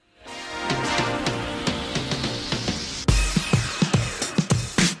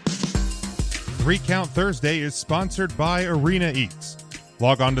3 Count Thursday is sponsored by Arena Eats.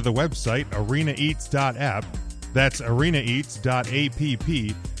 Log on to the website arenaeats.app, that's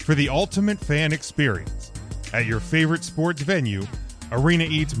arenaeats.app, for the ultimate fan experience. At your favorite sports venue, Arena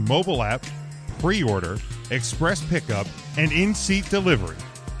Eats mobile app, pre-order, express pickup, and in-seat delivery.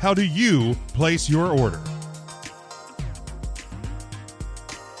 How do you place your order?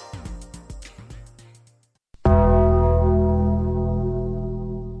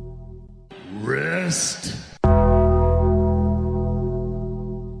 Rest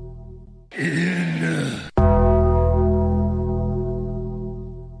in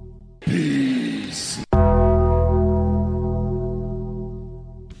peace.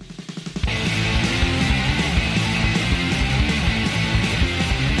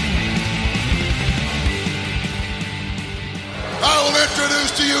 I will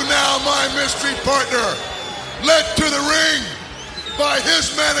introduce to you now my mystery partner, led to the ring by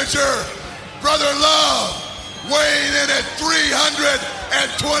his manager, Brother Love, weighing in at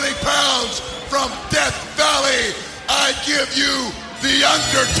 320 pounds from Death Valley. I give you The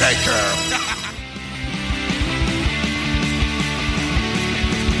Undertaker.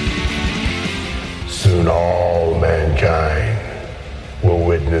 Soon all mankind will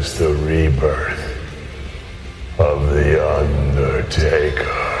witness the rebirth of The Undertaker.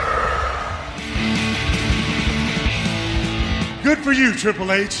 Good for you,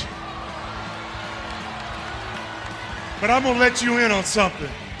 Triple H. But I'm going to let you in on something.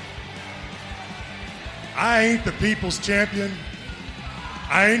 I ain't the people's champion.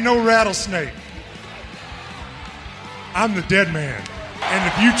 I ain't no rattlesnake. I'm the dead man.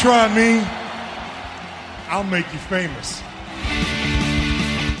 And if you try me, I'll make you famous.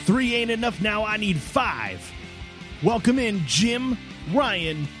 3 ain't enough now, I need 5. Welcome in Jim,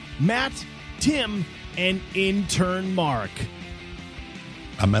 Ryan, Matt, Tim, and intern Mark.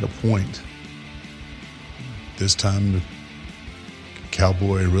 I'm at a point. This time, the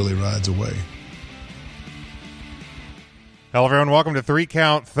cowboy really rides away. Hello, everyone. Welcome to 3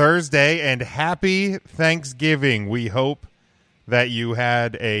 Count Thursday, and happy Thanksgiving. We hope that you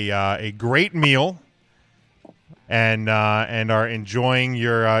had a great meal and are enjoying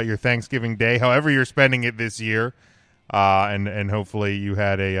your Thanksgiving day, however you're spending it this year, and hopefully you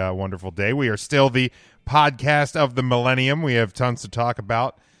had a wonderful day. We are still the podcast of the millennium. We have tons to talk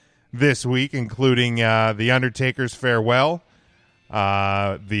about this week, including The Undertaker's farewell,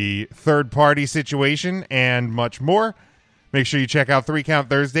 the third-party situation, and much more. Make sure you check out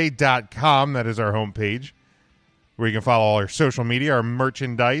 3countthursday.com. That is our homepage, where you can follow all our social media. Our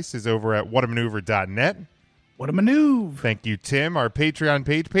merchandise is over at whatamaneuver.net. What a maneuver. Thank you, Tim. Our Patreon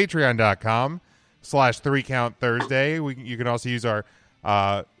page, patreon.com/3CountThursday. You can also use our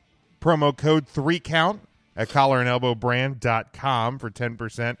promo code 3Count at collarandelbowbrand.com for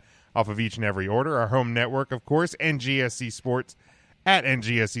 10% off of each and every order. Our home network, of course, NGSC Sports at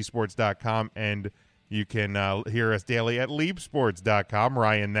ngscsports.com, and you can hear us daily at leapsports.com.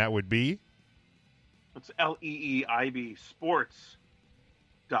 Ryan, that would be? It's LEEIB Sports.com.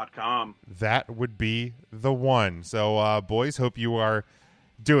 That would be the one. So, boys, hope you are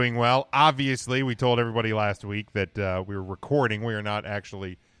doing well. Obviously, we told everybody last week that we were recording. We are not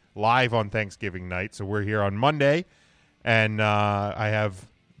actually live on Thanksgiving night, so we're here on Monday, and I have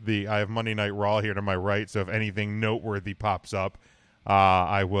Monday Night Raw here to my right, so if anything noteworthy pops up,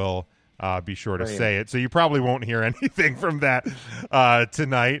 I will be sure to say it. So you probably won't hear anything from that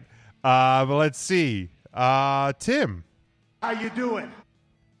tonight. But let's see. Tim. How you doing?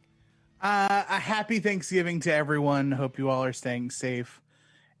 A happy Thanksgiving to everyone. Hope you all are staying safe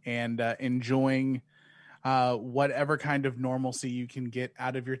and enjoying whatever kind of normalcy you can get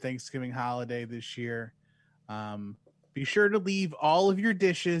out of your Thanksgiving holiday this year. Be sure to leave all of your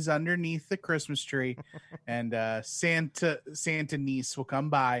dishes underneath the Christmas tree, and Santa niece will come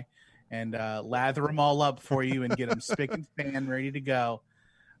by and lather them all up for you and get them spick and span ready to go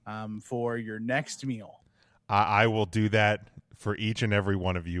for your next meal. I will do that for each and every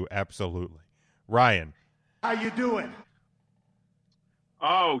one of you. Absolutely. Ryan. How you doing?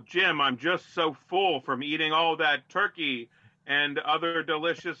 Oh, Jim, I'm just so full from eating all that turkey and other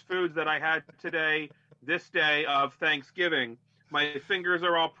delicious foods that I had today, this day of Thanksgiving. My fingers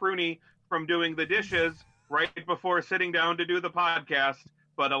are all pruny from doing the dishes right before sitting down to do the podcast,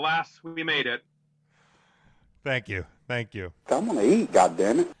 but alas, we made it. Thank you. I'm going to eat,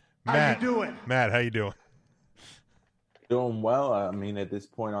 goddammit. Matt, How you doing? Matt, how you doing? Doing well. I mean, at this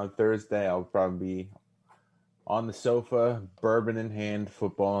point on Thursday, I'll probably be on the sofa, bourbon in hand,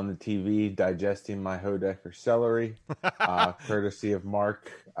 football on the TV, digesting my Hodecker celery, courtesy of Mark.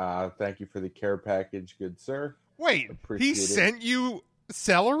 Thank you for the care package, good sir. Wait, Appreciate he it. sent you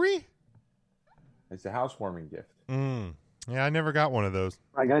celery? It's a housewarming gift. Yeah, I never got one of those.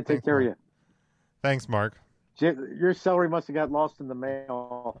 I got to take care of you. Thanks, Mark. Your celery must have got lost in the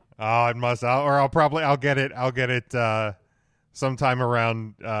mail. Oh, it must. I'll get it sometime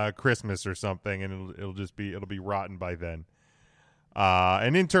around Christmas or something, and it'll be rotten by then.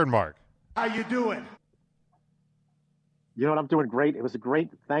 And intern Mark, How you doing? You know what? I'm doing great. It was a great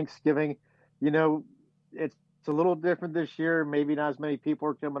Thanksgiving. You know, it's a little different this year. Maybe not as many people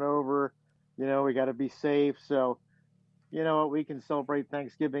are coming over. You know, we got to be safe. So, you know, we can celebrate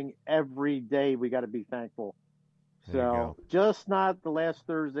Thanksgiving every day. We got to be thankful. There you So, just not the last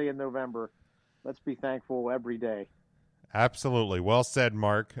Thursday in November. Let's be thankful every day. absolutely well said,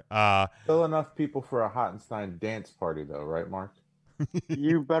 Mark. Still enough people for a Hottenstein dance party, though, right, Mark?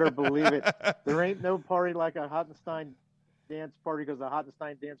 You better believe it. There ain't no party like a Hottenstein dance party because the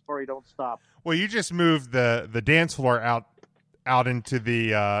Hottenstein dance party don't stop. Well, you just moved the dance floor out into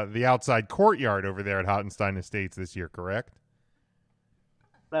the outside courtyard over there at Hottenstein Estates this year, correct?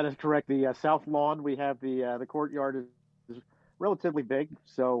 That is correct. The south lawn, we have the courtyard is relatively big,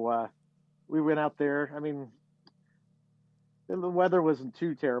 so we went out there. I mean, the weather wasn't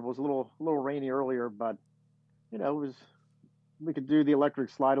too terrible. It was a little rainy earlier, but you know, we could do the electric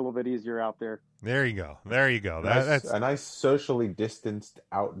slide a little bit easier out there. There you go. That's a nice socially distanced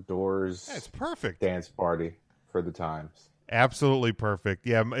outdoors. That's perfect. Dance party for the times. Absolutely perfect.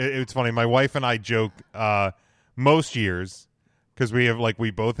 Yeah, it's funny. My wife and I joke most years because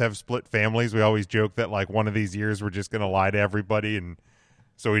we both have split families. We always joke that like one of these years we're just going to lie to everybody, and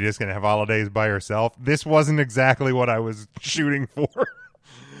so we're just going to have holidays by ourselves. This wasn't exactly what I was shooting for,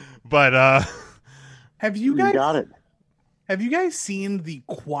 but Have you guys got it? Have you guys seen the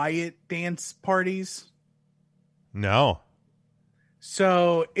quiet dance parties? no.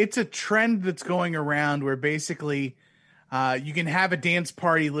 So it's a trend that's going around where basically you can have a dance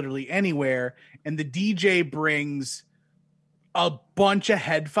party literally anywhere, and the DJ brings a bunch of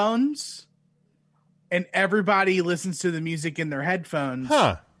headphones, and everybody listens to the music in their headphones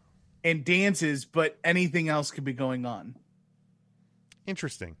and dances, but anything else could be going on.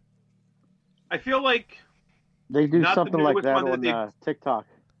 Interesting. I feel like They do Not the something like newest that one that on TikTok.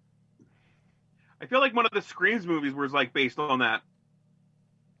 I feel like one of the Screams movies was like based on that.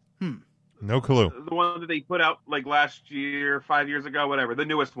 No clue. The one that they put out like last year, 5 years ago, whatever. The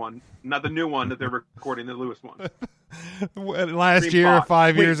newest one, not the new one that they're recording. The newest one. Last Scream year, 5.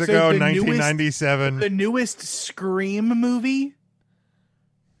 5 Wait, years so ago, the newest- 1997. The newest Scream movie?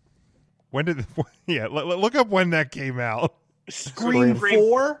 When did? Yeah, look up when that came out. Scream Scream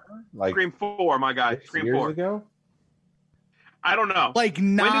 4? Like Scream 4, my guy. 6 Scream years 4. ago? I don't know. Like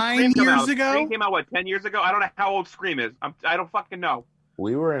When did 9 Scream come years out? ago? Scream came out, what, 10 years ago? I don't know how old Scream is. I don't fucking know.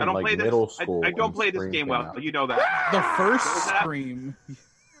 We were in I don't like play this. middle school. I don't when play this Scream game came well. out. You know that. The first What was that? Scream.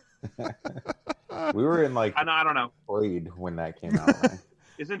 We were in like I don't know. grade when that came out. Right?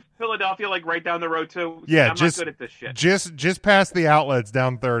 Isn't Philadelphia like right down the road too? Yeah, I'm just- not good at this shit. Just past the outlets,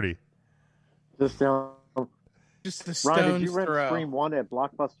 down 30. Just down. Just the Ron, did stone's you rent throw. Scream 1 at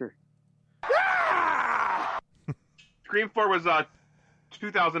Blockbuster? Scream 4 was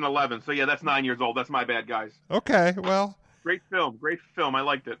 2011, so yeah, that's 9 years old. That's my bad, guys. Okay, well, Great film. I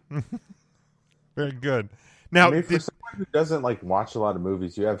liked it. very good. Now, I mean, for someone who doesn't like watch a lot of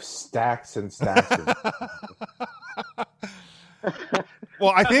movies, you have stacks and stacks of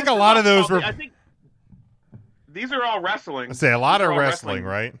well, I think a lot of those were. I think these are all wrestling. I say a lot These of are all wrestling,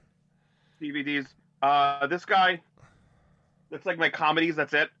 right? DVDs. This guy. That's like my comedies.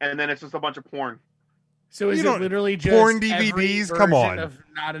 That's it, and then it's just a bunch of porn. So is You it don't- literally just porn every DVDs? Come version on. of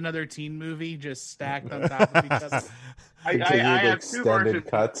Not Another Teen Movie just stacked on top of each other? I continued have two extended versions.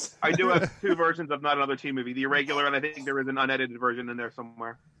 cuts. I do have two versions of Not Another Teen Movie: the irregular, and I think there is an unedited version in there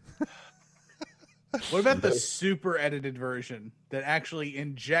somewhere. What about the super edited version that actually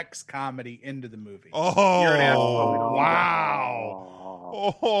injects comedy into the movie? Oh, You're an asshole. We don't need wow.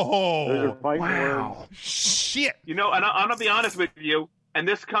 Those are Oh, fighting words. shit. You know, and I'm gonna be honest with you, and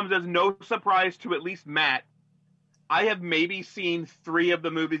this comes as no surprise to at least Matt. I have maybe seen 3 of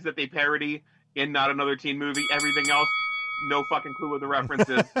the movies that they parody in Not Another Teen Movie. Everything else, no fucking clue what the reference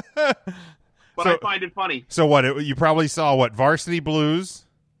is. But So- I find it funny. So what? You probably saw what? Varsity Blues.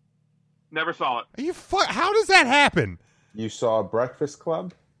 Never saw it. Are you? How does that happen? You saw Breakfast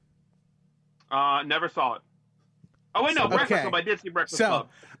Club? Never saw it. Oh wait, no, Breakfast Okay. Club. I did see Breakfast So, Club.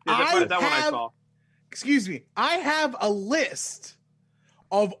 Yeah, that one I have- saw. Excuse me. I have a list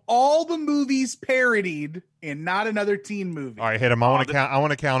of all the movies parodied in Not Another Teen Movie. All right, hit him. I want to this- count. I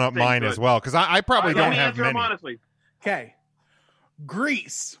want to count up this ain't mine good. as well because I probably All right, let don't me have answer them many. honestly. Okay.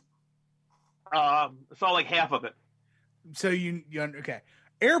 Grease. Saw like half of it. So you okay.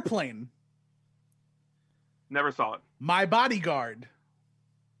 Airplane. Never saw it. My Bodyguard.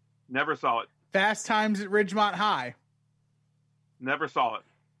 Never saw it. Fast Times at Ridgemont High. Never saw it.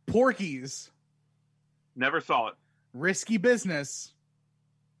 Porky's. Never saw it. Risky Business.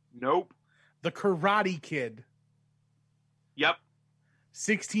 Nope. The Karate Kid. Yep.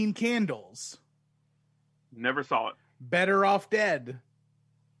 16 Candles. Never saw it. Better Off Dead.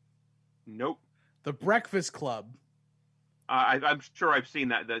 Nope. The Breakfast Club. I'm sure I've seen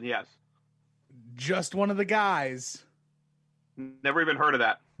that then, yes. Just One of the Guys. Never even heard of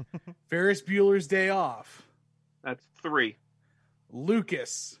that. Ferris Bueller's Day Off. That's 3.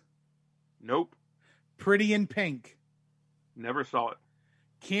 Lucas. Nope. Pretty in Pink. Never saw it.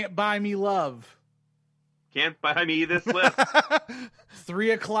 Can't Buy Me Love. Can't buy me this list.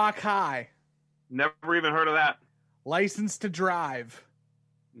 3 O'Clock High. Never even heard of that. License to Drive.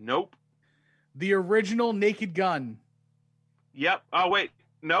 Nope. The original Naked Gun. Yep. Oh, wait.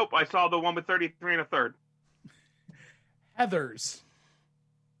 Nope. I saw the one with 33 and a third. Heathers.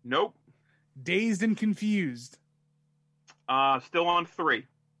 Nope. Dazed and Confused. Still on 3.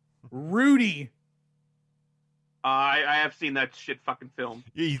 Rudy. I have seen that shit fucking film.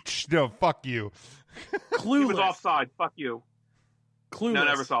 No, fuck you. Clueless. He was offside. Fuck you. Clueless. No,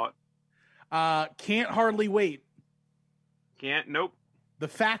 never saw it. Can't Hardly Wait. Can't. Nope. The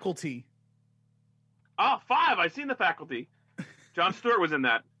Faculty. 5. I've seen The Faculty. Jon Stewart was in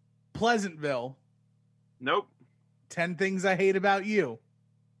that. Pleasantville. Nope. 10 Things I Hate About You.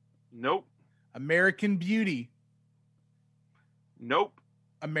 Nope. American Beauty. Nope.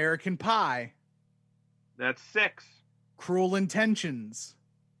 American Pie. That's 6. Cruel Intentions.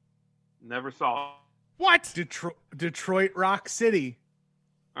 Never saw it. What? Detroit Rock City.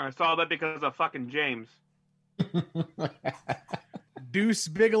 I saw that because of fucking James. Deuce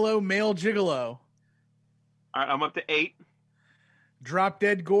Bigelow, Male Gigolo. All right, I'm up to 8. Drop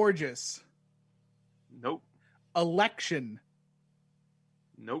Dead Gorgeous. Nope. Election.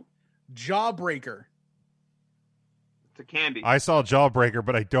 Nope. Jawbreaker. It's a candy. I saw Jawbreaker,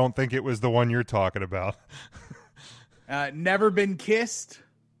 but I don't think it was the one you're talking about. Never Been Kissed.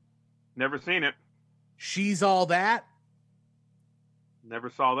 Never seen it. She's All That. Never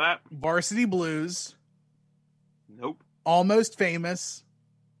saw that. Varsity Blues. Nope. Almost Famous.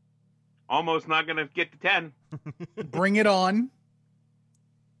 Almost not going to get to 10. Bring It On.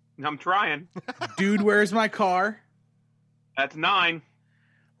 I'm trying. Dude, Where's My Car? That's 9.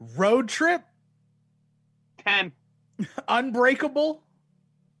 Road Trip. 10. Unbreakable.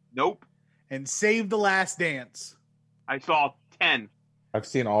 Nope. And Save the Last Dance. I saw 10. I've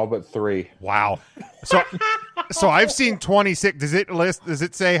seen all but 3. Wow. So I've seen 26. Does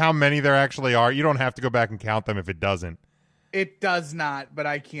it say how many there actually are? You don't have to go back and count them if it doesn't. It does not, but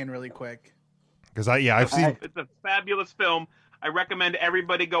I can really quick. Because I've seen. It's a fabulous film. I recommend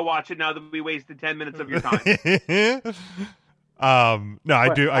everybody go watch it now that we wasted 10 minutes of your time. No,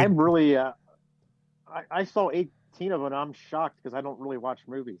 I do. I'm really. I saw 18 of them. And I'm shocked because I don't really watch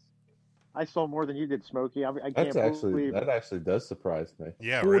movies. I saw more than you did, Smokey. I can't believe that actually does surprise me.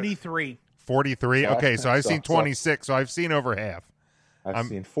 Yeah, 43. 43. Okay, so I've seen So- 26. So I've seen over half. I've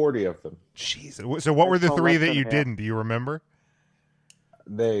seen 40 of them. Jeez. So what were the saw 3 less that than you half. didn't? Do you remember?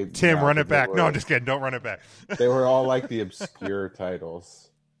 Tim, Run it back. No, I'm just kidding. Don't run it back. They were all like the obscure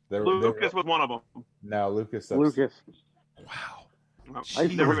titles. Lucas was one of them. No, Lucas. Lucas. Wow.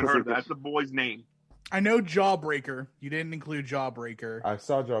 I've never even heard of that. That's the boy's name. I know Jawbreaker. You didn't include Jawbreaker. I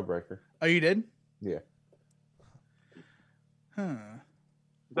saw Jawbreaker. Oh, you did? Yeah. Huh.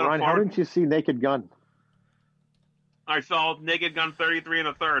 Is that a Ryan, how fart? didn't you see Naked Gun? I saw Naked Gun 33 and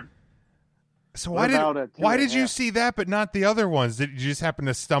a third. So What about a 2.5? why did you see that but not the other ones? Did you just happen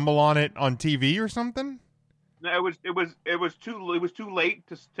to stumble on it on TV or something? No, it was too late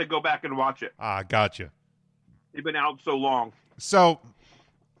to go back and watch it. Gotcha. They've been out so long. So,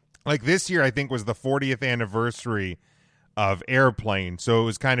 like this year, I think was the 40th anniversary of Airplane. So it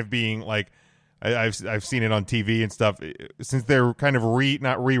was kind of being like, I've seen it on TV and stuff. Since they're kind of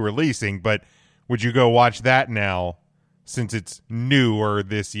not re-releasing, but would you go watch that now since it's newer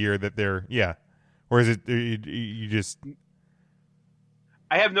this year that they're or is it you just?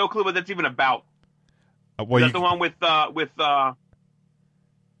 I have no clue what that's even about. Well, Is that the one with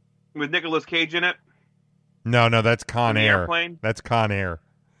Nicolas Cage in it? No, that's Con On the Air. airplane? That's Con Air.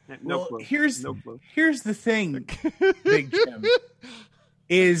 No Well, clue. here's No clue. the thing, Big Jim,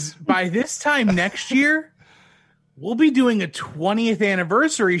 is by this time next year, we'll be doing a 20th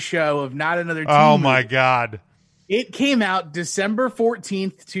anniversary show of Not Another Teen Oh my Movie. God! It came out December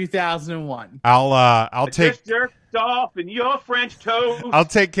 14th, 2001. I'll take Just jerked off in your French toast. I'll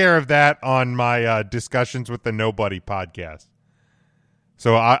take care of that on my discussions with the Nobody podcast.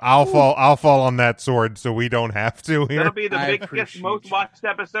 So I'll fall on that sword, so we don't have to here. That'll be the biggest, most watched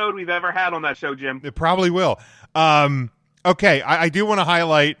episode we've ever had on that show, Jim. It probably will. Okay, I do want to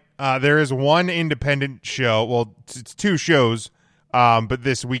highlight. There is one independent show. Well, it's two shows, but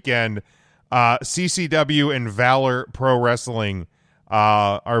this weekend, CCW and Valor Pro Wrestling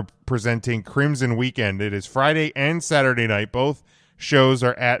are presenting Crimson Weekend. It is Friday and Saturday night. Both shows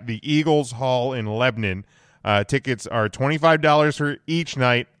are at the Eagles Hall in Lebanon. Tickets are $25 for each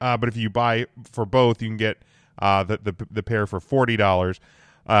night, but if you buy for both, you can get the pair for $40.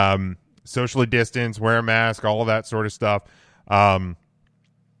 Socially distance, wear a mask, all of that sort of stuff. The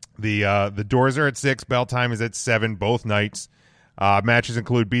doors are at 6. Bell time is at 7 both nights. Matches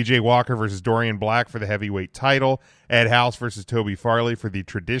include B.J. Walker versus Dorian Black for the heavyweight title, Ed House versus Toby Farley for the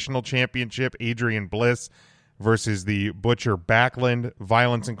traditional championship, Adrian Bliss versus the Butcher Backlund,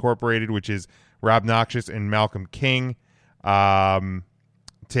 Violence Incorporated, which is Rob Noxious and Malcolm King, taking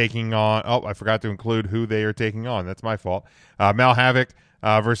on... Oh, I forgot to include who they are taking on. That's my fault. Mal Havoc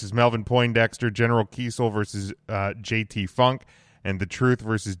versus Melvin Poindexter, General Kiesel versus JT Funk, and The Truth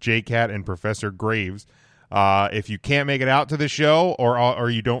versus J-Cat and Professor Graves. If you can't make it out to the show or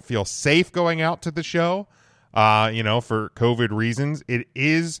you don't feel safe going out to the show, for COVID reasons, it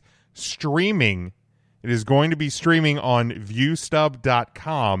is streaming. It is going to be streaming on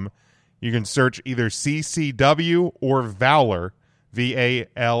viewstub.com. You can search either CCW or Valor,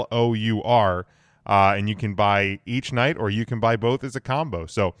 VALOUR, and you can buy each night or you can buy both as a combo.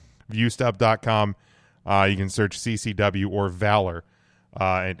 So viewstub.com, you can search CCW or Valor,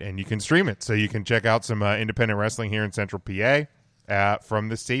 and you can stream it. So you can check out some independent wrestling here in Central PA from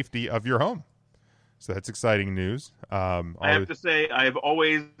the safety of your home. So that's exciting news. I have to say, I've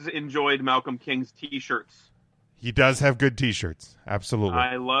always enjoyed Malcolm King's T-shirts. He does have good T-shirts. Absolutely.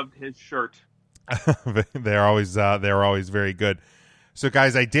 I loved his shirt. They're always very good. So,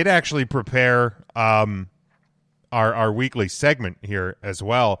 guys, I did actually prepare our weekly segment here as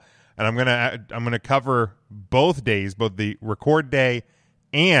well, and I'm gonna cover both days, both the record day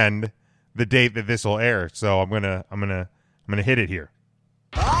and the date that this will air. So I'm gonna hit it here.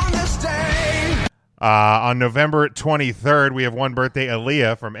 On this day, on November 23rd, we have one birthday.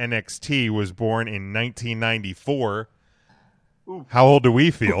 Aaliyah from NXT was born in 1994. Oof. How old do we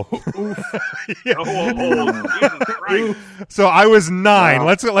feel? Yeah. Oh, Jesus Christ. So I was 9. Wow.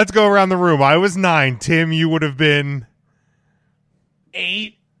 Let's go around the room. I was 9. Tim, you would have been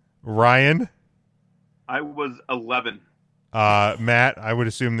 8. Ryan, I was 11. Matt, I would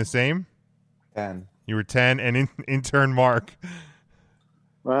assume the same. 10. You were 10, and intern Mark.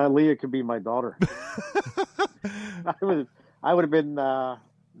 Leah could be my daughter. I would have been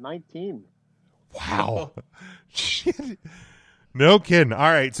 19. Wow. Shit. No kidding.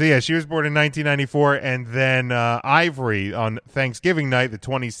 All right. So, yeah, she was born in 1994. And then Ivory on Thanksgiving night, the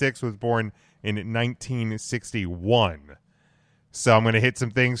 26th, was born in 1961. So I'm going to hit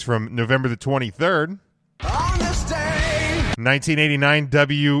some things from November the 23rd. On this day, 1989,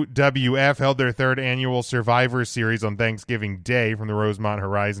 WWF held their 3rd annual Survivor Series on Thanksgiving Day from the Rosemont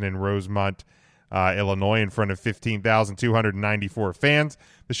Horizon in Rosemont, Illinois, in front of 15,294 fans.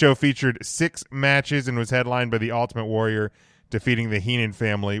 The show featured 6 matches and was headlined by the Ultimate Warrior defeating the Heenan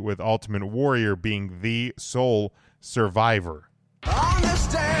family, with Ultimate Warrior being the sole survivor. On this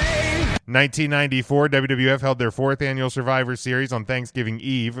day, 1994, WWF held their 4th annual Survivor Series on Thanksgiving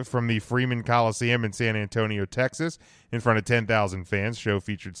Eve from the Freeman Coliseum in San Antonio, Texas, in front of 10,000 fans. Show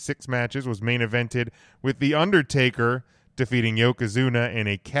featured 6 matches, was main evented with The Undertaker defeating Yokozuna in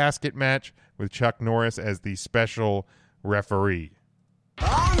a casket match with Chuck Norris as the special referee.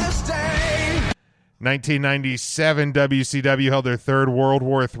 On this day, 1997, WCW held their 3rd World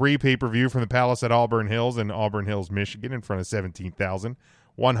War III pay-per-view from the Palace at Auburn Hills in Auburn Hills, Michigan, in front of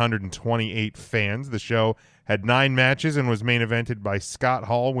 17,128 fans. The show had 9 matches and was main evented by Scott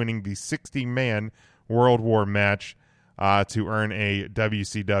Hall, winning the 60-man World War match to earn a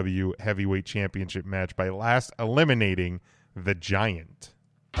WCW Heavyweight Championship match by last eliminating the Giant.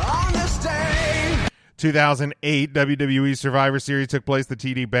 On this day, 2008, WWE Survivor Series took place at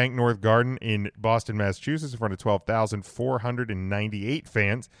the TD Bank North Garden in Boston, Massachusetts, in front of 12,498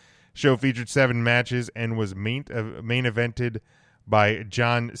 fans. Show featured 7 matches and was main evented by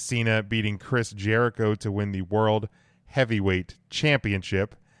John Cena beating Chris Jericho to win the World Heavyweight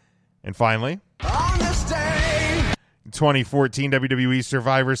Championship. And finally, on this day, 2014, WWE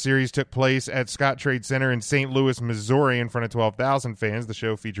Survivor Series took place at Scott Trade Center in St. Louis, Missouri, in front of 12,000 fans. The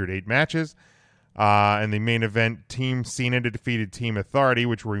show featured 8 matches. And the main event, Team Cena defeated Team Authority,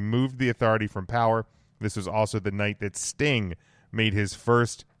 which removed the Authority from power. This was also the night that Sting made his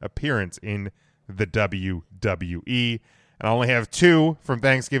first appearance in the WWE. And I only have two from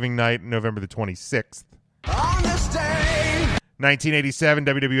Thanksgiving night, November the 26th. 1987,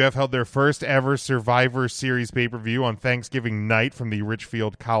 WWF held their first ever Survivor Series pay-per-view on Thanksgiving night from the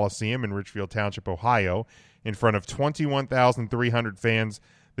Richfield Coliseum in Richfield Township, Ohio, in front of 21,300 fans.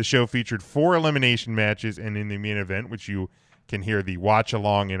 The show featured 4 elimination matches, and in the main event, which you can hear the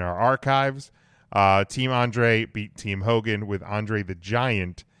watch-along in our archives, Team Andre beat Team Hogan, with Andre the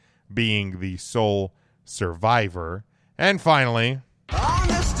Giant being the sole survivor. And finally,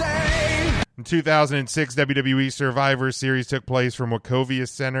 in 2006, WWE Survivor Series took place from Wachovia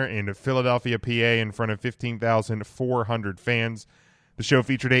Center in Philadelphia, PA, in front of 15,400 fans. The show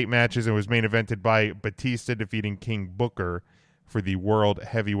featured 8 matches and was main evented by Batista defeating King Booker for the World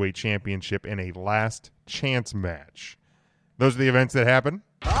Heavyweight Championship in a last chance match. Those are the events that happened.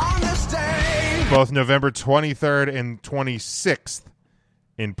 Both November 23rd and 26th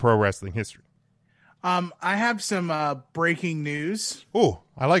in pro wrestling history. I have some breaking news. Ooh,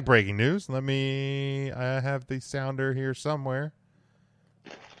 I like breaking news. I have the sounder here somewhere.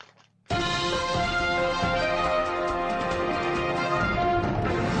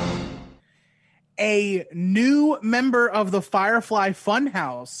 A new member of the Firefly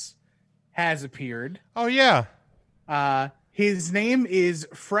Funhouse has appeared. Oh, yeah. His name is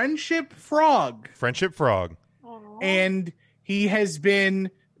Friendship Frog. Friendship Frog. And he has been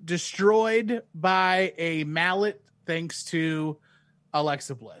destroyed by a mallet thanks to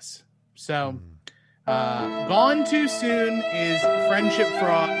Alexa Bliss. So, gone too soon is Friendship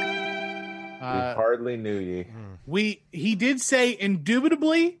Frog. We hardly knew ye. He did say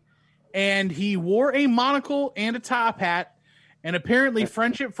indubitably, and he wore a monocle and a top hat, and apparently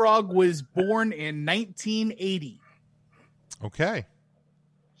Friendship Frog was born in 1980. Okay.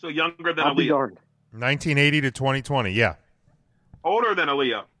 So younger than I'll be Aaliyah. darned. 1980 to 2020, yeah. Older than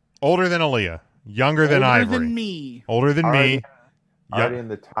Aaliyah. Older than Aaliyah. Younger than Older Ivory. than me. Older than me. Already in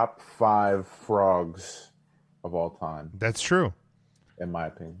the top 5 frogs of all time, That's true. in my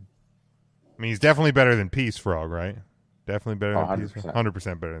opinion. I mean, he's definitely better than Peace Frog, right? Definitely better than 100%. Peace Frog.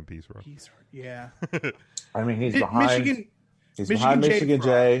 100% better than Peace Frog. Yeah. I mean, he's It- behind Michigan behind J Michigan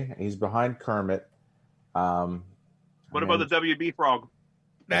Frog. J. He's behind Kermit. What about the WB frog?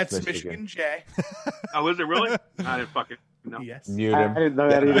 That's Michigan. Michigan J. Oh, is it really? I didn't fucking know. Yes. Mute I him. didn't know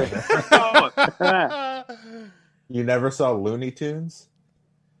that either. Oh, You never saw Looney Tunes?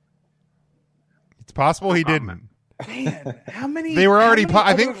 It's possible he Oh, didn't. Man, how many? They were how already. many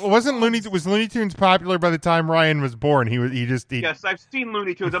I other- think was Looney Tunes popular by the time Ryan was born. He yes, I've seen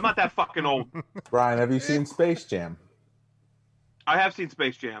Looney Tunes. I'm not that fucking old. Brian, have you seen Space Jam? I have seen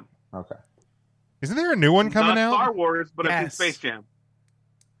Space Jam. Okay. Isn't there a new one coming Not out? Star Wars, but I've seen Yes. Space Jam.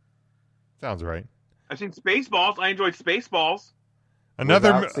 Sounds right. I've seen Spaceballs. I enjoyed Spaceballs.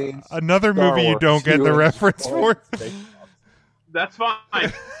 Another Without seeing another Star movie you Wars, don't get you the would reference spoil for. Spaceballs. That's fine.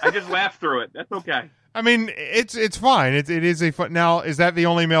 I just laughed through it. That's okay. I mean, it's fine. It is a fun. Now, is that the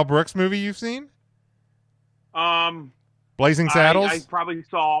only Mel Brooks movie you've seen? Blazing Saddles. I probably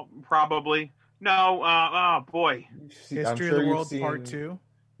saw no. Oh boy, History I'm of sure the you've World seen- Part 2.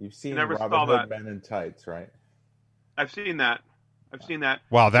 You've seen Never saw Robin Hood that. Men in Tights, right? I've seen that.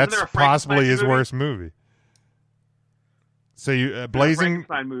 Wow, Isn't that's there a possibly Frankenstein his movie? worst movie. So you There's a Blazing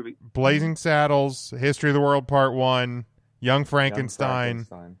Frankenstein movie. Blazing Saddles, History of the World Part 1, Young Frankenstein.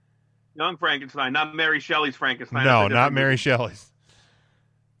 Young Frankenstein, not Mary Shelley's Frankenstein. No, That's a not different Mary movie. Shelley's.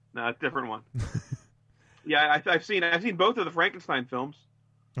 No, it's a different one. Yeah, I've seen both of the Frankenstein films.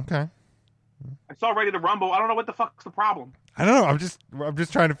 Okay. I saw Ready to Rumble. I don't know what the fuck's the problem. I don't know. I'm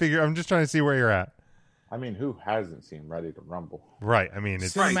just trying to see where you're at. I mean, who hasn't seen Ready to Rumble? Right. I mean,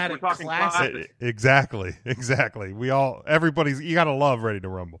 it's Right, Cinematic we're talking classic. classic. exactly. You got to love Ready to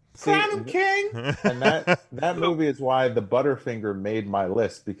Rumble. Crown King. And that movie is why the Butterfinger made my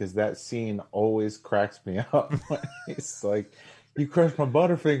list, because that scene always cracks me up. It's like, you crushed my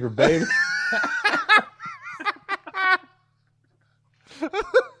Butterfinger, baby.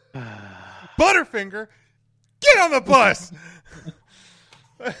 Butterfinger, get on the bus.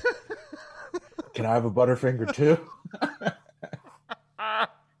 Can I have a Butterfinger too?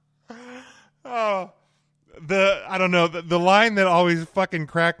 Oh, I don't know. The line that always fucking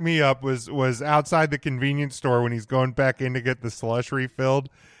cracked me up was outside the convenience store when he's going back in to get the slush refilled,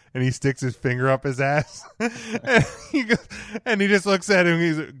 and he sticks his finger up his ass, and he just looks at him.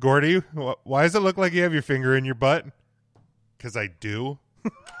 He's like, Gordy, why does it look like you have your finger in your butt? Because I do.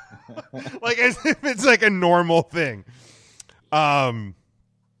 Like as if it's like a normal thing. But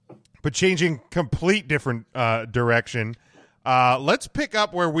changing complete different direction. Let's pick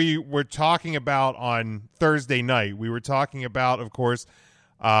up where we were talking about on Thursday night. We were talking about, of course,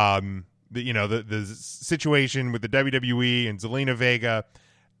 the situation with the WWE and Zelina Vega,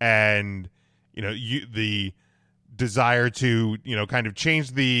 and the desire to kind of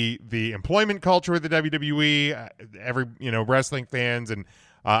change the employment culture of the WWE, every wrestling fans, and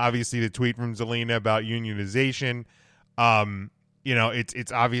obviously the tweet from Zelina about unionization.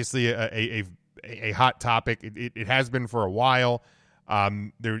 It's obviously a hot topic. It has been for a while.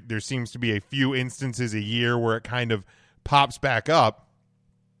 There seems to be a few instances a year where it kind of pops back up.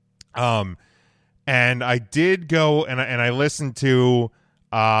 And I did go and I listened to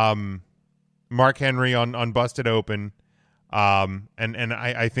Mark Henry on Busted Open, and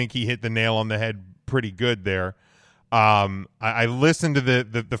I think he hit the nail on the head pretty good there. I listened to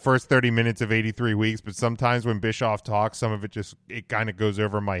the first 30 minutes of 83 Weeks, but sometimes when Bischoff talks, some of it kind of goes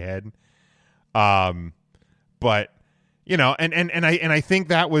over my head. But and I think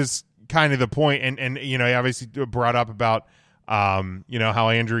that was kind of the point. And he obviously brought up about how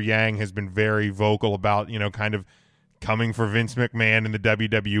Andrew Yang has been very vocal about kind of coming for Vince McMahon in the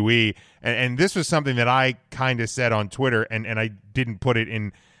WWE. And this was something that I kind of said on Twitter, and I didn't put it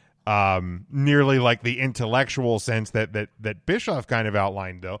in nearly like the intellectual sense that Bischoff kind of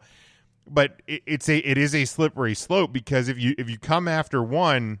outlined, though. But it is a slippery slope, because if you come after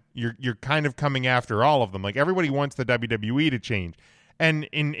one, you're kind of coming after all of them. Like, everybody wants the WWE to change. And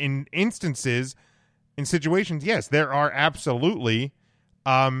in instances, in situations, yes, there are absolutely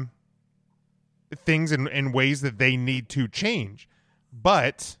things and ways that they need to change.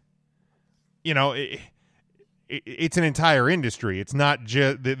 But, it's an entire industry. It's not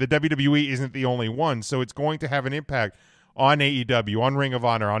just the WWE isn't the only one. So it's going to have an impact on AEW, on Ring of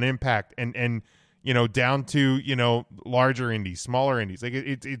Honor, on Impact, and down to larger indies, smaller indies. Like,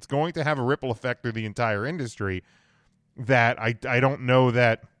 it's going to have a ripple effect through the entire industry. That I don't know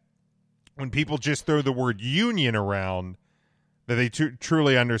that when people just throw the word union around, that they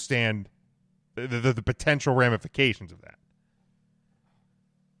truly understand the potential ramifications of that.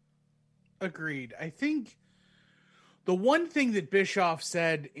 Agreed. I think the one thing that Bischoff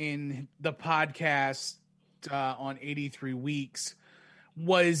said in the podcast on 83 Weeks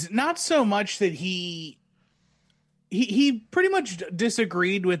was not so much that he pretty much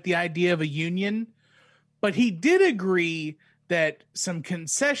disagreed with the idea of a union, but he did agree that some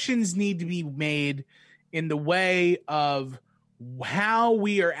concessions need to be made in the way of how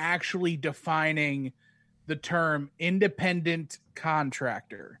we are actually defining the term independent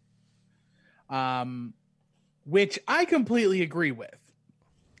contractor, which I completely agree with.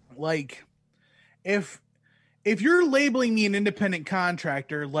 Like, if you're labeling me an independent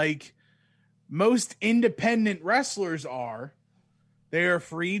contractor, like most independent wrestlers are, they are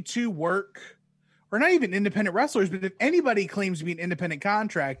free to work. Or not even independent wrestlers, but if anybody claims to be an independent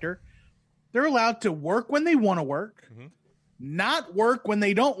contractor, they're allowed to work when they want to work, not work when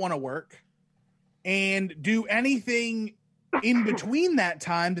they don't want to work, and do anything in between that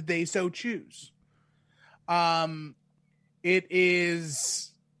time that they so choose. It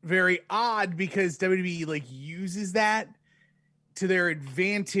is very odd because WWE uses that to their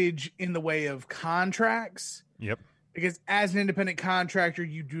advantage in the way of contracts. Yep. Because as an independent contractor,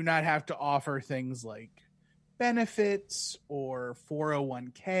 you do not have to offer things like benefits or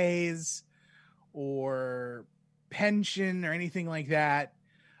 401ks or pension or anything like that.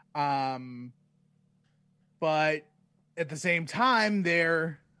 But at the same time,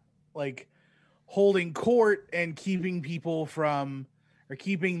 they're holding court and keeping people from, or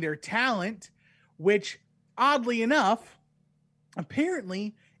keeping their talent, which oddly enough,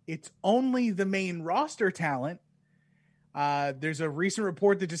 apparently it's only the main roster talent. There's a recent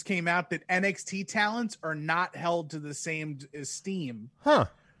report that just came out that NXT talents are not held to the same esteem. Huh.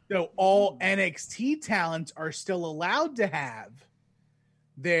 So all NXT talents are still allowed to have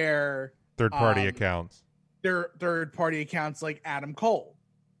their third-party accounts. Their third-party accounts, like Adam Cole.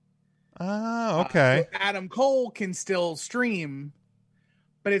 Oh, okay. So Adam Cole can still stream,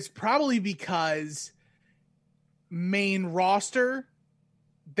 but it's probably because main roster,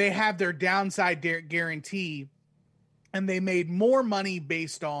 they have their downside guarantee, and they made more money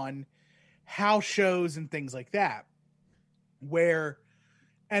based on house shows and things like that. Where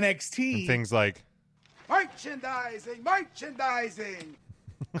NXT... And things like... Merchandising!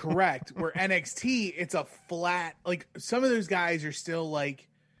 Correct. Where NXT, it's a flat... some of those guys are still,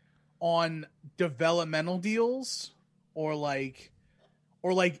 on developmental deals or NXT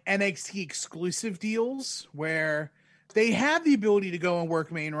exclusive deals where they have the ability to go and work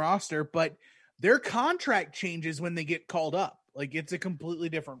main roster, but their contract changes when they get called up. It's a completely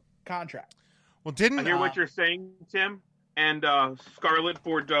different contract. Well, I hear what you're saying, Tim, and Scarlet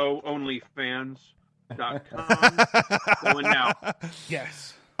Bordeaux OnlyFans.com going now.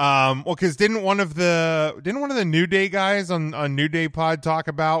 Yes. Well, because didn't one of the New Day guys on New Day Pod talk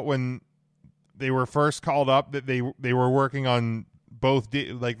about when they were first called up that they were working on both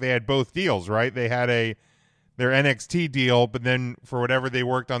like they had both deals, right? They had their NXT deal, but then for whatever they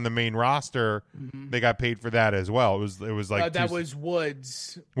worked on the main roster, they got paid for that as well. It was like that was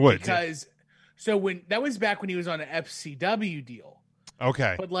Woods. Because so when that was back when he was on an FCW deal.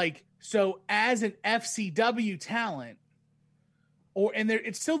 Okay. But like so as an FCW talent,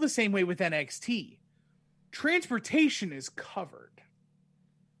 it's still the same way with NXT. Transportation is covered.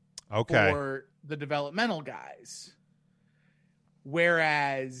 Okay. For the developmental guys.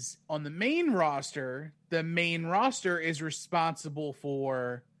 Whereas on the main roster is responsible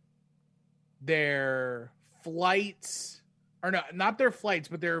for their flights, or not their flights,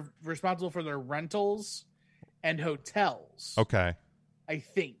 but they're responsible for their rentals and hotels. Okay. I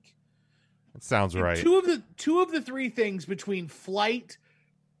think. That sounds right. Two of the three things between flight,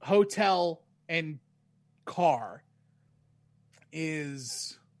 hotel, and car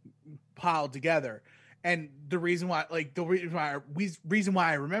is piled together. And the reason why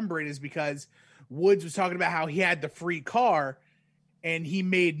I remember it is because Woods was talking about how he had the free car and he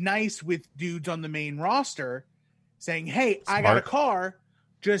made nice with dudes on the main roster saying, "Hey, I got a car,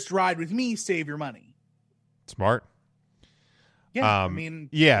 just ride with me, save your money." Smart. Yeah, I mean,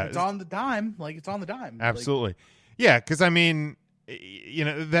 yeah, it's on the dime. Like, it's on the dime. Absolutely. Yeah, because I mean, you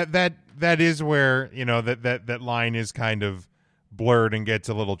know, that is where, you know, that line is kind of blurred and gets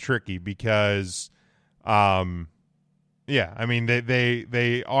a little tricky because, yeah, I mean,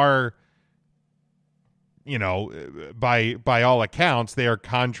 they are, you know, by all accounts, they are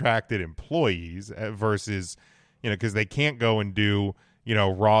contracted employees versus, you know, because they can't go and do, you know,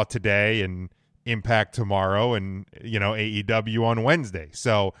 Raw today and Impact tomorrow and, you know, AEW on Wednesday.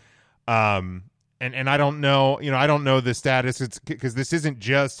 So, and I don't know, you know, I don't know the status. It's because this isn't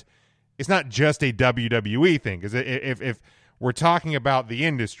just, it's not just a WWE thing. Because if we're talking about the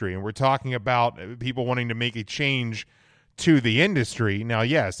industry and we're talking about people wanting to make a change to the industry, now,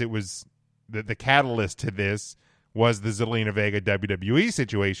 yes, it was the catalyst to this was the Zelina Vega WWE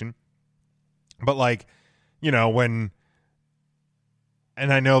situation. But like, you know, when,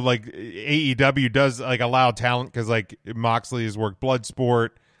 and I know like AEW does like allow talent because like Moxley has worked Bloodsport.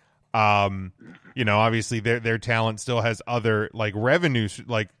 You know, obviously their talent still has other like revenue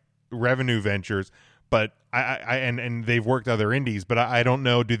ventures, but and they've worked other indies, but I don't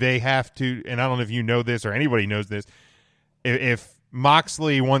know, do they have to, and I don't know if you know this or anybody knows this, if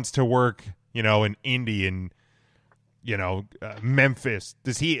Moxley wants to work, you know, an indie in, you know, Memphis,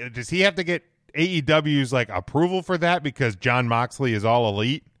 does he have to get AEW's like approval for that because John Moxley is all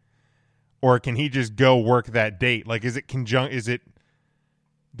elite, or can he just go work that date? Like, is it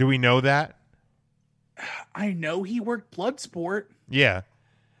do we know that? I know he worked Bloodsport. Yeah.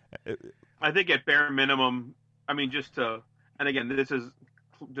 I think at bare minimum, I mean, and again, this is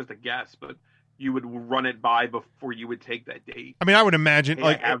just a guess, but you would run it by before you would take that date. I mean, I would imagine Hey,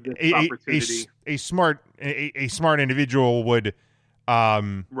 like I have this opportunity. a smart individual would,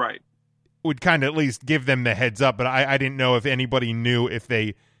 right. would kind of at least give them the heads up, but I didn't know if anybody knew if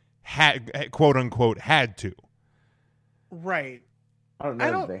they had, quote unquote, had to. Right. I don't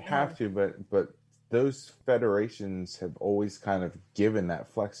know if they have to, but those federations have always kind of given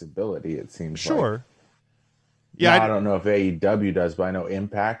that flexibility, it seems sure. like. Yeah, now, I don't know if AEW does, but I know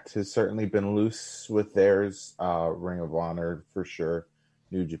Impact has certainly been loose with theirs, Ring of Honor for sure,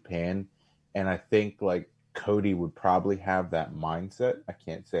 New Japan. And I think like Cody would probably have that mindset. I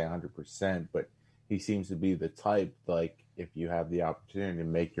can't say 100%, but he seems to be the type, like, if you have the opportunity to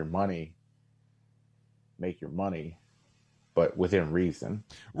make your money, but within reason.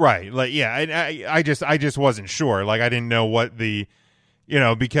 Right. Like, yeah, I just wasn't sure. Like, I didn't know what the, you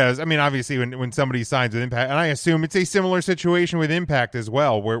know, because I mean, obviously when somebody signs with Impact, and I assume it's a similar situation with Impact as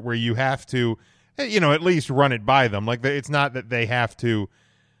well, where you have to, you know, at least run it by them. Like, it's not that they have to,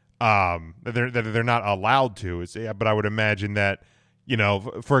 that they're not allowed to. But I would imagine that, you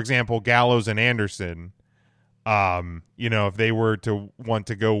know, for example, Gallows and Anderson, you know, if they were to want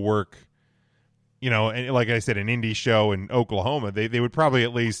to go work, you know, and like I said, an indie show in Oklahoma, they would probably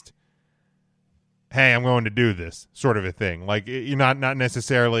at least, hey, I'm going to do this to a thing. Like, you're not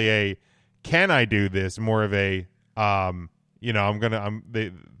necessarily a, can I do this? More of a, you know,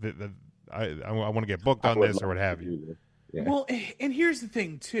 I want to get booked on this or what have you. Yeah. Well, and here's the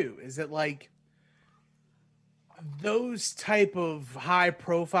thing too, is that like those type of high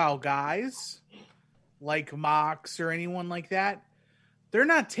profile guys like Mox or anyone like that, they're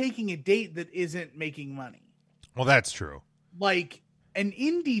not taking a date that isn't making money. Well, that's true. Like, an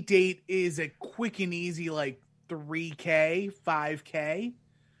indie date is a quick and easy, like 3K, 5K.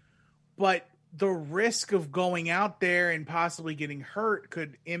 but the risk of going out there and possibly getting hurt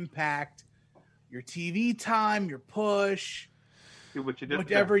could impact your TV time, your push,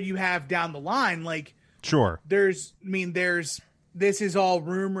 whatever you have down the line. Like, Sure. this is all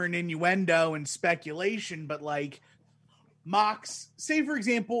rumor and innuendo and speculation, but like Mox, say for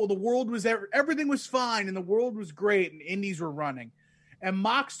example, everything was fine and the world was great and indies were running, and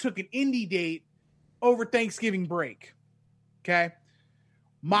Mox took an indie date over Thanksgiving break. Okay.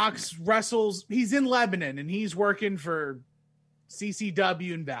 Mox wrestles, he's in Lebanon and he's working for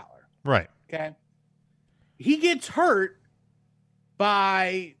CCW and Valor. Right. Okay. He gets hurt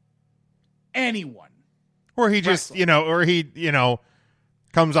by anyone. Or he just, comes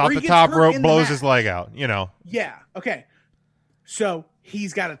off the top rope, blows his leg out, Yeah. Okay. So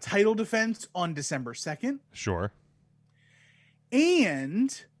he's got a title defense on December 2nd. Sure.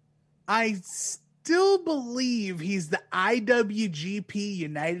 And I still believe he's the IWGP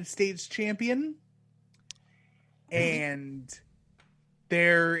United States champion. And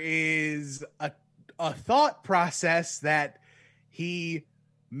there is a thought process that he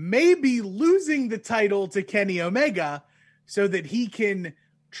may be losing the title to Kenny Omega so that he can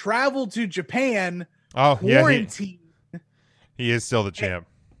travel to Japan, quarantine. Yeah, he is still the champ.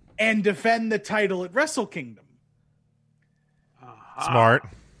 And defend the title at Wrestle Kingdom. Smart.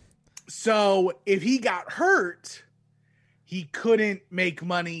 So if he got hurt, he couldn't make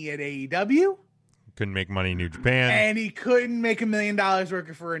money at AEW. Couldn't make money in New Japan. And he couldn't make $1 million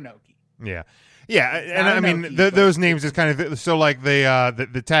working for Inoki. Yeah. Yeah, and I mean those names is kind of so like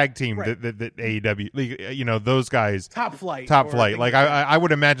the tag team, right. the AEW, those guys, top flight. Like I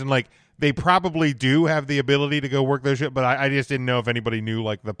would imagine like they probably do have the ability to go work their shit, but I just didn't know if anybody knew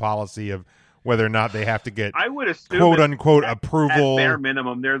like the policy of whether or not they have to get I would assume quote unquote approval. At bare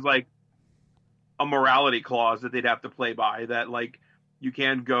minimum, there's like a morality clause that they'd have to play by that like you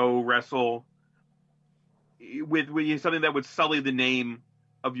can't go wrestle with something that would sully the name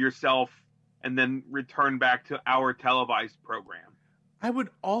of yourself and then return back to our televised program. I would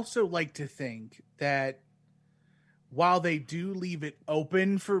also like to think that while they do leave it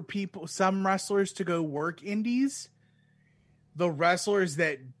open for some wrestlers to go work indies, the wrestlers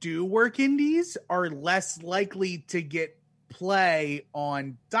that do work indies are less likely to get play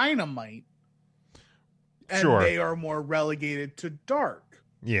on Dynamite. And sure. They are more relegated to dark.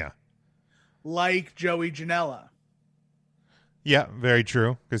 Yeah. Like Joey Janela. Yeah, very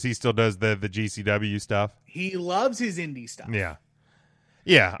true. Because he still does the GCW stuff. He loves his indie stuff. Yeah.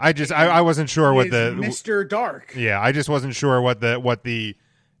 Yeah. I wasn't sure what the Mr. Dark. Yeah, I just wasn't sure what the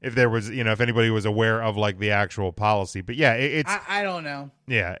if there was, if anybody was aware of like the actual policy. But yeah, it's I don't know.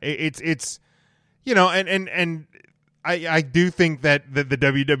 Yeah, it's and I do think that the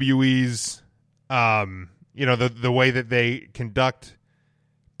WWE's the way that they conduct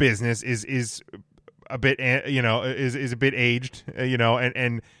business is a bit is a bit aged,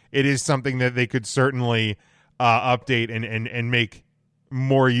 and it is something that they could certainly update and make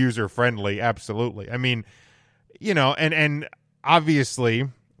more user friendly. Absolutely. I mean, and obviously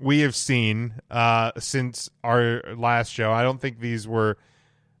we have seen since our last show, I don't think these were,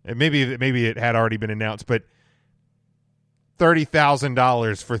 maybe it had already been announced, but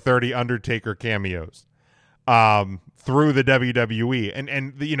 $30,000 for 30 Undertaker cameos through the WWE.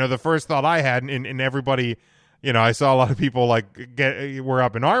 And the first thought I had, and everybody, I saw a lot of people were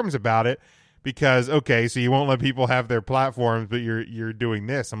up in arms about it because, okay, so you won't let people have their platforms, but you're doing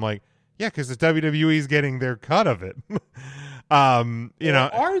this. I'm like, yeah, because the WWE is getting their cut of it.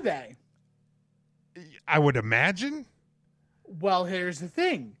 Are they? I would imagine. Well, here's the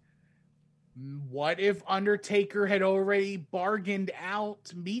thing. What if Undertaker had already bargained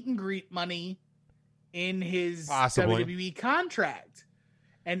out meet and greet money in his Possibly. WWE contract?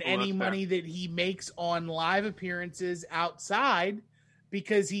 And any money that he makes on live appearances outside,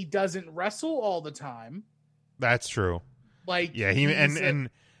 because he doesn't wrestle all the time. That's true. Like, yeah,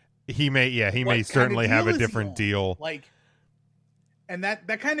 he may certainly have a different deal. Like, and that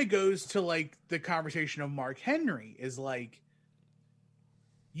kind of goes to like the conversation of Mark Henry is like,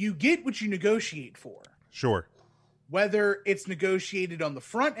 you get what you negotiate for. Sure. Whether it's negotiated on the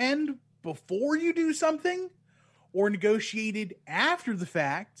front end before you do something or negotiated after the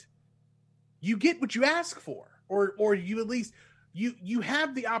fact, you get what you ask for. Or you at least you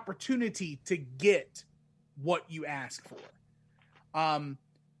have the opportunity to get what you ask for.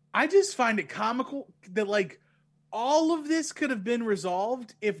 I just find it comical that like all of this could have been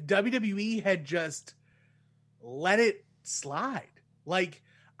resolved if WWE had just let it slide. Like,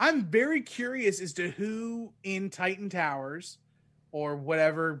 I'm very curious as to who in Titan Towers or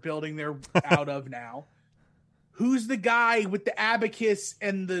whatever building they're out of now, who's the guy with the abacus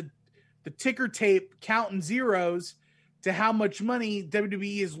and the the ticker tape counting zeros to how much money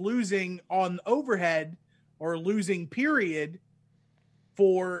WWE is losing on overhead or losing period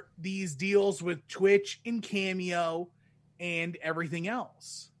for these deals with Twitch and Cameo and everything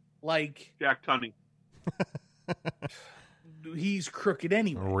else. Like Jack Tunney. He's crooked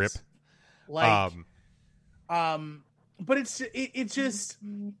anyways. Rip. Like, but it's just,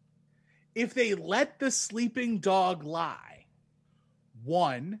 if they let the sleeping dog lie,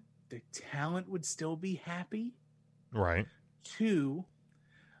 one, the talent would still be happy. Right. Two,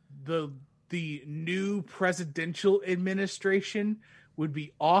 the new presidential administration would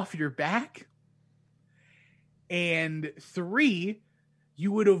be off your back. And three,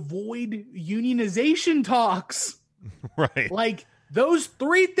 you would avoid unionization talks. Right. Like, those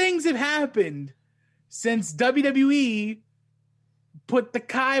three things have happened since WWE put the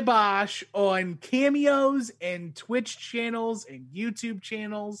kibosh on cameos and Twitch channels and YouTube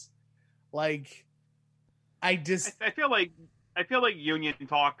channels. Like, I feel like union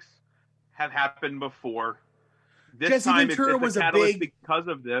talks have happened before. This Jesse time Ventura it's was a a catalyst big because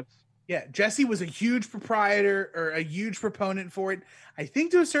of this. Yeah, Jesse was a huge proprietor or a huge proponent for it. I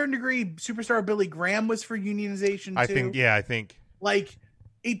think to a certain degree, superstar Billy Graham was for unionization too. I think. Like,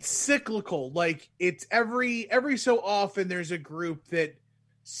 it's cyclical. Like, it's every so often there's a group that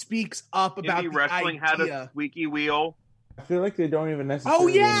speaks up about Indie the wrestling idea. had a squeaky wheel. I feel like they don't even necessarily. Oh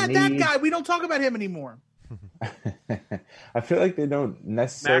yeah, need... that guy. We don't talk about him anymore. I feel like they don't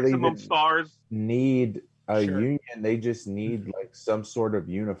necessarily Maximum Stars need a Sure. union. They just need like some sort of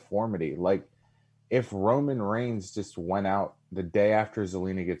uniformity. Like if Roman Reigns just went out the day after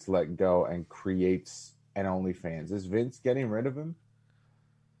Zelina gets let go and creates an OnlyFans, is Vince getting rid of him?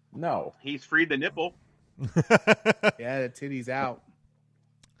 No. He's freed the nipple. Yeah, the titty's out.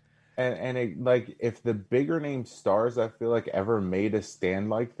 And it, like if the bigger name stars, I feel like ever made a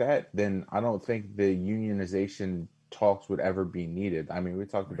stand like that, then I don't think the unionization talks would ever be needed. I mean, we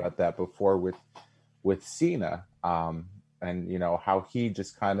talked about that before with Cena, and you know how he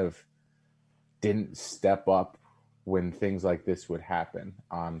just kind of didn't step up when things like this would happen.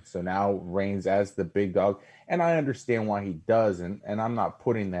 So now Reigns as the big dog, and I understand why he doesn't, and I'm not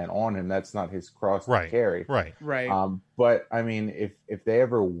putting that on him. That's not his cross to carry. Right. But I mean, if they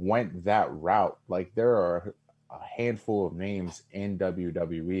ever went that route, like there are a handful of names in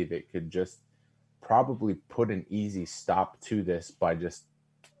WWE that could just probably put an easy stop to this by just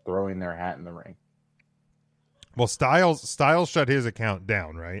throwing their hat in the ring. Well, Styles shut his account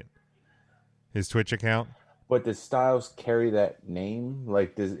down, right? His Twitch account. But does Styles carry that name?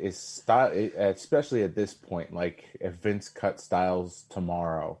 Like, is Styles, especially at this point, like if Vince cut Styles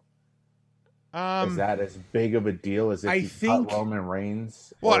tomorrow, is that as big of a deal as if he cut Roman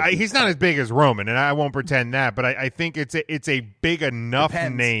Reigns? Well, he's not as big as Roman, and I won't pretend that, but I think it's a big enough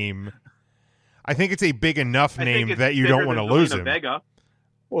name. I think it's a big enough name that you don't want to lose him. Vega.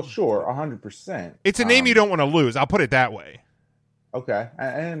 Well, sure, 100%. It's a name you don't want to lose. I'll put it that way. Okay,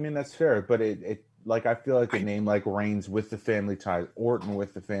 I mean that's fair, but it like I feel like a name like Reigns with the family ties, Orton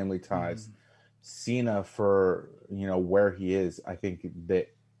with the family ties, Cena for where he is. I think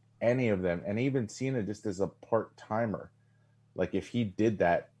that any of them, and even Cena just as a part timer, like if he did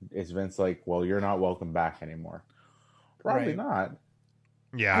that, is Vince like, well, you're not welcome back anymore? Probably not.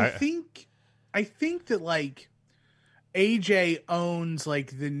 Yeah, I think that like AJ owns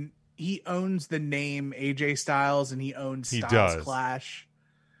he owns the name AJ Styles and he owns Styles Clash.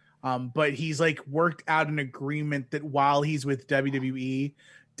 But he's like worked out an agreement that while he's with WWE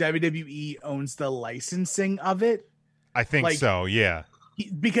owns the licensing of it. I think so, yeah.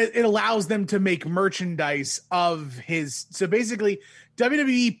 Because it allows them to make merchandise of his. So basically,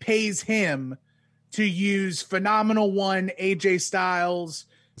 WWE pays him to use Phenomenal One, AJ Styles,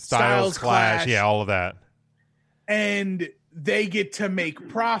 Styles Clash, yeah, all of that. And they get to make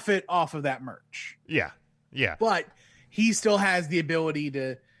profit off of that merch. Yeah, yeah. But he still has the ability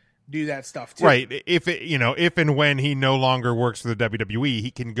to do that stuff too. Right. If and when he no longer works for the WWE,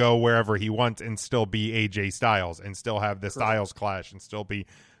 he can go wherever he wants and still be AJ Styles and still have the Styles Clash and still be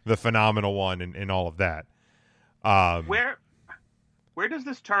the Phenomenal One and all of that. Where does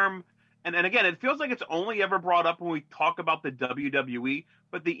this term, and again, it feels like it's only ever brought up when we talk about the WWE,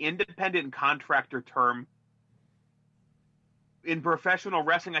 but the independent contractor term in professional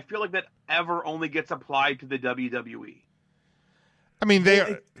wrestling, I feel like that ever only gets applied to the WWE. I mean,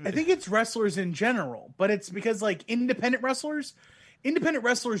 I think it's wrestlers in general, but it's because like independent wrestlers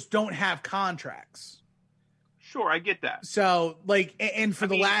don't have contracts. Sure, I get that. So like, and for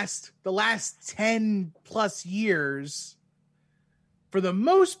the last 10 plus years, for the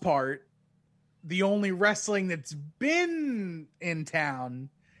most part, the only wrestling that's been in town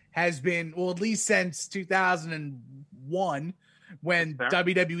has been, well, at least since 2001 when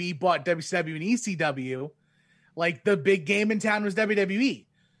WWE bought WCW and ECW, like the big game in town was WWE.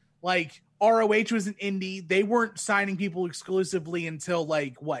 Like ROH was an indie. They weren't signing people exclusively until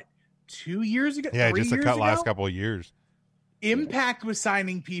like what, 2 years ago? Yeah, 3 just years the ago? last couple of years. Impact was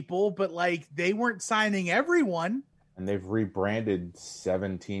signing people, but like they weren't signing everyone. And they've rebranded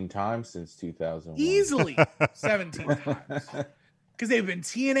 17 times since 2001. Easily 17 times. Because they've been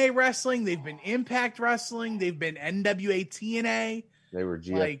TNA wrestling, they've been Impact Wrestling, they've been NWA TNA. They were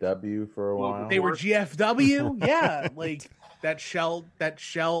GFW for a while. They were GFW, yeah, like that shell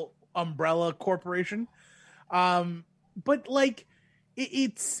umbrella corporation. But like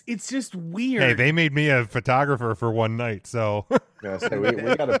it's just weird. Hey, they made me a photographer for one night, so Yeah, so we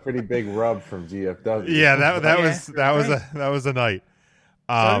got a pretty big rub from GFW. yeah, that was a night.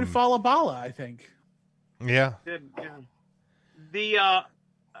 So did Falabala, I think. Yeah. The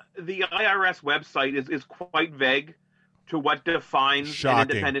IRS website is quite vague to what defines Shocking. an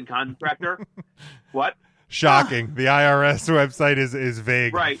independent contractor. What? Shocking. The IRS website is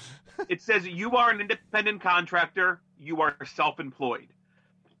vague. Right. It says you are an independent contractor, you are self-employed.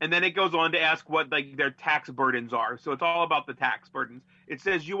 And then it goes on to ask what like their tax burdens are. So it's all about the tax burdens. It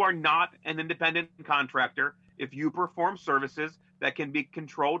says you are not an independent contractor if you perform services that can be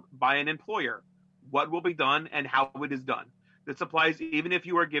controlled by an employer. What will be done and how it is done. This applies even if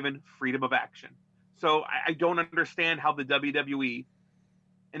you are given freedom of action. So I don't understand how the WWE,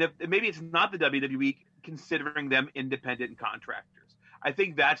 and if maybe it's not the WWE, considering them independent contractors. I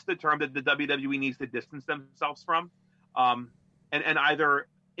think that's the term that the WWE needs to distance themselves from, and either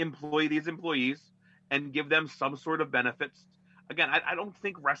employ these employees and give them some sort of benefits. Again, I don't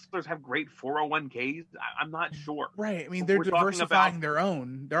think wrestlers have great 401ks. I'm not sure. Right. I mean, they're diversifying their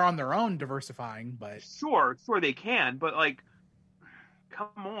own. They're on their own diversifying, but sure they can. But like, come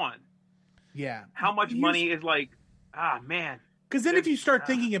on. Yeah. How much money is like, man. Because then if you start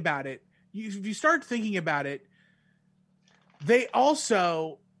thinking about it, they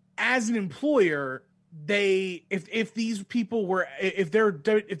also, as an employer, if these people were, if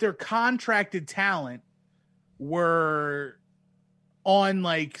their contracted talent were on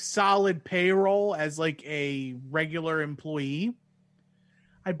like solid payroll as like a regular employee,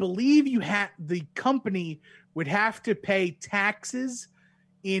 I believe the company would have to pay taxes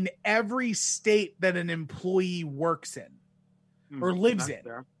in every state that an employee works in or lives in.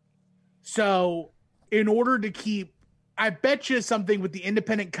 There. So in order to keep, I bet you something with the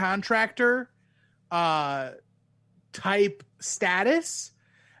independent contractor type status,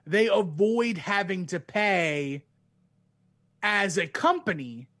 they avoid having to pay as a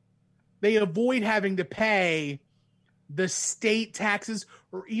company. They avoid having to pay the state taxes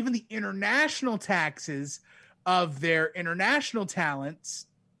or even the international taxes of their international talents.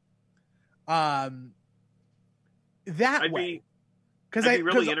 That way. Because I'd be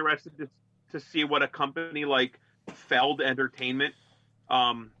really interested to see what a company like Feld Entertainment,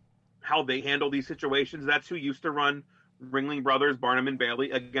 how they handle these situations. That's who used to run Ringling Brothers, Barnum and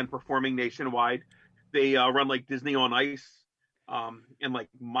Bailey, again performing nationwide. They run like Disney on Ice, and like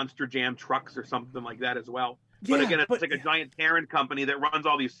Monster Jam trucks or something like that as well. Yeah, but again, it's like a giant parent company that runs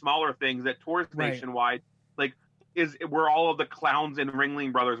all these smaller things that tours nationwide. Like, were all of the clowns in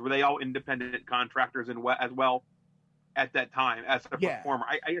Ringling Brothers, were they all independent contractors as well at that time as a performer?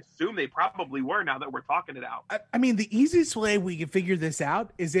 I assume they probably were, now that we're talking it out. I mean, the easiest way we can figure this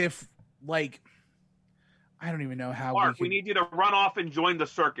out is if, like, I don't even know how. Mark, we need you to run off and join the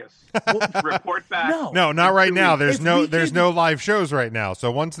circus. Report back. No, not right now. There's no live shows right now.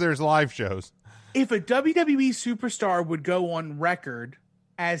 So once there's live shows, if a WWE superstar would go on record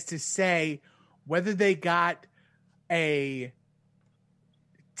as to say whether they got a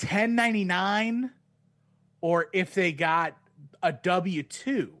 1099 or if they got a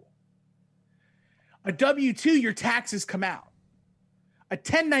W-2. A W-2, your taxes come out. A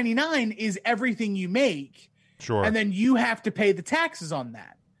 1099 is everything you make. Sure. And then you have to pay the taxes on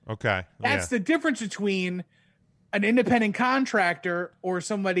that. Okay. That's the difference between an independent contractor or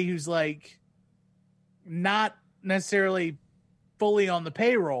somebody who's like not necessarily fully on the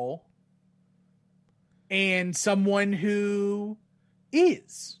payroll and someone who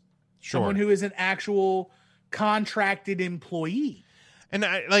is. Sure. Someone who is an actual contracted employee. And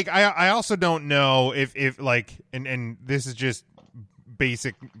I also don't know if like, and this is just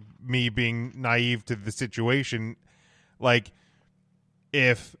basic me being naive to the situation, like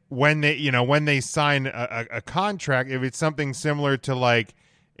if when they sign a contract, if it's something similar to like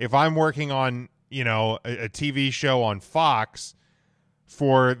if I'm working on a TV show on Fox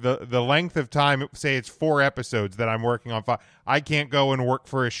for the length of time, say it's 4 episodes that I'm working on Fox, I can't go and work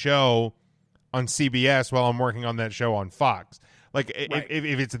for a show on CBS while I'm working on that show on Fox. Like Right.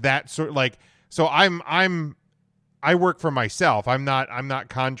 if it's that sort, like, so I work for myself. I'm not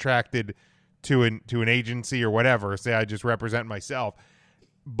contracted to an agency or whatever. Say I just represent myself,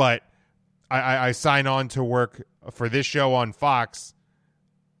 but I sign on to work for this show on Fox.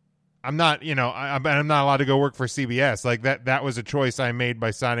 I'm not, I'm not allowed to go work for CBS. Like that was a choice I made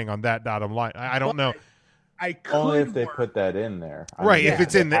by signing on that dotted line. I don't know. I could Only if they work- put that in there, Right, if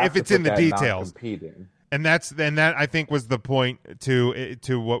it's in the- they if have it's to in put the that details. non-competing. And that I think was the point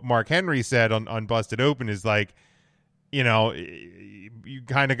to what Mark Henry said on Busted Open is like, you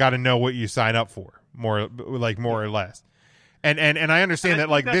kind of got to know what you sign up for, more or less. And I understand that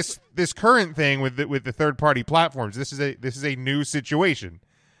like this current thing with the third party platforms, this is a new situation.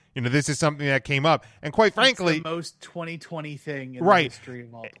 This is something that came up, and quite frankly, it's the most 2020 thing in right. the history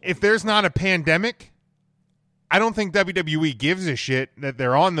of all time. If there's not a pandemic, I don't think WWE gives a shit that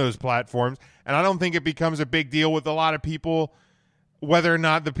they're on those platforms, and I don't think it becomes a big deal with a lot of people whether or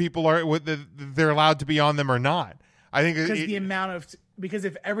not the people they're allowed to be on them or not. I think because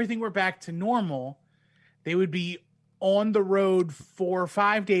if everything were back to normal, they would be on the road 4 or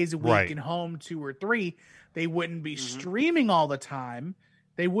 5 days a week Right. and home 2 or 3. They wouldn't be streaming all the time.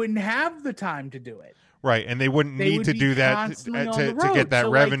 They wouldn't have the time to do it. right, and they wouldn't They need would to be do that constantly on to the road. get that So,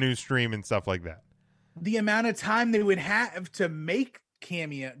 revenue stream and stuff like that. The amount of time they would have to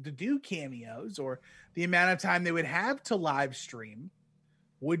do cameos, or the amount of time they would have to live stream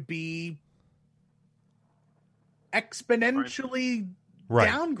would be exponentially Right.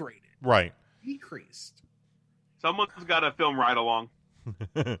 downgraded, Right. decreased. Someone's got to film Ride Along.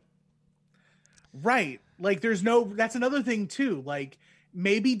 Right. Like that's another thing too. Like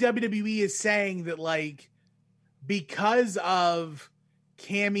maybe WWE is saying that like because of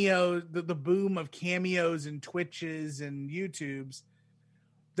cameos, the boom of cameos and Twitches and YouTubes,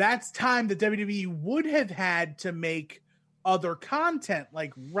 that's time that WWE would have had to make other content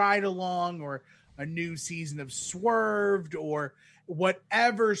like Ride Along or a new season of Swerved or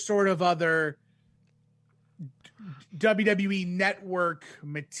whatever sort of other WWE network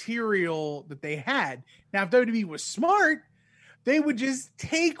material that they had. Now, if WWE was smart, they would just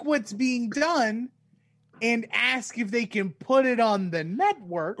take what's being done and ask if they can put it on the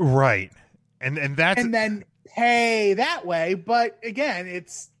network, Right. And that's and then pay that way. But again,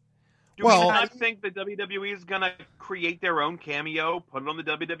 it's Do we not think that WWE is going to create their own cameo, put it on the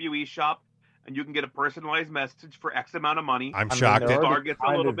WWE shop, and you can get a personalized message for X amount of money? I'm shocked. they're At, already Star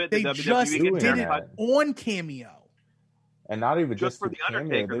gets a little bit. they The just WWE gets did their it cut. on Cameo And not even Just for the cameo,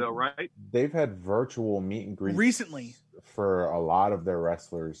 Undertaker, though, right? They've had virtual meet and greets recently. for a lot of their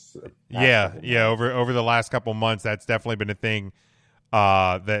wrestlers. yeah. Over the last couple months, that's definitely been a thing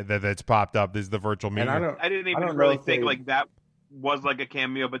that's popped up. Is the virtual meeting. And I didn't even don't know really if think they- like that was like a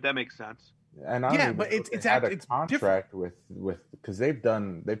cameo, but that makes sense. And I Yeah, don't even but know it's- if it's they had act- a it's contract with because they've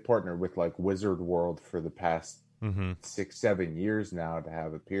partnered with like Wizard World for the past Mhm. 6-7 years now to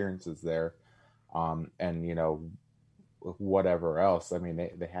have appearances there, and whatever else. I mean,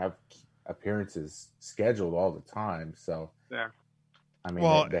 they have appearances scheduled all the time, so There. I mean,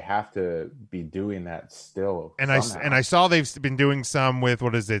 Well- they have to be doing that still. And somehow. I saw they've been doing some with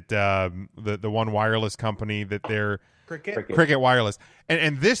what is it the one wireless company that they're Cricket Wireless,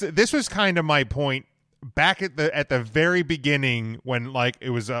 and this was kind of my point back at the very beginning when like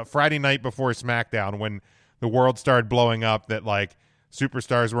it was Friday night before SmackDown when the world started blowing up that like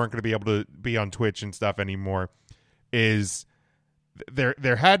superstars weren't going to be able to be on Twitch and stuff anymore. Is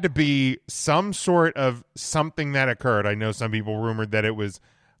there had to be some sort of something that occurred. I know some people rumored that it was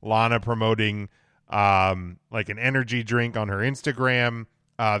Lana promoting like an energy drink on her Instagram.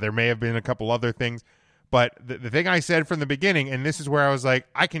 There may have been a couple other things. But the thing I said from the beginning, and this is where I was like,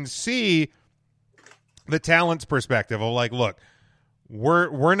 I can see the talent's perspective of like, look,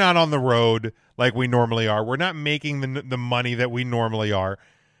 we're not on the road like we normally are. We're not making the money that we normally are.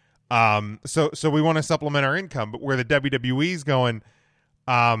 So we want to supplement our income. But where the WWE's going,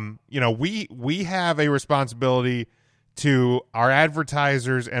 we have a responsibility to our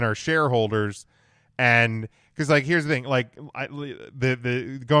advertisers and our shareholders, and because like here's the thing, like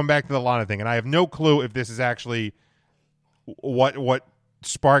the going back to the Lana thing, and I have no clue if this is actually what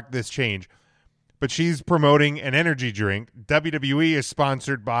sparked this change, but she's promoting an energy drink. WWE is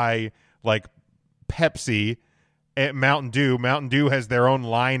sponsored by like Pepsi and Mountain Dew. Mountain Dew has their own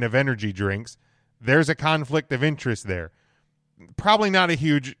line of energy drinks. There's a conflict of interest there. Probably not a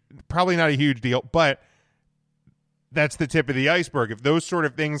huge deal, but that's the tip of the iceberg. If those sort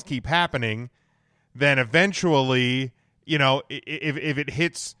of things keep happening, then eventually you know, if it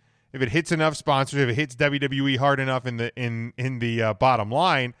hits enough sponsors, if it hits WWE hard enough in the bottom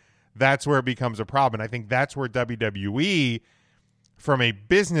line, that's where it becomes a problem. And I think that's where WWE, from a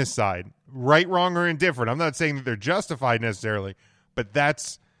business side, right, wrong, or indifferent, I'm not saying that they're justified necessarily, but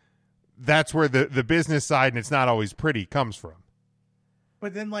that's where the business side, and it's not always pretty, comes from.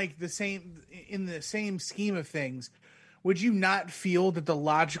 But then, like, in the same scheme of things, would you not feel that the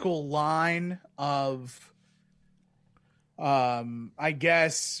logical line of, I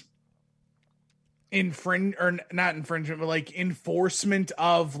guess, not infringement, but like enforcement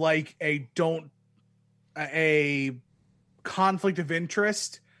of like a conflict of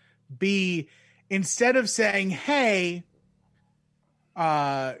interest be, instead of saying, hey,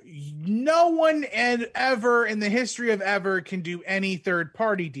 no one ever in the history of ever can do any third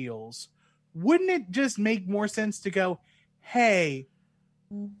party deals, wouldn't it just make more sense to go, hey,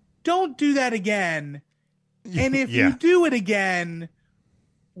 don't do that again, and if you do it again,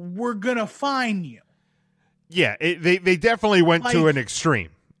 we're gonna fine you? Yeah, they definitely went to an extreme.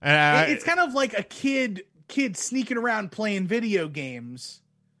 It's kind of like a kid sneaking around playing video games,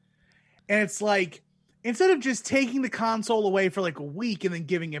 and it's like, instead of just taking the console away for like a week and then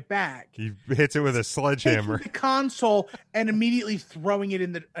giving it back, he hits it with a sledgehammer. Taking the console and immediately throwing it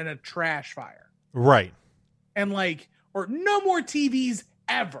in a trash fire, right? And like, or no more TVs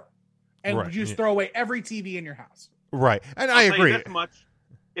ever, and right. just throw away every TV in your house, right? And I'll I tell agree. you this much: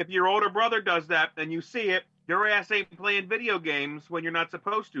 if your older brother does that and you see it, your ass ain't playing video games when you're not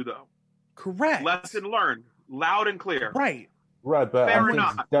supposed to, though. Correct. Lesson learned, loud and clear. Right. Right, but Fair I think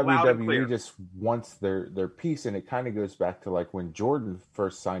enough. Loud and clear. WWE just wants their piece, and it kind of goes back to like when Jordan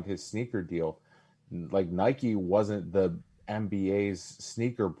first signed his sneaker deal. Like, Nike wasn't the NBA's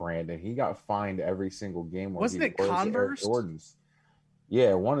sneaker brand, and he got fined every single game. Wasn't it Converse? Jordans.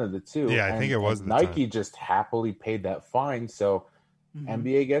 Yeah, one of the two. Yeah, I think it was. Nike just happily paid that fine, so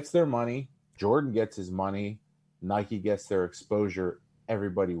NBA gets their money, Jordan gets his money, Nike gets their exposure.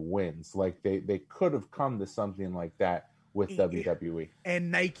 Everybody wins. Like they could have come to something like that with WWE,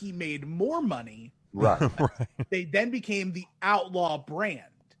 and Nike made more money. Right. Right. They then became the outlaw brand.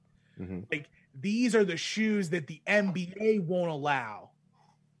 Like, these are the shoes that the NBA won't allow.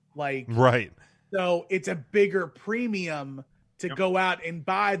 Like, right. So it's a bigger premium to go out and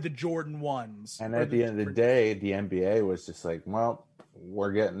buy the Jordan 1s. And at the end of the day, the NBA was just like, well,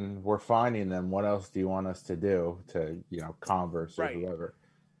 we're finding them. What else do you want us to do to, Converse or whoever?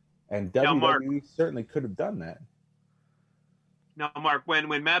 And WWE certainly could have done that. Now, Mark, when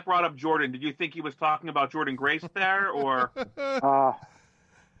Matt brought up Jordan, did you think he was talking about Jordan Grace there, or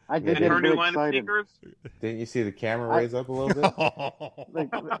I did and get her a new bit line of excited. sneakers? Didn't you see the camera raise up a little bit?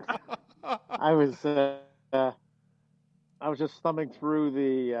 I was just thumbing through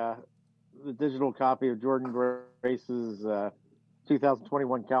the digital copy of Jordan Grace's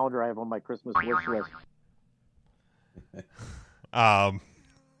 2021 calendar I have on my Christmas wish list.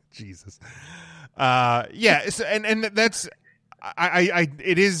 Jesus. Yeah. So, and that's,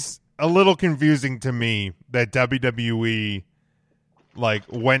 it is a little confusing to me that WWE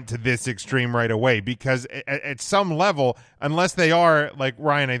went to this extreme right away, because at some level, unless they are, like,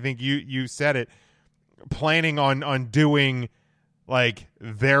 Ryan, I think you said it, planning on doing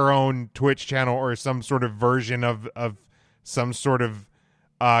their own Twitch channel or some sort of version of some sort of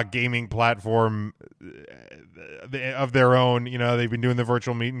gaming platform of their own. They've been doing the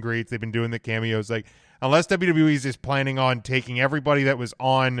virtual meet and greets, they've been doing the cameos. Unless WWE is just planning on taking everybody that was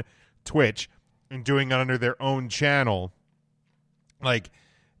on Twitch and doing it under their own channel,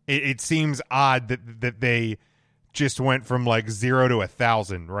 it seems odd that they just went from 0 to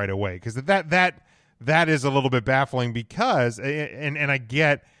 1,000 right away, because that is a little bit baffling, because and I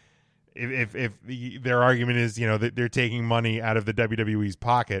get if their argument is that they're taking money out of the WWE's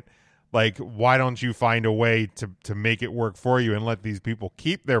pocket, why don't you find a way to make it work for you and let these people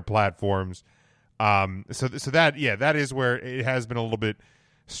keep their platforms? So that is where it has been a little bit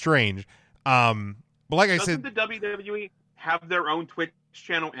strange. But like I said, doesn't the WWE have their own Twitch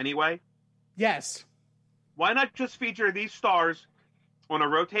channel anyway? Yes. Why not just feature these stars on a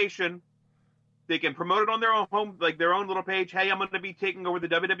rotation? They can promote it on their own home, their own little page. Hey, I'm going to be taking over the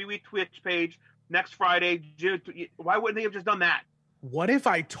WWE Twitch page next Friday. Why wouldn't they have just done that? What if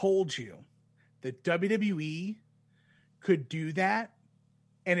I told you that WWE could do that,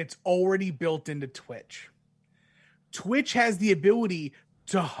 and it's already built into Twitch? Twitch has the ability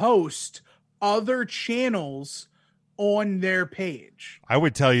to host other channels on their page. I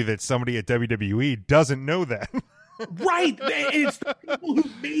would tell you that somebody at WWE doesn't know that. Right. It's the people who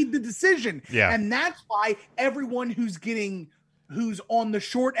made the decision. Yeah. And that's why everyone who's on the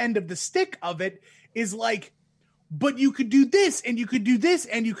short end of the stick of it is like, but you could do this, and you could do this,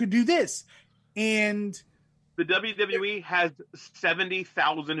 and you could do this. And the WWE has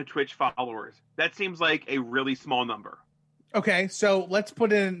 70,000 Twitch followers. That seems like a really small number. Okay, so let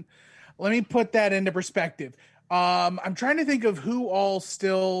me put that into perspective. I'm trying to think of who all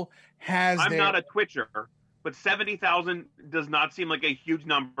still has I'm not a Twitcher, but 70,000 does not seem like a huge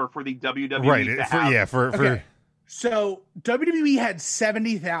number for the WWE Right. to have. Okay. So WWE had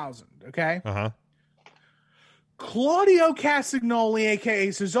 70,000, okay? Uh-huh. Claudio Castagnoli, aka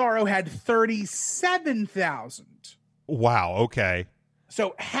Cesaro, had 37,000. Wow, okay.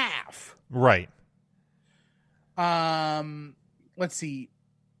 So half. Right. Let's see.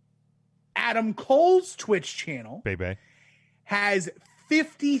 Adam Cole's Twitch channel Baby. has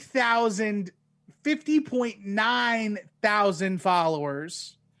 50.9 thousand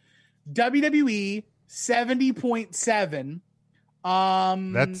followers. WWE 70.7.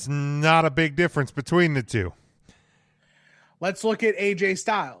 That's not a big difference between the two. Let's look at AJ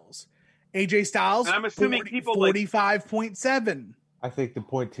Styles. AJ Styles, And I'm assuming people 45.7. I think the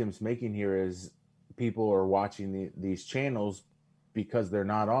point Tim's making here is people are watching these channels because they're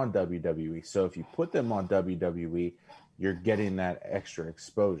not on WWE. So if you put them on WWE, you're getting that extra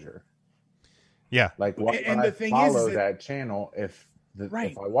exposure. Yeah. Like when And I the thing follow is that channel, if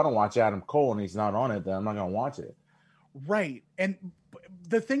Right. if I want to watch Adam Cole and he's not on it, then I'm not going to watch it. Right. And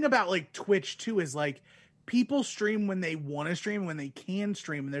the thing about like Twitch too is like people stream when they want to stream, when they can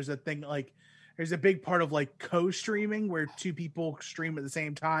stream. And there's a thing like there's a big part of like co-streaming where two people stream at the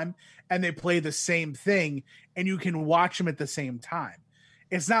same time and they play the same thing and you can watch them at the same time.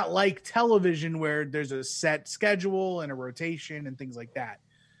 It's not like television where there's a set schedule and a rotation and things like that.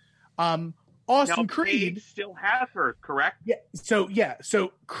 Austin Now, Creed Paige still has hers, correct? So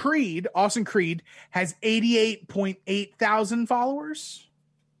Creed, Austin Creed has 88.8 thousand followers.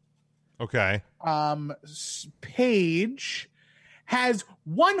 Okay. Paige has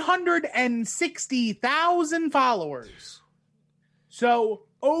 160,000 followers. So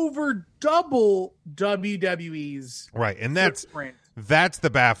over double WWE's Right. And that's footprint. the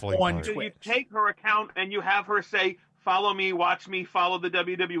baffling On part. So you take her account and you have her say, follow me, watch me, follow the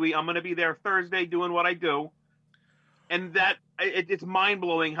WWE. I'm going to be there Thursday doing what I do. And that it's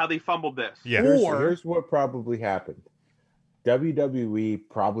mind-blowing how they fumbled this. Yeah. Here's what probably happened. WWE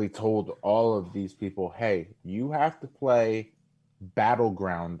probably told all of these people, hey, you have to play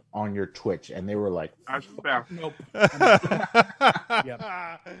Battleground on your Twitch. And they were like, That's fair. Nope. That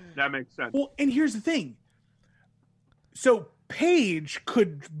makes sense. Well, and here's the thing. So Paige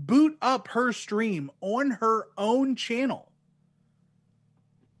could boot up her stream on her own channel.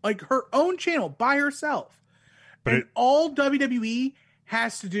 Like her own channel by herself. But all WWE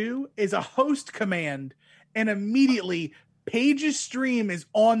has to do is a host command and immediately Paige's stream is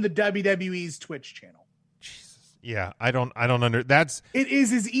on the WWE's Twitch channel. Yeah, I don't that's It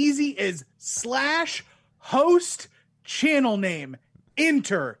is as easy as /host channel name,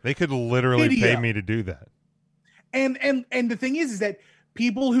 enter. they could literally video. pay me to do that. And the thing is that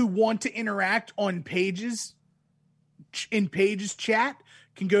people who want to interact on Paige's chat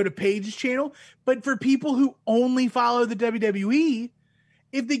can go to Paige's channel. But for people who only follow the WWE,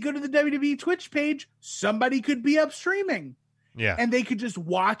 if they go to the WWE Twitch page, somebody could be up streaming. Yeah. And they could just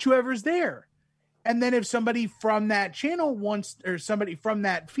watch whoever's there. And then if somebody from that channel or somebody from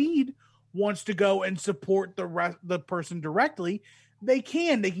that feed wants to go and support the person directly, they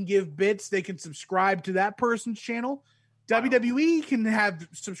can give bits. They can subscribe to that person's channel. WWE can have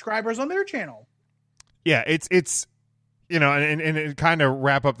subscribers on their channel. Yeah, it's and kind of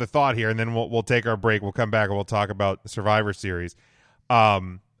wrap up the thought here, and then we'll take our break. We'll come back and we'll talk about the Survivor Series.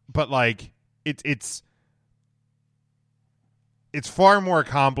 But like it's far more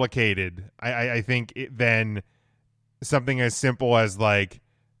complicated, I think, than something as simple as like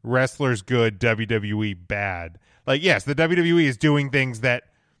wrestlers good, WWE bad. Like, yes, the WWE is doing things that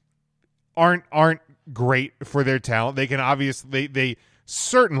aren't great for their talent. They can obviously they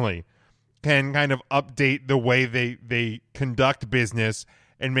certainly can kind of update the way they conduct business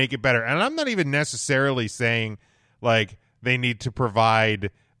and make it better. And I'm not even necessarily saying like they need to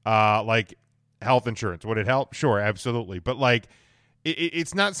provide like health insurance. Would it help? Sure, absolutely. But like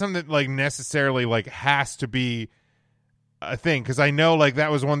it's not something that like necessarily like has to be a thing, because I know like that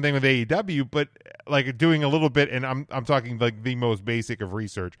was one thing with AEW, but like doing a little bit, and I'm talking like the most basic of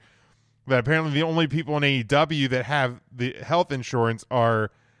research, that apparently the only people in AEW that have the health insurance are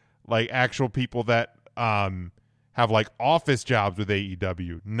like actual people that have like office jobs with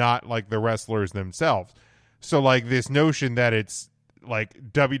AEW, not like the wrestlers themselves. So like this notion that it's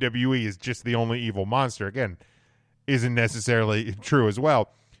like WWE is just the only evil monster, again, isn't necessarily true as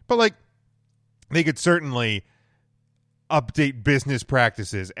well. But like they could certainly update business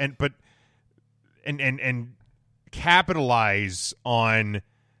practices and capitalize on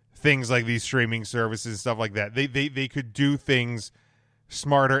things like these streaming services and stuff like that. They could do things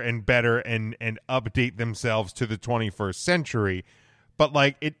smarter and better and update themselves to the 21st century. But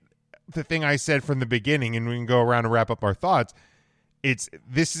like the thing I said from the beginning, and we can go around and wrap up our thoughts,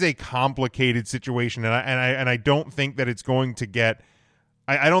 this is a complicated situation, and I don't think that it's going to get.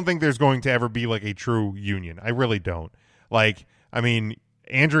 I don't think there's going to ever be like a true union. I really don't. Like, I mean,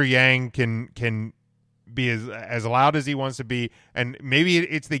 Andrew Yang can be as loud as he wants to be, and maybe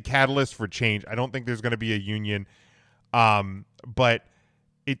it's the catalyst for change. I don't think there's going to be a union, but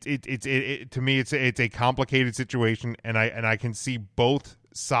it to me it's a complicated situation, and I can see both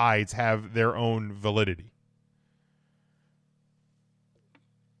sides have their own validity.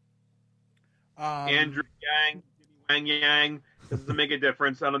 Andrew Yang, Wang Yang, doesn't make a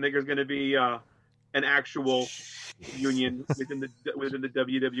difference. I don't think there's going to be an actual union within the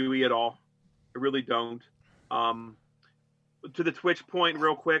WWE at all. I really don't. To the Twitch point,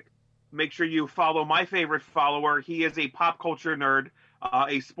 real quick, make sure you follow my favorite follower. He is a pop culture nerd,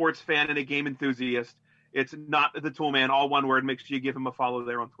 a sports fan, and a game enthusiast. It's not the Tool Man, all one word. Make sure you give him a follow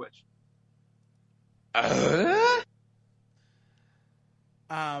there on Twitch.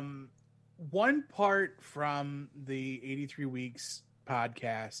 One part from the 83 Weeks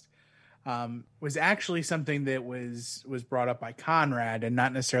podcast was actually something that was brought up by Conrad and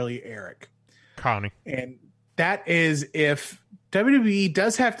not necessarily Eric. Connie. And that is, if WWE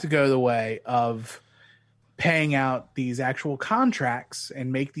does have to go the way of paying out these actual contracts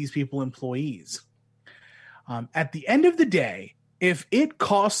and make these people employees, at the end of the day, if it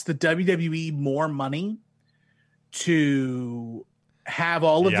costs the WWE more money to have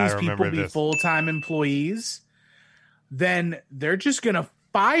all of these people be full-time employees, then they're just going to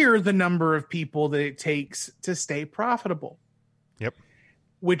fire the number of people that it takes to stay profitable. Yep.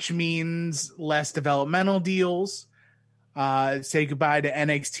 Which means less developmental deals. Say goodbye to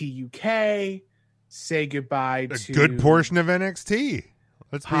NXT UK. Say goodbye to a good portion of NXT.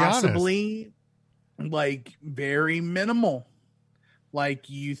 Let's be honest. Possibly, like, very minimal. Like,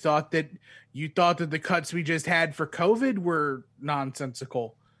 you thought that the cuts we just had for COVID were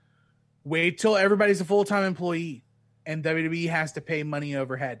nonsensical. Wait till everybody's a full-time employee and WWE has to pay money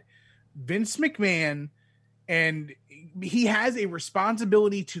overhead. Vince McMahon, and he has a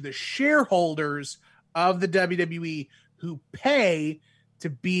responsibility to the shareholders of the WWE who pay to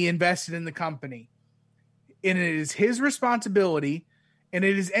be invested in the company. And it is his responsibility, and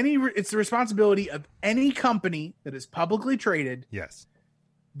it's the responsibility of any company that is publicly traded. Yes.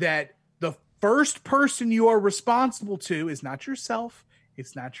 That the first person you are responsible to is not yourself.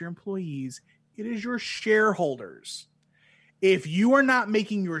 It's not your employees. It is your shareholders. If you are not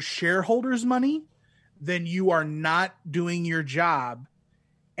making your shareholders money, then you are not doing your job.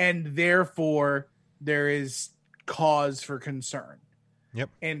 And therefore, there is cause for concern.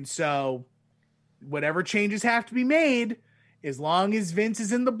 Yep. And so whatever changes have to be made, as long as Vince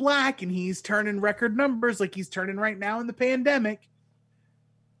is in the black and he's turning record numbers like he's turning right now in the pandemic,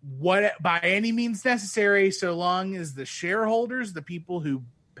 what by any means necessary, so long as the shareholders, the people who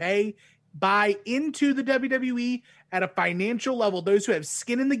buy into the WWE at a financial level, those who have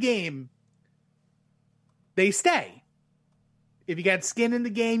skin in the game, they stay. If you got skin in the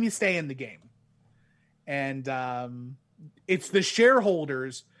game, you stay in the game. And it's the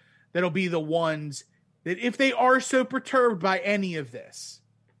shareholders that'll be the ones that, if they are so perturbed by any of this,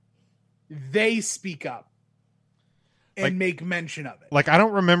 they speak up and make mention of it. Like, I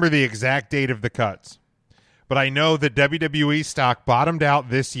don't remember the exact date of the cuts, but I know that WWE stock bottomed out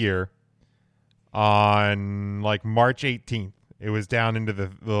this year on like March 18th. It was down into the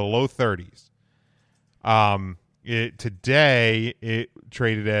low 30s. Today it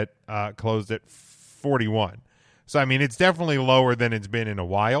traded at closed at 41. So I mean, it's definitely lower than it's been in a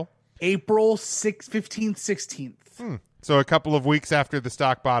while. April 15th, 16th. So a couple of weeks after the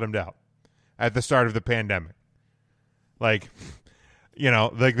stock bottomed out at the start of the pandemic. Like,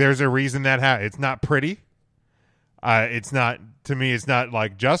 like there's a reason that it's not pretty. It's not, to me, it's not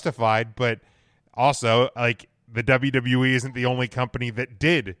like justified, but also like the WWE isn't the only company that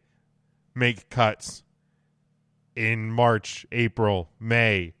did make cuts in March, April,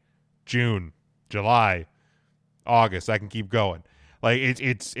 May, June, July, August. I can keep going. Like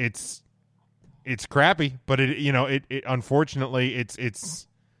it's crappy, but it unfortunately it's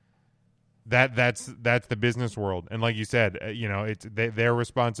that's the business world. And like you said, it's their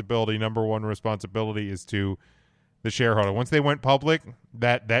responsibility. Number one responsibility is to the shareholder. Once they went public,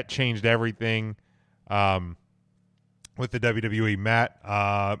 that changed everything. With the WWE, Matt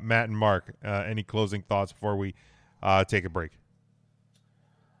and Mark, any closing thoughts before we take a break?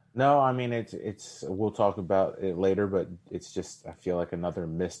 No, I mean it's we'll talk about it later, but it's just I feel like another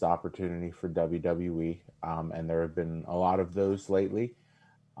missed opportunity for WWE, and there have been a lot of those lately,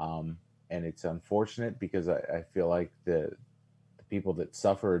 and it's unfortunate because I feel like the people that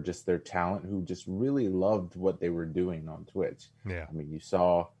suffer are just their talent who just really loved what they were doing on Twitch. Yeah, I mean you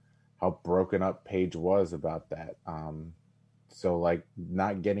saw how broken up Paige was about that, so like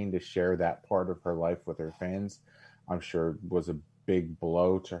not getting to share that part of her life with her fans, I'm sure was a big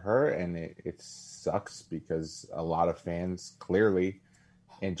blow to her, and it sucks because a lot of fans clearly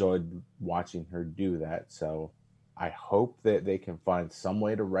enjoyed watching her do that. So I hope that they can find some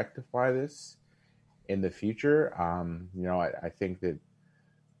way to rectify this in the future. I think that,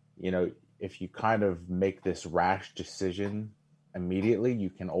 if you kind of make this rash decision immediately,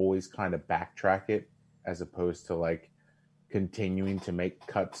 you can always kind of backtrack it as opposed to like continuing to make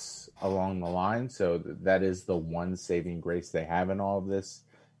cuts along the line. So that is the one saving grace they have in all of this,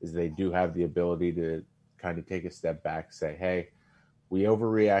 is they do have the ability to kind of take a step back, say, hey, we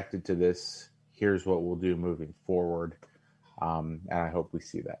overreacted to this. Here's what we'll do moving forward. And I hope we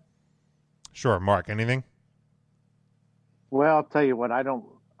see that. Sure. Mark, anything? Well, I'll tell you what,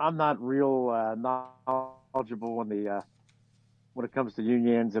 I'm not real knowledgeable when it comes to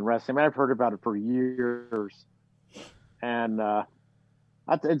unions and wrestling. I mean, I've heard about it for years. And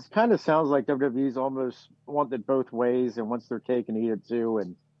it kind of sounds like WWE's almost wanted both ways and wants their cake and eat it too,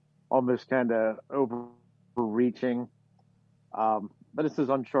 and almost kind of overreaching. But this is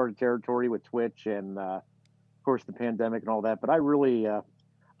uncharted territory with Twitch and, of course, the pandemic and all that. But I really,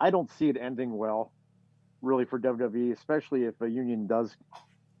 I don't see it ending well, really, for WWE, especially if a union does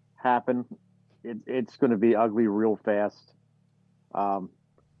happen. It's going to be ugly real fast.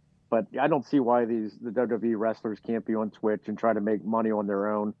 But I don't see why the WWE wrestlers can't be on Twitch and try to make money on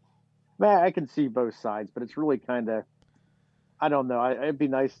their own. I can see both sides, but it's really kind of, I don't know. It'd be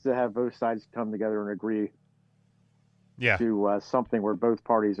nice to have both sides come together and agree to something where both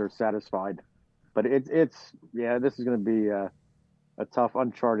parties are satisfied. But this is going to be a tough,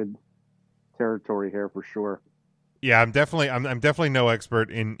 uncharted territory here for sure. Yeah, I'm definitely no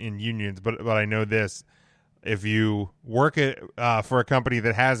expert in unions, but I know this. If you work for a company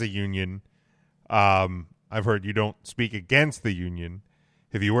that has a union, I've heard you don't speak against the union.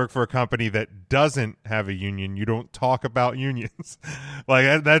 If you work for a company that doesn't have a union, you don't talk about unions.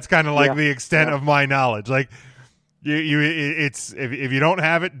 Like that's kind of like the extent of my knowledge. Like it's if you don't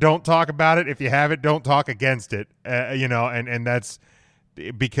have it, don't talk about it. If you have it, don't talk against it. And that's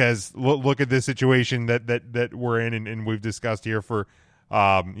because look at this situation that we're in and we've discussed here for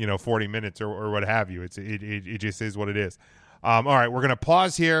 40 minutes or what have you. It just is what it is. All right, we're gonna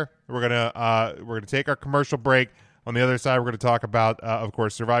pause here. We're gonna take our commercial break. On the other side, we're gonna talk about, of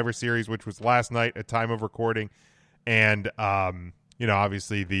course, Survivor Series, which was last night at time of recording, and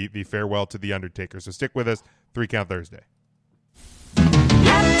obviously the farewell to the Undertaker. So stick with us. 3 Count Thursday.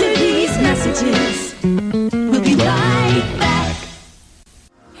 After these messages, we'll be right back.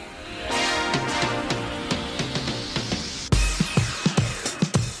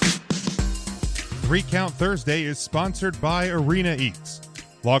 Three Count Thursday is sponsored by Arena Eats.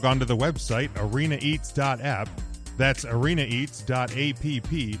 Log on to the website arenaeats.app. That's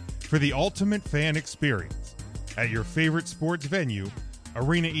arenaeats.app for the ultimate fan experience. At your favorite sports venue,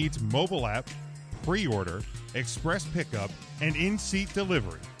 Arena Eats mobile app, pre-order, express pickup, and in-seat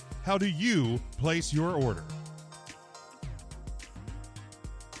delivery. How do you place your order?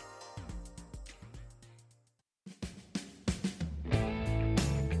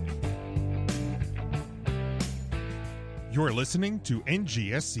 You're listening to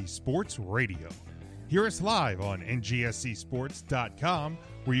NGSC Sports Radio. Hear us live on ngscsports.com,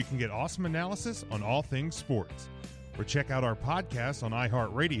 where you can get awesome analysis on all things sports. Or check out our podcasts on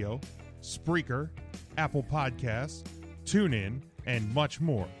iHeartRadio, Spreaker, Apple Podcasts, TuneIn, and much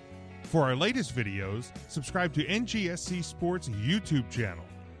more. For our latest videos, subscribe to NGSC Sports YouTube channel.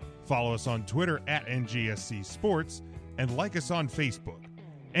 Follow us on Twitter at NGSC Sports, and like us on Facebook.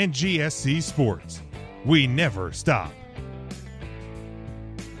 NGSC Sports. We never stop.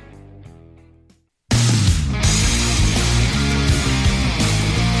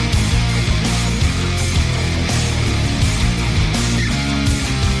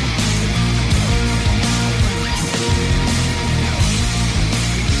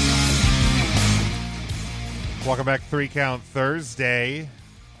 Welcome back to 3 Count Thursday.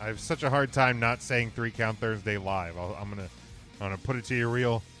 I have such a hard time not saying 3 Count Thursday live. I'm gonna put it to you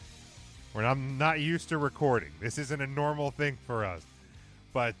real. I'm not used to recording. This isn't a normal thing for us.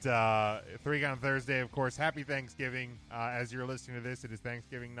 But 3 Count Thursday, of course. Happy Thanksgiving. As you're listening to this, it is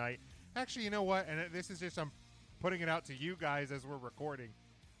Thanksgiving night. Actually, you know what? And this is just putting it out to you guys as we're recording.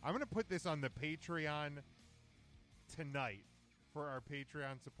 I'm going to put this on the Patreon tonight for our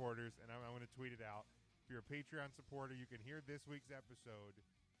Patreon supporters, and I'm going to tweet it out. If you're a Patreon supporter, you can hear this week's episode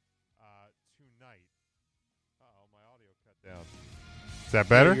tonight. Uh-oh, my audio cut down. Is that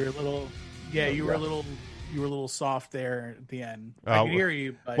better? You're a little, you were a little soft there at the end. I Oh, can hear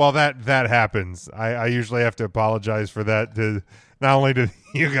you. But Well, that happens. I usually have to apologize for that to not only to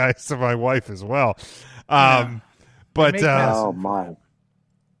you guys, to my wife as well. But Oh my!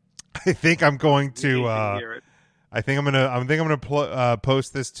 I think I'm going to. You can hear it. I think I'm gonna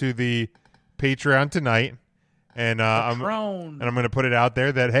post this to the Patreon tonight, and I'm gonna put it out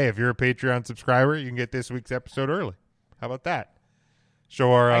there that hey, if you're a Patreon subscriber, you can get this week's episode early. How about that?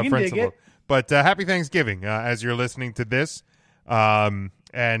 Show our I can friends dig it. But happy Thanksgiving as you're listening to this. And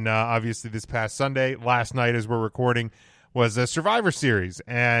obviously this past Sunday, last night as we're recording, was a Survivor Series,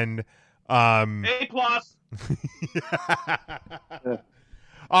 and A+.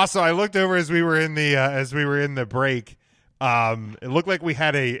 Also, I looked over as we were in the break. It looked like we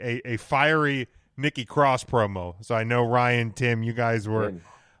had a fiery Nikki Cross promo. So I know Ryan, Tim, you guys were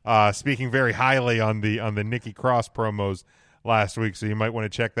speaking very highly on the Nikki Cross promos last week. So you might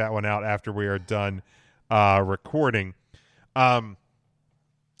want to check that one out after we are done recording. So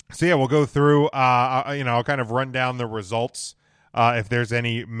yeah, we'll go through. I'll kind of run down the results. If there's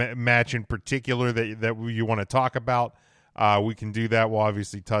any match in particular that you want to talk about, we can do that. We'll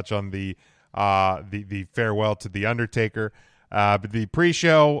obviously touch on the farewell to the Undertaker. But the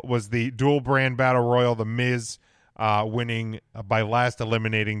pre-show was the dual brand battle royal. The Miz winning by last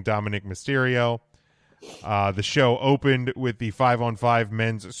eliminating Dominic Mysterio. The show opened with the 5-on-5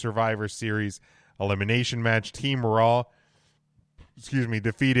 men's Survivor Series elimination match. Team Raw,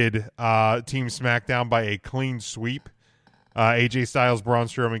 defeated Team SmackDown by a clean sweep. AJ Styles, Braun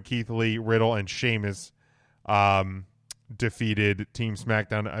Strowman, Keith Lee, Riddle, and Sheamus defeated Team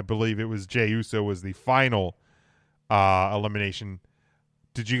SmackDown. I believe it was Jey Uso was the final elimination.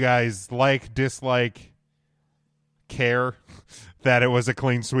 Did you guys dislike, care that it was a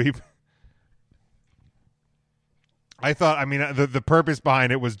clean sweep? I thought, the purpose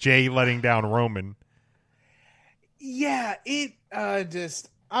behind it was Jey letting down Roman. Yeah, it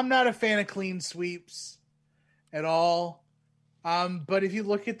I'm not a fan of clean sweeps at all. But if you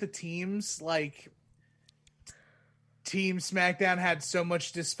look at the teams, like Team SmackDown had so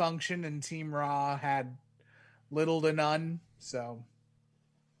much dysfunction and Team Raw had little to none. So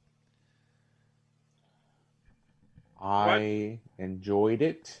I enjoyed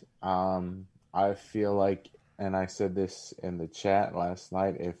it. I feel like, and I said this in the chat last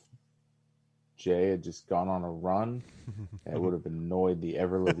night, if Jay had just gone on a run, it would have annoyed the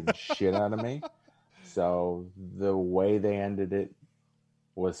ever-living shit out of me. So the way they ended it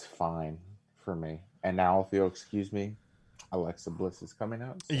was fine for me. And now, if you'll excuse me, Alexa Bliss is coming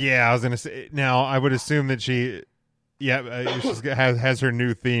out. So. Yeah, I was going to say, now I would assume that she has her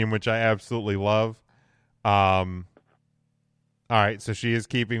new theme, which I absolutely love. All right, so she is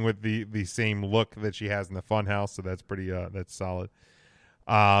keeping with the same look that she has in the Funhouse, so that's pretty that's solid.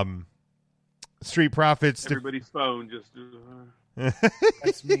 Street Profits. Everybody's phone just.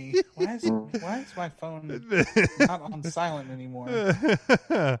 that's me. Why is my phone not on silent anymore?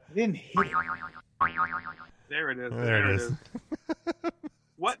 I didn't hit it. There it is. There it is.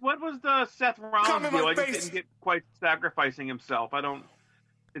 What was the Seth Rollins deal? I just didn't get quite sacrificing himself. I don't.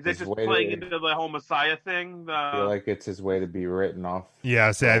 Is it just playing into the whole Messiah thing? I feel like it's his way to be written off. Yeah,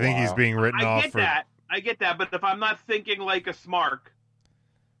 I think he's being written off. I get that, but if I'm not thinking like a Smark,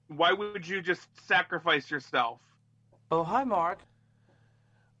 why would you just sacrifice yourself? Oh, hi, Mark.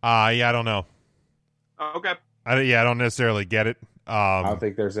 Yeah, I don't know. Okay. I don't necessarily get it. I don't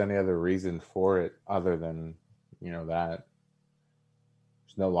think there's any other reason for it other than, that.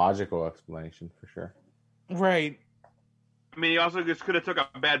 There's no logical explanation for sure. Right. I mean, he also just could have took a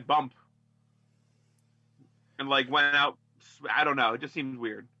bad bump and went out. I don't know. It just seems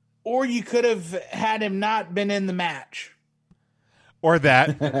weird. Or you could have had him not been in the match. Or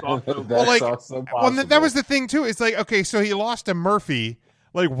that. That's also possible. That was the thing too. It's like, okay, so he lost to Murphy.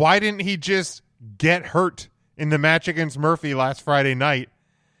 Like, why didn't he just get hurt in the match against Murphy last Friday night?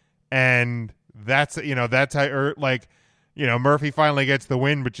 And that's how, Murphy finally gets the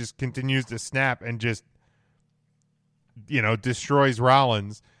win, but just continues to snap and just, destroys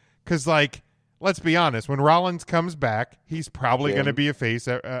Rollins. Because, let's be honest, when Rollins comes back, he's probably going to be a face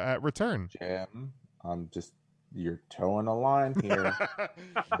at return. Jim, you're towing a line here.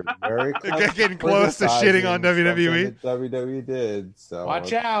 You're very getting close to shitting on WWE. WWE did so.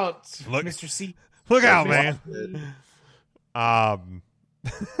 Watch out, Mr. C. Look out, man.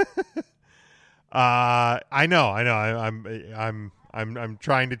 I know. I'm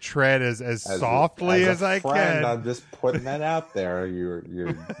trying to tread as softly as I can. I'm just putting that out there. You're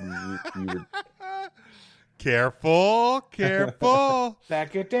Careful.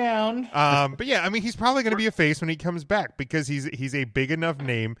 Back it down. But yeah, I mean, he's probably going to be a face when he comes back because he's a big enough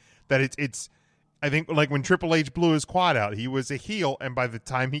name that it's. I think like when Triple H blew his quad out, he was a heel, and by the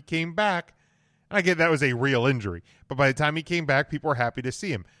time he came back, and I get that was a real injury, but by the time he came back, people were happy to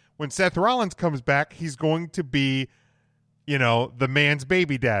see him. When Seth Rollins comes back, he's going to be, the man's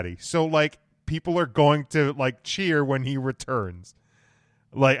baby daddy. So like people are going to like cheer when he returns.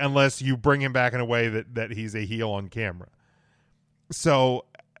 Like, unless you bring him back in a way that he's a heel on camera. So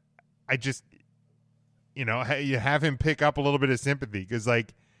I just, you have him pick up a little bit of sympathy because,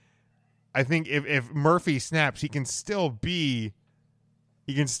 like, I think if Murphy snaps, he can still be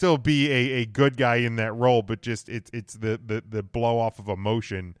a good guy in that role, but just it's the blow off of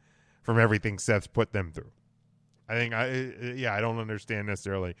emotion from everything Seth's put them through. I think I don't understand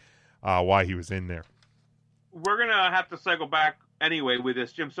necessarily why he was in there. We're gonna have to cycle back anyway with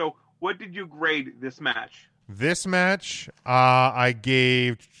this, Jim. So, what did you grade this match? This match, I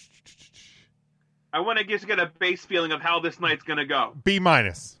gave. I want to just get a base feeling of how this night's gonna go. B-.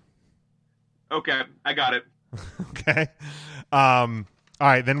 Okay, I got it. Okay. All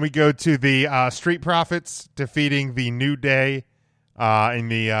right, then we go to the Street Profits defeating the New Day in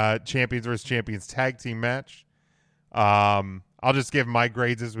the Champions vs. Champions tag team match. I'll just give my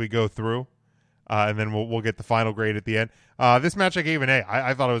grades as we go through, and then we'll get the final grade at the end. This match I gave an A.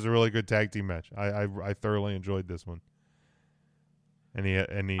 I thought it was a really good tag team match. I thoroughly enjoyed this one.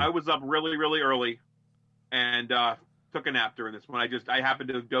 I was up really, really early and took a nap during this one. I happened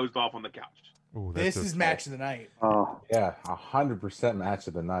to have dozed off on the couch. Ooh, this is match of the night. Oh yeah, 100% match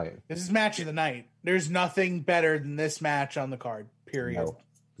of the night. This is match of the night. There's nothing better than this match on the card. Period. No.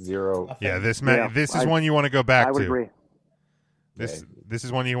 Zero. Nothing. Yeah, this is one you want to go back to. I would agree. This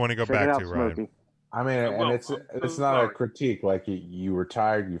is one you want to go Check back it out, to, Ryan. Smokey. I mean, and it's not a critique. Like you were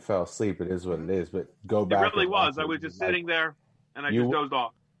tired, you fell asleep. It is what it is. But go back. It really was. I was just sitting there, and I just dozed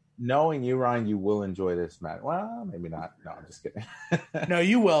off. Knowing you, Ryan, you will enjoy this match. Well, maybe not. No, I'm just kidding. No,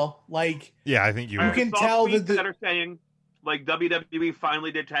 you will. Like, yeah, I think you can tell that are saying like WWE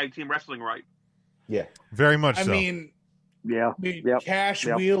finally did tag team wrestling right. Yeah, very much. I so. mean, yeah. Cash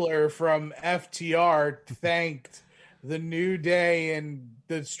Wheeler from FTR thanked the New Day and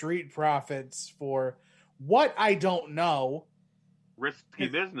the Street Profits for what I don't know. Risky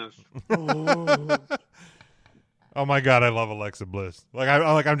business. Oh my God, I love Alexa Bliss.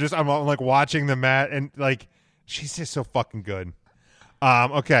 I'm watching the mat and like she's just so fucking good.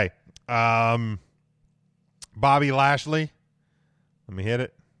 Okay. Bobby Lashley. Let me hit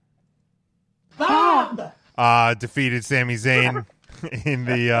it. Bob! Defeated Sami Zayn in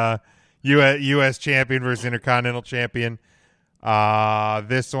the U.S. champion versus Intercontinental champion.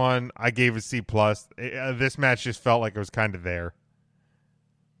 This one I gave a C+. This match just felt like it was kind of there.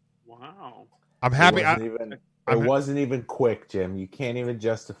 Wow. I'm happy. It wasn't even quick, Jim. You can't even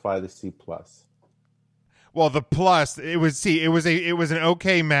justify the C+. Well, the plus it was an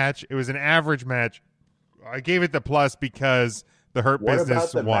okay match. It was an average match. I gave it the plus because the Hurt Business won. What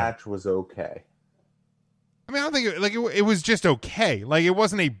about the match was okay? I mean, I don't think it was just okay. Like it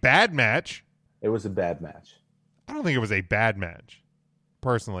wasn't a bad match. It was a bad match. I don't think it was a bad match.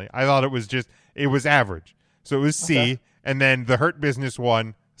 Personally, I thought it was average. So it was C, okay. And then the Hurt Business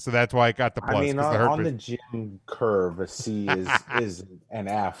won. So that's why I got the plus. I mean, on the gym curve, a C is an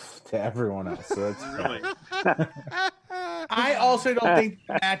F to everyone else. So that's really. I also don't think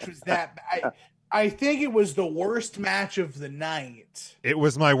the match was that bad. I think it was the worst match of the night. It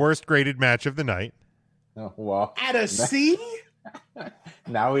was my worst graded match of the night. Oh, well, at a C?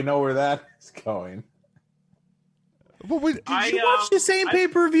 Now we know where that's going. Did you watch the same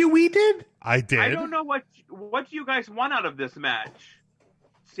pay-per-view we did? I did. I don't know what you guys want out of this match.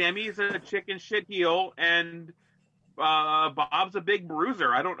 Sammy's a chicken shit heel, and Bob's a big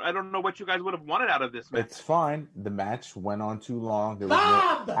bruiser. I don't know what you guys would have wanted out of this match. It's fine. The match went on too long. There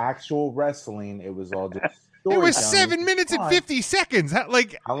was no actual wrestling. It was all just. It was 7 minutes and 50 seconds.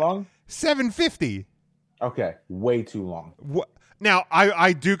 How long? 7:50. Okay, way too long. Now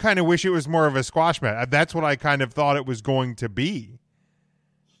I do kind of wish it was more of a squash match. That's what I kind of thought it was going to be.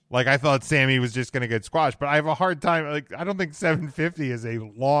 Like, I thought Sammy was just going to get squashed, but I have a hard time. Like, I don't think 7:50 is a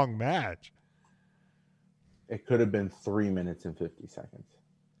long match. It could have been 3 minutes and 50 seconds.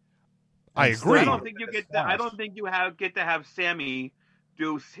 I agree. I don't think you get to have Sammy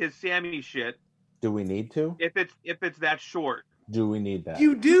do his Sammy shit. Do we need to? If it's that short. Do we need that?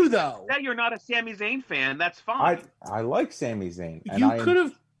 You do, though. That you're not a Sami Zayn fan. That's fine. I like Sami Zayn. You could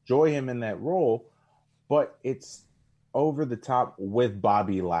have enjoy him in that role, but it's over the top with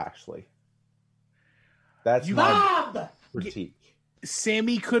Bobby Lashley. That's my critique.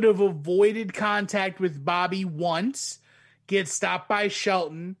 Sammy could have avoided contact with Bobby once, gets stopped by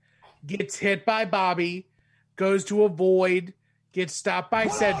Shelton, gets hit by Bobby, goes to avoid, gets stopped by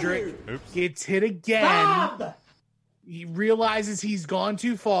Cedric, gets hit again. He realizes he's gone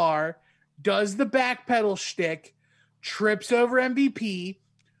too far, does the backpedal shtick, trips over MVP,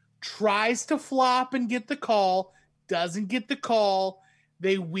 tries to flop and get the call, doesn't get the call.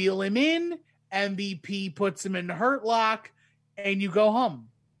 They wheel him in. MVP puts him in the hurt lock, and you go home.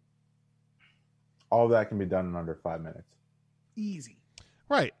 All that can be done in under 5 minutes. Easy.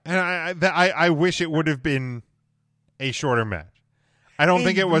 Right. And I wish it would have been a shorter match. I don't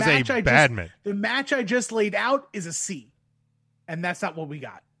think it was a bad match. The match I just laid out is a C, and that's not what we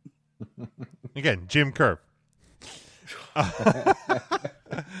got. Again, Jim Kerr.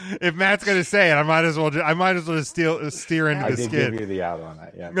 If Matt's going to say it, I might as well just steer into the skid. I did give you the out on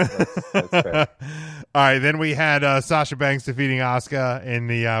that. Yeah, that's fair. All right, then we had Sasha Banks defeating Asuka in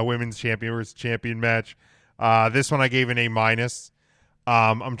the women's champion match. This one I gave an A-.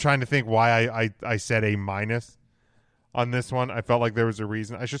 I'm trying to think why I said A- on this one. I felt like there was a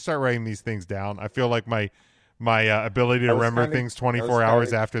reason. I should start writing these things down. I feel like my ability to remember things 24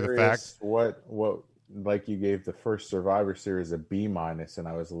 hours after the fact. What like you gave the first Survivor Series a B-, and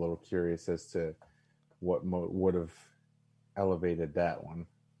I was a little curious as to what would have elevated that one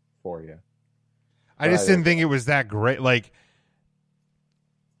for you. I just didn't think it was that great. Like,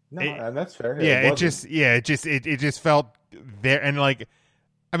 no, that's fair. Yeah, it just felt there, and like,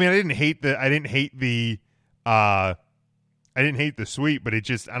 I mean, I didn't hate the sweep, but it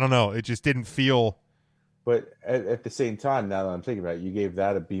just, I don't know, it just didn't feel. But at the same time, now that I'm thinking about it, you gave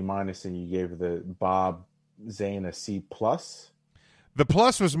that a B- and you gave the Bob Zane a C+. The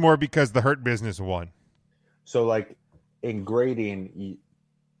plus was more because the Hurt Business won. So, like, in grading,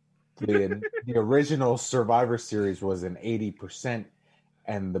 the original Survivor Series was an 80%,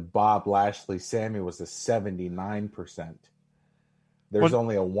 and the Bob Lashley Sammy was a 79%. There's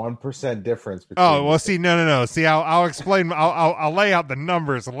only a 1% difference between. Oh well, see, no. See, I'll explain. I'll lay out the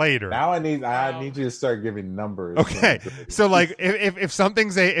numbers later. Now I need you to start giving numbers. Okay, so like if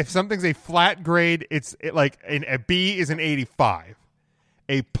something's a flat grade, it's like a B is an 85,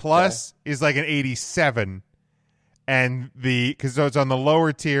 a plus is like an 87, and because so it's on the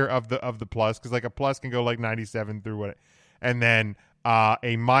lower tier of the plus, because like a plus can go like 97 through what, and then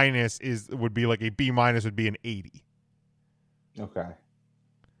a minus would be like a B- would be an 80. Okay.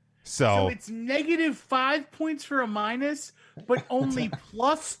 So it's -5 points for a minus, but only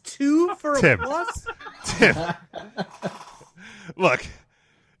 +2 for Tim. a plus? Tim, look,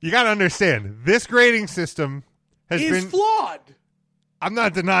 you got to understand, this grading system has been flawed. I'm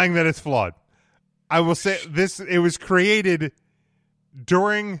not denying that it's flawed. I will say it was created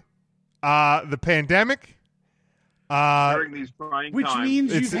during the pandemic. During these trying Which times.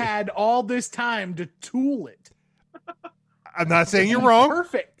 means you've had all this time to tool it. I'm not saying you're wrong.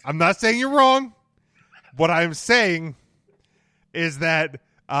 Perfect. I'm not saying you're wrong. What I'm saying is that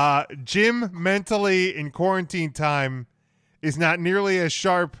Jim mentally in quarantine time is not nearly as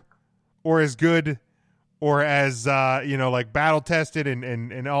sharp or as good or as like battle tested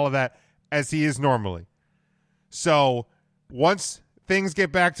and all of that as he is normally. So once things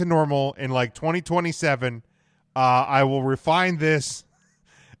get back to normal in like 2027, I will refine this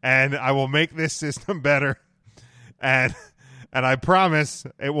and I will make this system better. And I promise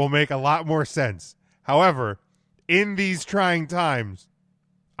it will make a lot more sense. However, in these trying times,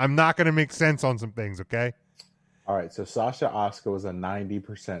 I'm not going to make sense on some things, okay? All right, so Sasha Asuka was a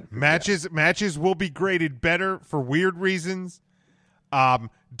 90%. Matches will be graded better for weird reasons.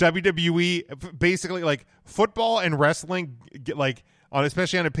 WWE, basically, like football and wrestling,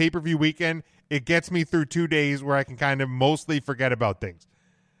 especially on a pay-per-view weekend, it gets me through 2 days where I can kind of mostly forget about things.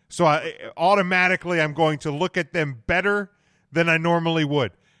 So automatically, I'm going to look at them better than I normally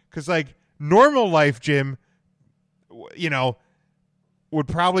would. Because, like, normal life, Jim, would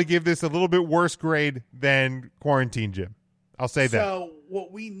probably give this a little bit worse grade than quarantine Jim. I'll say that. So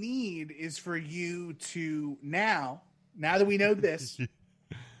what we need is for you to now that we know this,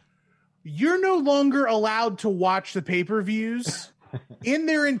 you're no longer allowed to watch the pay-per-views in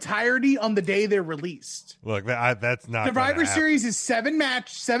their entirety on the day they're released. Look, that's not Survivor Series is 7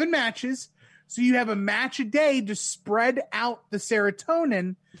 matches. So you have a match a day to spread out the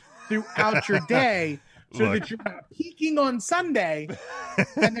serotonin throughout your day so that you're not peaking on Sunday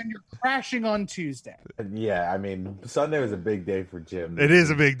and then you're crashing on Tuesday. Yeah, I mean, Sunday was a big day for Jim. It is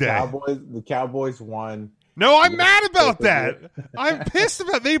a big day. The Cowboys won. No, I'm mad about that. I'm pissed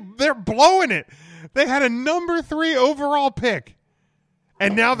about they're blowing it. They had a number 3 overall pick,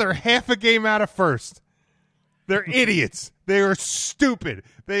 and now they're half a game out of first. They're idiots. They are stupid.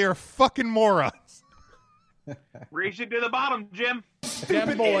 They are fucking morons. Race you to the bottom, Jim.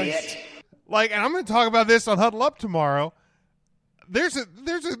 Them boys. Like, and I'm going to talk about this on Huddle Up tomorrow. There's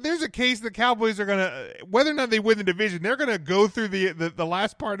a case the Cowboys are gonna, whether or not they win the division, they're gonna go through the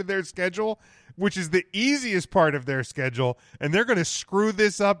last part of their schedule, which is the easiest part of their schedule, and they're gonna screw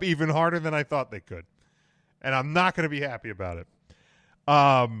this up even harder than I thought they could, and I'm not gonna be happy about it.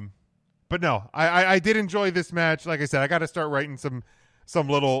 But no, I did enjoy this match. Like I said, I got to start writing some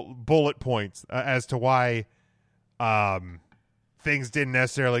little bullet points as to why things didn't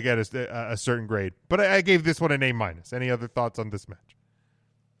necessarily get a certain grade. But I gave this one an A-. Any other thoughts on this match?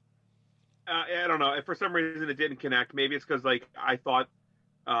 I don't know. For some reason, it didn't connect. Maybe it's because, like, I thought,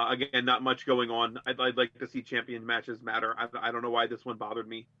 again, not much going on. I'd like to see champion matches matter. I don't know why this one bothered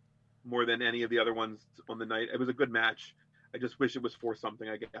me more than any of the other ones on the night. It was a good match. I just wish it was for something,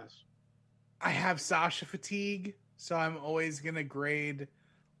 I guess. I have Sasha fatigue, so I'm always going to grade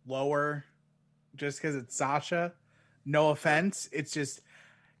lower just because it's Sasha. No offense. It's just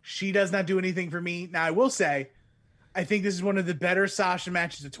she does not do anything for me. Now, I will say, I think this is one of the better Sasha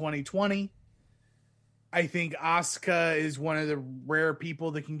matches of 2020. I think Asuka is one of the rare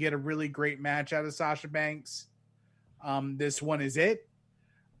people that can get a really great match out of Sasha Banks. This one is it.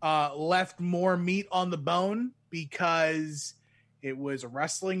 Left more meat on the bone because it was a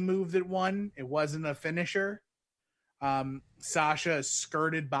wrestling move that won. It wasn't a finisher. Sasha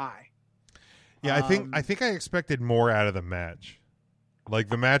skirted by. Yeah, I think I expected more out of the match. Like,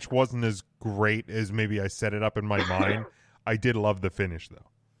 the match wasn't as great as maybe I set it up in my mind. I did love the finish, though.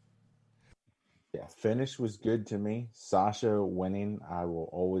 Yeah, finish was good to me. Sasha winning, I will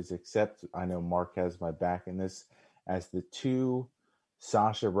always accept. I know Mark has my back in this. As the two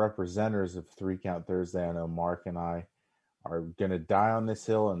Sasha representatives of 3 Count Thursday, I know Mark and I are going to die on this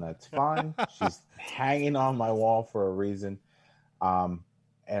hill, and that's fine. She's hanging on my wall for a reason. And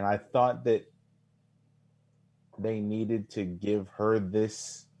I thought that they needed to give her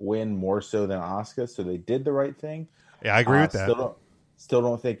this win more so than Asuka, so they did the right thing. Yeah, I agree with that. Still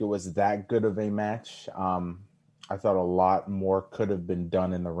don't think it was that good of a match. I thought a lot more could have been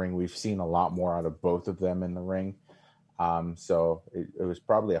done in the ring. We've seen a lot more out of both of them in the ring. So it was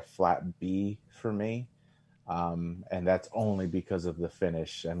probably a flat B for me. And that's only because of the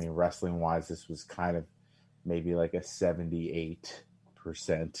finish. I mean, wrestling-wise, this was kind of maybe like a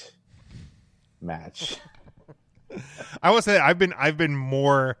 78% match. I will say I've been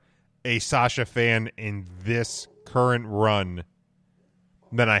more a Sasha fan in this current run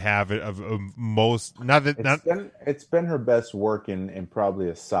than I have of most. It's been her best work in probably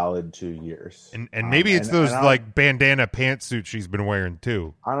a solid 2 years. And maybe it's those like bandana pantsuits she's been wearing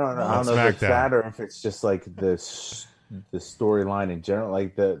too. I don't know. I don't know if it's that or if it's just like the storyline in general.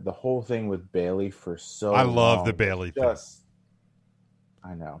 Like the whole thing with Bayley for so I love long the Bayley thing.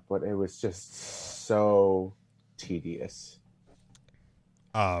 I know, but it was just so tedious.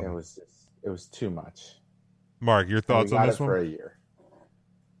 It was too much. Mark, your thoughts on this one? For a year.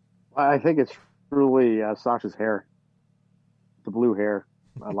 I think it's truly Sasha's hair, the blue hair.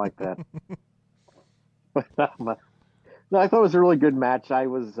 I like that. No, I thought it was a really good match. I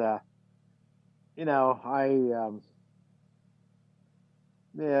was, yeah, I don't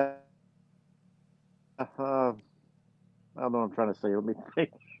know what I'm trying to say. Let me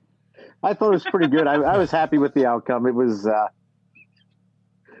think. I thought it was pretty good. I was happy with the outcome. It was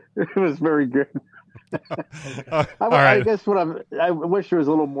very good. I guess I wish there was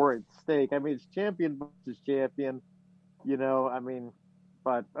a little more at stake. I mean, it's champion versus champion, I mean,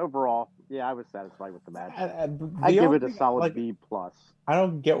 but overall, yeah, I was satisfied with the match. I give it a solid B+. I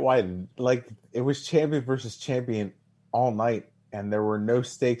don't get why, it was champion versus champion all night, and there were no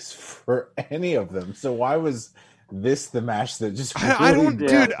stakes for any of them. So why was this the match that just I don't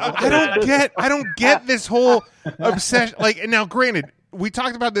get this whole obsession. Like, now granted, we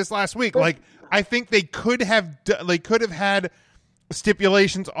talked about this last week. Like, I think they could have had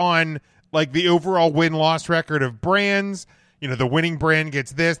stipulations on like the overall win-loss record of brands. The winning brand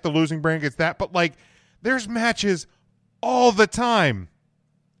gets this, the losing brand gets that. But like, there's matches all the time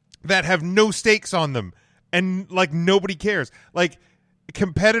that have no stakes on them, and like nobody cares. Like,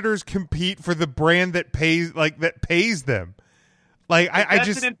 competitors compete for the brand that pays them. Like,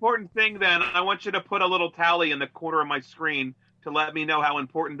 that's an important thing. Then I want you to put a little tally in the corner of my screen to let me know how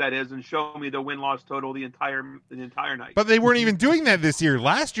important that is and show me the win-loss total the entire night. But they weren't even doing that this year.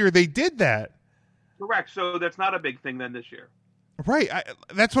 Last year they did that. Correct. So that's not a big thing then this year. Right.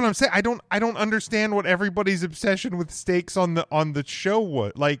 That's what I'm saying. I don't understand what everybody's obsession with stakes on the show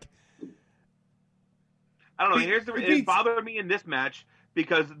was. Like, I don't know. It bothered me in this match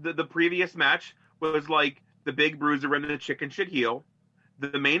because the previous match was like the big bruiser and the chicken shit heel.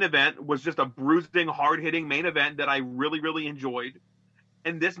 The main event was just a bruising, hard-hitting main event that I really, really enjoyed.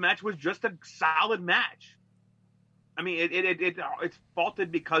 And this match was just a solid match. I mean, it's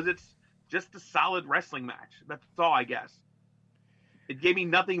faulted because it's just a solid wrestling match. That's all, I guess. It gave me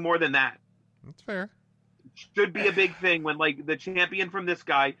nothing more than that. That's fair. It should be a big thing when, like, the champion from this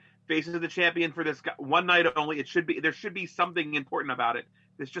guy faces the champion for this guy one night only. There should be something important about it.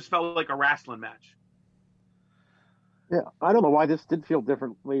 This just felt like a wrestling match. Yeah, I don't know why this did feel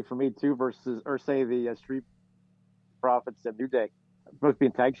differently for me too versus, or say the Street Profits and New Day both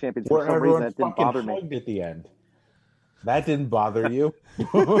being tag champions. For some reason, that didn't bother me. At the end, that didn't bother you.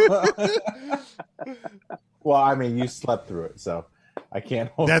 Well, I mean, you slept through it, so I can't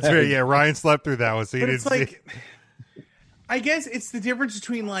hold. That's that right. Yeah, Ryan slept through that one, so he didn't see. I guess it's the difference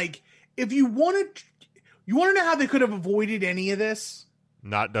between, like, if you want to know how they could have avoided any of this.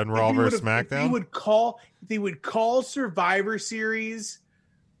 Not done Raw versus SmackDown. They would call Survivor Series,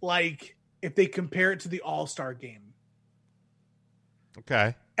 like, if they compare it to the All-Star Game.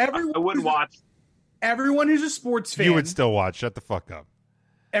 Okay. I wouldn't watch. Everyone who's a sports fan. You would still watch. Shut the fuck up.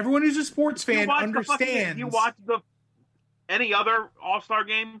 Everyone who's a sports fan understands. You watch any other All-Star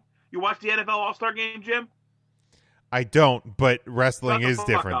Game? You watch the NFL All-Star Game, Jim? I don't, but wrestling is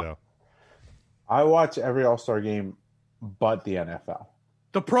different, though. I watch every All-Star Game but the NFL.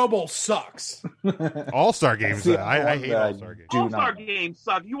 The Pro Bowl sucks. All-Star games. I hate All-Star games. All-Star games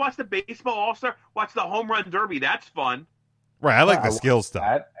suck. You watch the baseball All-Star, watch the Home Run Derby. That's fun. Right, I like the skill stuff.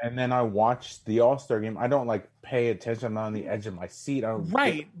 That, and then I watch the All-Star Game. I don't, like, pay attention. I'm not on the edge of my seat.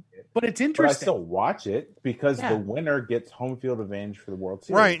 Right, but it's interesting. But I still watch it because the winner gets home field advantage for the World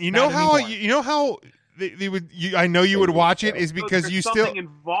Series. Right, you know how they would. I know you would watch it is because there's you something still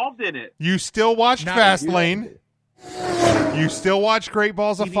involved in it. You still watched Fastlane. You still watch Great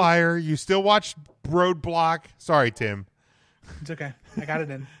Balls of Fire. You still watch Roadblock. Sorry, Tim. It's okay. I got it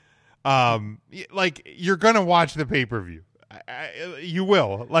in. Like, you're gonna watch the pay-per-view. You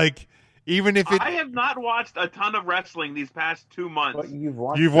will. Like, even if I have not watched a ton of wrestling these past 2 months. But you've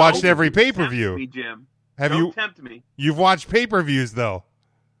watched every pay-per-view. Tempt me, Jim. Don't tempt me. You've watched pay-per-views though.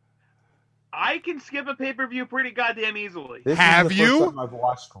 I can skip a pay-per-view pretty goddamn easily. This is the first time I've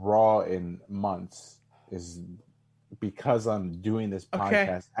watched Raw in months. Is because I'm doing this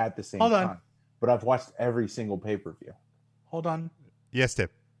podcast at the same time. But I've watched every single pay-per-view. Hold on. Yes, Tim.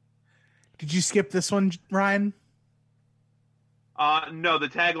 Did you skip this one, Ryan? No, the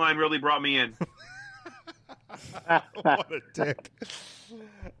tagline really brought me in. What a dick.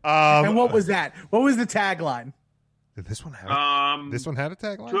 And what was that? What was the tagline? Did this one have? This one had a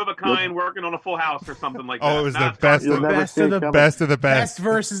tagline. Two of a kind, working on a Full House or something like that. Oh, it was the best of the best of the best. Best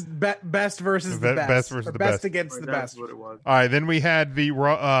versus the best. Best versus the best best against the best. That's what it was. All right, then we had the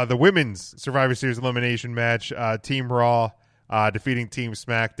women's Survivor Series elimination match. Team Raw defeating Team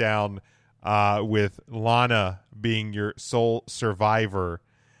SmackDown with Lana being your sole survivor.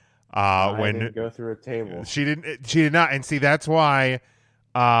 When didn't go through a table, she did not, and see that's why.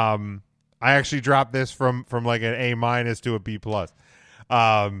 I actually dropped this from like an A- to a B+,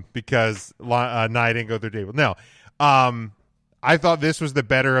 because Nia didn't go through table. No, I thought this was the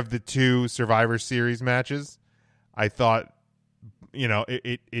better of the two Survivor Series matches. I thought,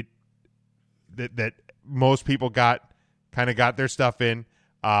 that most people got their stuff in.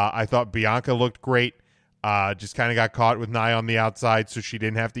 I thought Bianca looked great. Just kind of got caught with Nia on the outside, so she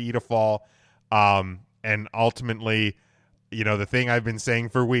didn't have to eat a fall. And ultimately, the thing I've been saying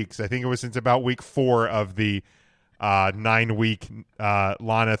for weeks, I think it was since about week 4 of the 9-week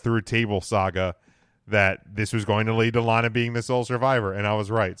Lana through table saga, that this was going to lead to Lana being the sole survivor, and I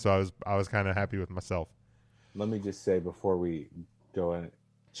was right. So I was kind of happy with myself. Let me just say before we go in,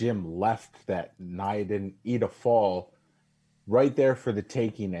 Jim left that Nia didn't eat a fall right there for the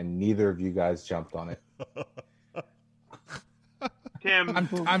taking, and neither of you guys jumped on it. Tim,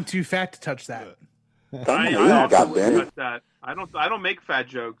 I'm too fat to touch that. I don't make fat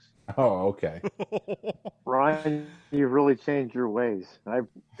jokes. Oh, okay. Ryan, you've really changed your ways.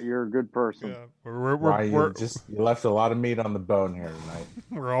 You're a good person. Yeah, Ryan, you left a lot of meat on the bone here tonight.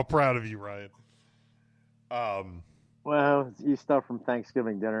 We're all proud of you, Ryan. Well, you stuff from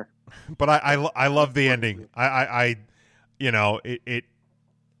Thanksgiving dinner. But I love the ending. It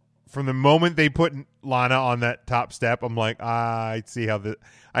from the moment they put Lana on that top step, I'm like, I see how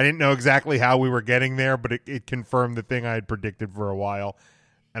I didn't know exactly how we were getting there, but it confirmed the thing I had predicted for a while,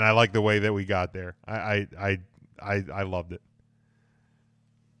 and I like the way that we got there. I loved it.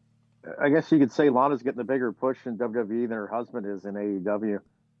 I guess you could say Lana's getting a bigger push in WWE than her husband is in AEW.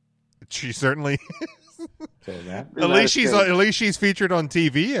 She certainly. So that, at least she's featured on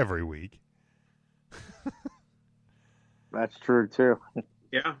TV every week. That's true too.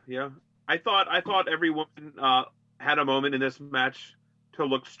 Yeah. I thought every woman had a moment in this match to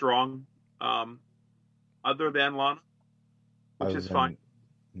look strong, other than Lana, which is fine.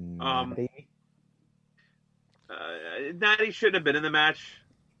 Natty shouldn't have been in the match.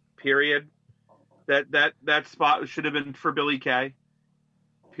 Period. That spot should have been for Billie Kay.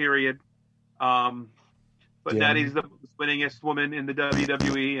 Period. But Natty's the winningest woman in the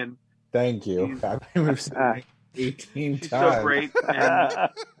WWE, and thank you. We've said 18 she's times. so great. And I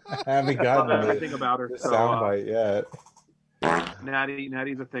haven't gotten everything about her. the So, soundbite yet.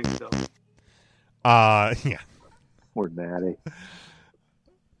 Natty's a thing still. Yeah. Poor Natty.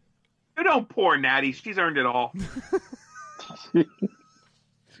 You don't poor Natty. She's earned it all.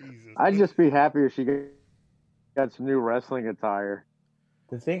 I'd just be happy if she got some new wrestling attire.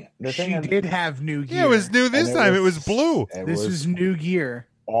 The thing She did have new gear. Yeah, it was new this time. It was blue. This was new gear.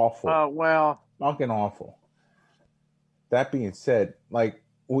 Awful. Well, fucking awful. That being said, like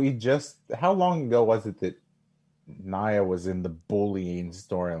how long ago was it that Nia was in the bullying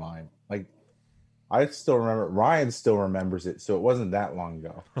storyline? Like, I still remember. Ryan still remembers it, so it wasn't that long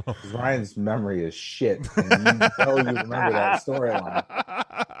ago. 'Cause Ryan's memory is shit. And you remember that storyline.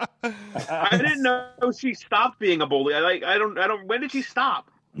 I didn't know she stopped being a bully. I don't. When did she stop?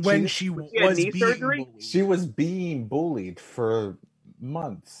 When she was knee surgery. She was being bullied for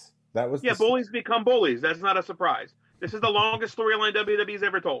months. That was Bullies become bullies. That's not a surprise. This is the longest storyline WWE's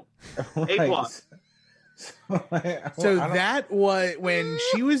ever told. A+. So that was when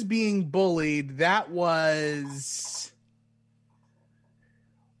she was being bullied. That was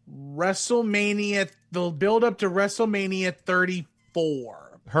WrestleMania. The build up to WrestleMania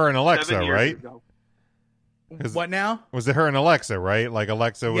 34. Her and Alexa, right? What now? Was it her and Alexa, right? Like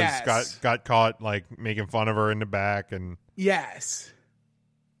Alexa was Yes. got caught like making fun of her in the back, and Yes.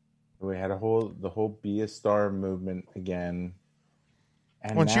 We had the whole Be a Star movement again.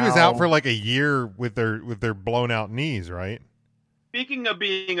 And when she was out for like a year with their blown out knees, right? Speaking of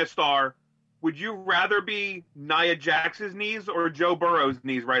being a star, would you rather be Nia Jax's knees or Joe Burrow's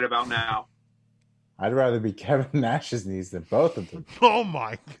knees right about now? I'd rather be Kevin Nash's knees than both of them. Oh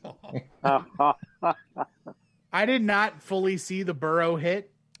my god! I did not fully see the Burrow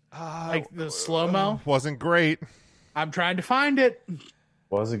hit, like the slow mo. Wasn't great. I'm trying to find it.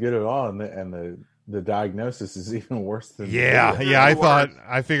 Wasn't good at all, and the diagnosis is even worse than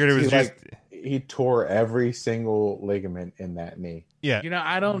I figured it was just he tore every single ligament in that knee. Yeah,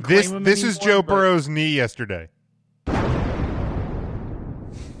 I don't. This claim him is anymore, Joe but Burrow's knee yesterday.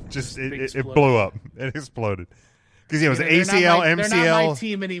 Just it blew up. It exploded because it was ACL, MCL. They're not my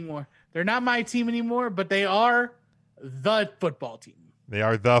team anymore. They're not my team anymore, but they are the football team. They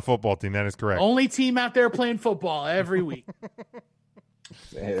are the football team. That is correct. Only team out there playing football every week.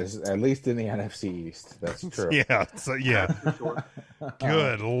 At least in the NFC East, that's true. Yeah. So yeah.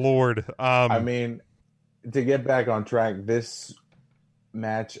 Good Lord. I mean, to get back on track, this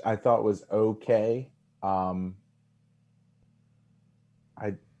match I thought was okay.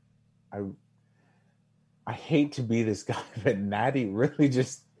 I hate to be this guy, but Natty really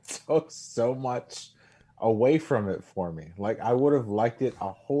just took so much away from it for me. Like, I would have liked it a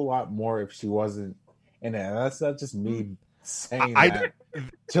whole lot more if she wasn't in it. And that's not just me saying that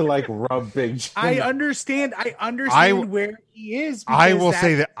to like rub Big Jim. I understand where he is. I will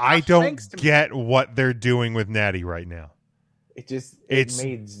say that I don't get what they're doing with Natty right now. It's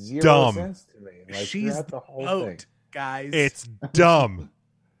made zero dumb. sense to me. Like, she's throughout the whole boat, thing. guys. It's dumb.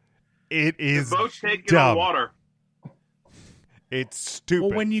 It is The boat's taking dumb. on water. It's stupid.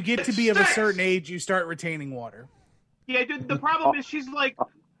 Well, when you get to be of a certain age, you start retaining water. Yeah, dude, the problem is she's like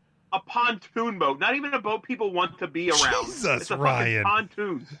a pontoon boat. Not even a boat people want to be around. Jesus, it's a Ryan. fucking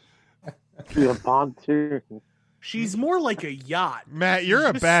pontoon. She's a pontoon. She's more like a yacht. Matt, you're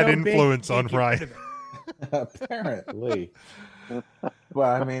a She's bad so big, influence you on can't get Ryan. rid of it. Apparently. Well,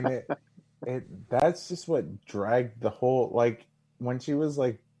 I mean, that's just what dragged the whole, like, when she was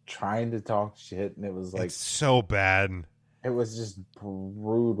like trying to talk shit, and it was like It's so bad. it was just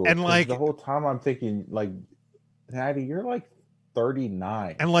brutal. And, 'Cause like- the whole time I'm thinking, like, Natty, you're like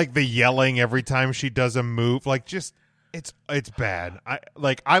 39. And like the yelling every time she does a move, like just it's bad.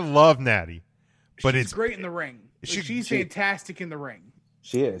 I love Natty, but She's it's great in the ring. She's fantastic in the ring.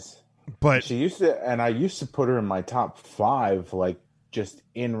 She is. But She used to, and I used to put her in my top 5, like just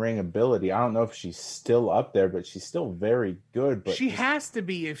in-ring ability. I don't know if she's still up there, but she's still very good. But she has to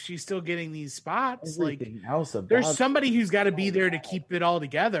be if she's still getting these spots. Like, everything else about there's somebody who's got to be there to keep it all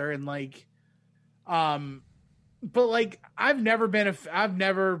together. And like, but like, I've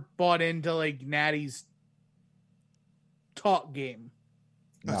never bought into like Natty's talk game.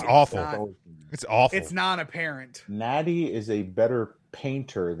 That's No, awful. It's awful. It's non-apparent. Natty is a better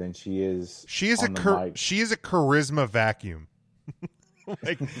painter than she is. She is a charisma vacuum.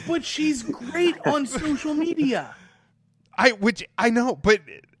 Like, but she's great on social media. Which I know, but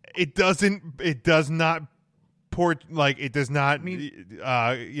it does not cross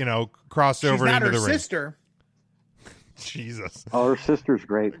over She's not into her the ring. sister. Jesus. Oh, her sister's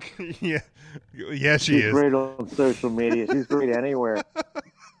great. Yeah, she She's is great on social media. She's great anywhere.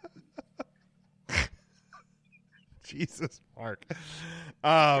 Jesus, Mark.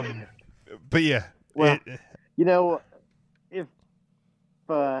 But yeah, well, if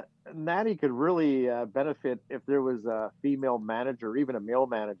Natty could really benefit if there was a female manager, or even a male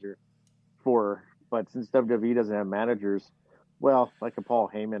manager for her. But since WWE doesn't have managers, well, like a Paul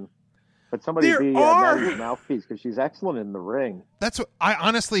Heyman, but somebody be Natty's mouthpiece because she's excellent in the ring. That's what I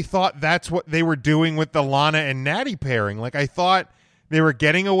honestly thought. That's what they were doing with the Lana and Natty pairing. Like, I thought they were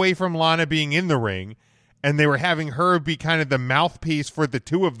getting away from Lana being in the ring, and they were having her be kind of the mouthpiece for the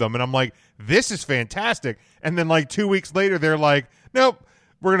two of them. And I'm like, this is fantastic. And then like 2 weeks later, they're like, nope,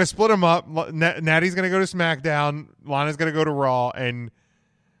 we're going to split them up. Natty's going to go to SmackDown. Lana's going to go to Raw. And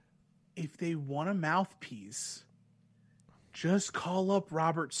if they want a mouthpiece, just call up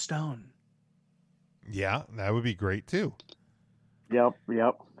Robert Stone. Yeah, that would be great too. Yep.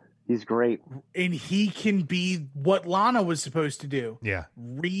 He's great. And he can be what Lana was supposed to do. Yeah.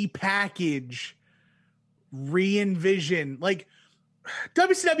 Repackage, re-envision. Like,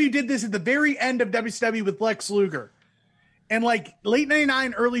 WCW did this at the very end of WCW with Lex Luger. And like late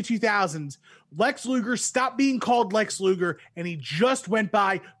 99, early 2000s, Lex Luger stopped being called Lex Luger, and he just went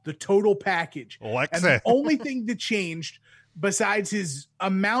by the Total Package. And the only thing that changed, besides his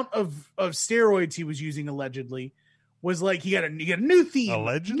amount of steroids he was using allegedly, was like he got a new theme,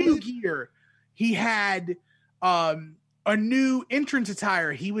 allegedly? New gear. He had a new entrance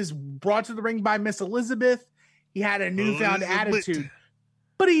attire. He was brought to the ring by Miss Elizabeth. He had a newfound attitude,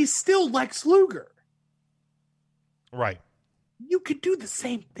 but he's still Lex Luger. Right. You could do the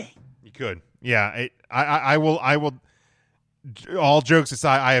same thing. You could. Yeah. I will. All jokes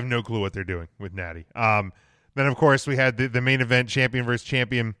aside, I have no clue what they're doing with Natty. Then, of course, we had the main event, champion versus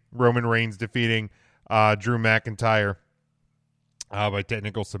champion, Roman Reigns defeating Drew McIntyre by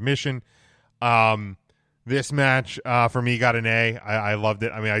technical submission. This match, for me, got an A. I loved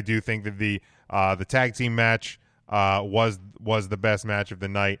it. I mean, I do think that the tag team match was the best match of the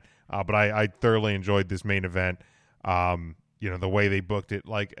night, but I thoroughly enjoyed this main event. The way they booked it,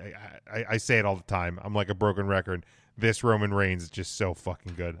 like I say it all the time. I'm like a broken record. This Roman Reigns is just so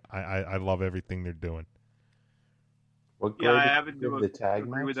fucking good. I love everything they're doing. What I haven't the tag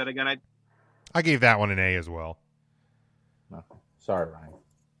agree match? with that again. I gave that one an A as well. No. Sorry, Ryan.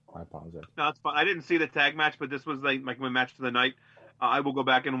 I apologize. No, it's fine. I didn't see the tag match, but this was like my match of the night. I will go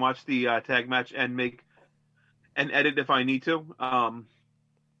back and watch the tag match and make an edit if I need to. I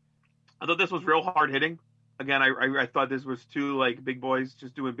thought this was real hard hitting. Again, I thought this was two like big boys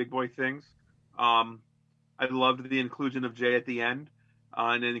just doing big boy things. I loved the inclusion of Jay at the end,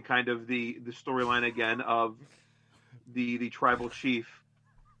 and then kind of the storyline again of the tribal chief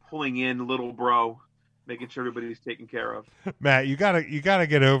pulling in little bro, making sure everybody's taken care of. Matt, you gotta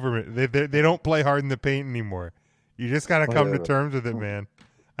get over it. They don't play hard in the paint anymore. You just gotta come to terms with it, man.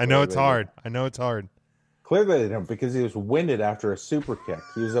 I know it's hard. Clearly they don't, because he was winded after a super kick.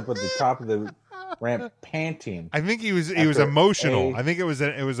 He was up at the top of the ramp panting. I think he was emotional. I think it was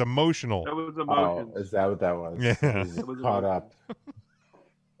emotional. That was emotion. Oh, is that what that was? Yeah. He was caught up,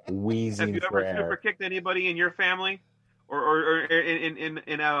 wheezing. Have you for ever air. super kicked anybody in your family, or in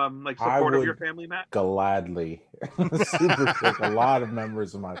like support of your family, Matt? Gladly super kick a lot of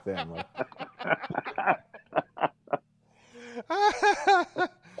members of my family.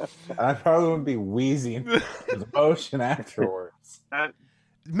 I probably wouldn't be wheezing with emotion afterwards.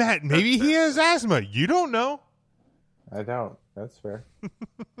 Matt, maybe he has asthma. You don't know. I don't. That's fair.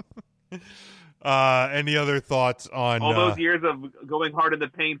 Any other thoughts on all those years of going hard in the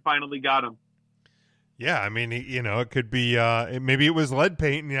paint finally got him? Yeah, I mean, it could be maybe it was lead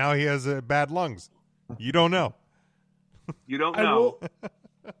paint, and now he has bad lungs. You don't know. You don't know.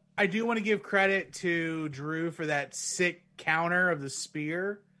 I do want to give credit to Drew for that sick counter of the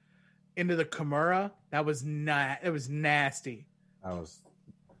spear into the Kimura. That was it was nasty. That was.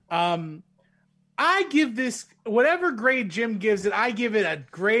 I I give this whatever grade Jim gives it. I give it a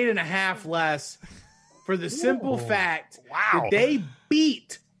grade and a half less for the simple fact that they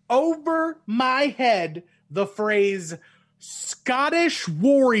beat over my head the phrase Scottish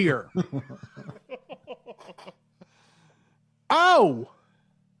Warrior. Oh,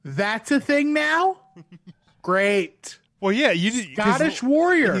 that's a thing now? Great. Well, yeah, you did Scottish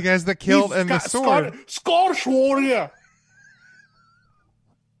Warrior. You guys, the kilt and the sword. Scottish Warrior.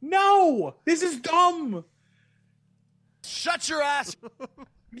 No, this is dumb. Shut your ass.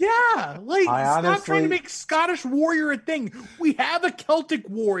 Yeah, like stop honestly- trying to make Scottish Warrior a thing. We have a Celtic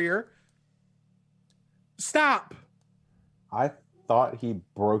Warrior. Stop. I thought he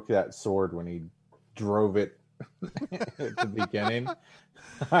broke that sword when he drove it at the beginning.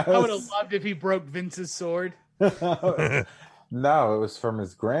 I would have loved if he broke Vince's sword. No, it was from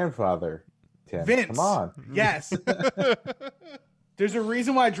his grandfather. Tim. Vince. Come on. Yes. There's a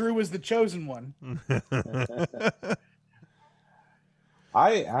reason why Drew was the chosen one.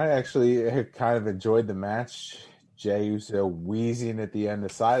 I actually kind of enjoyed the match. Jey Uso wheezing at the end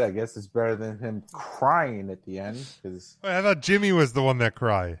aside, I guess it's better than him crying at the end because I thought Jimmy was the one that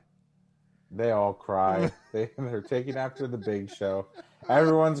cried. they all cry. They're taking after the Big Show.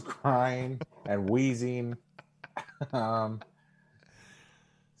 Everyone's crying and wheezing.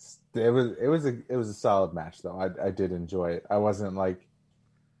 It was a solid match though. I did enjoy it. I wasn't like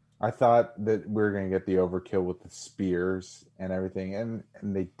I thought that we were gonna get the overkill with the spears and everything, and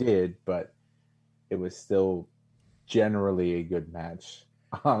they did, but it was still generally a good match.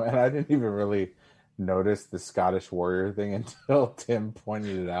 And I didn't even really notice the Scottish Warrior thing until Tim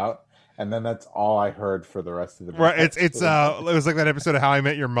pointed it out. And then that's all I heard for the rest of the match. Right, it was like that episode of How I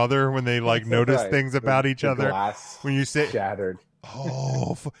Met Your Mother when they like notice Right. things about each The other. glass When you say, shattered.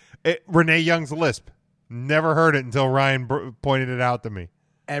 "Oh, Renee Young's lisp," never heard it until Ryan pointed it out to me.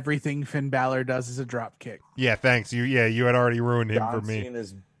 Everything Finn Balor does is a drop kick. Yeah, thanks. You had already ruined him John for me.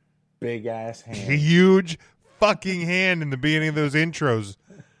 Cena's big ass hand. Huge fucking hand in the beginning of those intros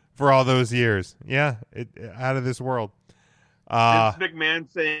for all those years. Yeah, out of this world. Vince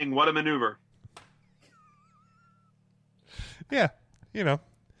McMahon saying, "What a maneuver!" Yeah, you know.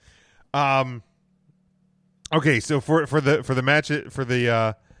 Okay, so for the match for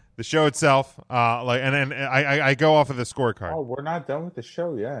the show itself, and I go off of the scorecard. Oh, we're not done with the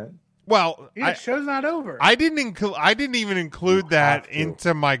show yet. Well, Yeah, the show's not over. I didn't even include that have to.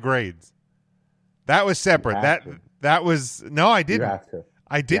 into my grades. That was separate. You have to. That was no, I You didn't. have to.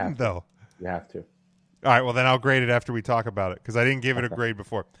 I didn't have to. though. You have to. All right, well then I'll grade it after we talk about it because I didn't give it a grade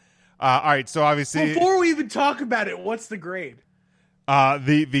before. All right, so obviously Before we even talk about it, what's the grade?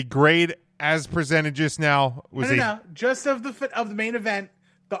 the grade as presented just now was No, just of the main event,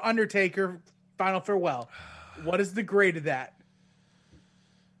 the Undertaker Final Farewell. What is the grade of that?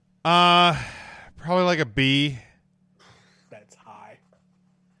 probably like a B. That's high.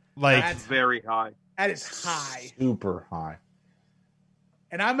 Like That's Very high. That is high. Super high.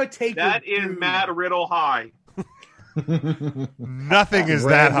 And I'm a taker. That is dude. Matt Riddle high. nothing is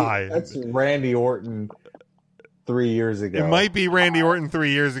that high. That's Randy Orton 3 years ago. It might be Randy Orton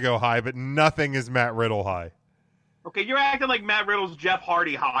 3 years ago high, but nothing is Matt Riddle high. Okay, you're acting like Matt Riddle's Jeff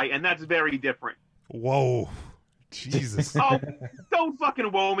Hardy high, and that's very different. Whoa, Jesus. Oh, don't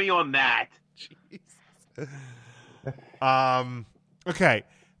fucking woe me on that. Okay.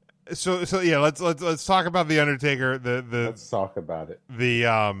 So yeah, let's talk about the Undertaker. Let's talk about it.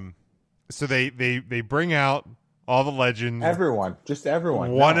 So they bring out all the legends Everyone. Just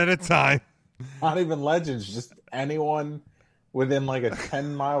everyone. one No, at a time. Not even legends. Just anyone within like a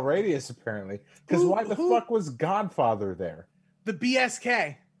 10-mile radius, apparently. Because why the fuck was Godfather there? The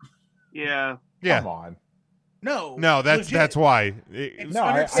BSK. Yeah. Yeah. Come on. No. No, that's legit. why. It's No,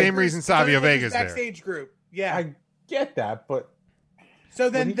 I- Same reason Savio Undertaker's Vega's there. backstage group. Yeah. I get that, but so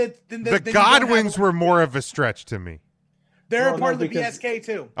then But then The you don't have Godwins a- were more of a stretch to me. They're Well, a part no, of the because- BSK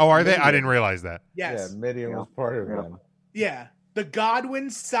too. Oh, are they? I Midian. didn't realize that. Yes. yeah, Midian was part of them. Yeah. The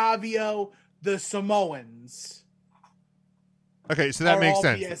Godwins, Savio, the Samoans. Okay, so that Are makes all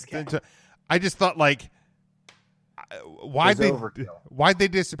sense. BSK. I just thought like, why'd It's they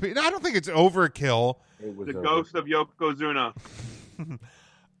disappear? No, I don't think it's overkill. It was The over. ghost of Yokozuna.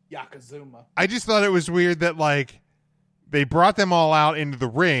 Yakazuma. I just thought it was weird that like they brought them all out into the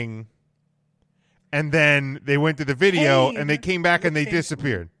ring, and then they went to the video Kane and they came back and they was-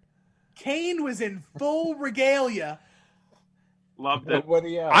 disappeared. Kane was in full regalia. Loved it.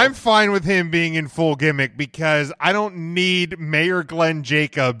 Nobody else. I'm fine with him being in full gimmick because I don't need Mayor Glenn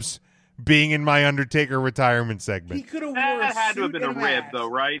Jacobs being in my Undertaker retirement He segment. could have That worn a had to have suit been a and rib, mask. though,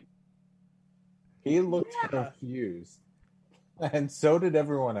 right? He looked Yeah. confused. And so did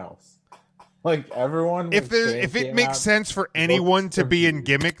everyone else. Like everyone. If it makes sense for anyone to be in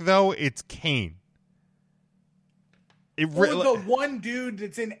gimmick, though, it's Kane. Or the one dude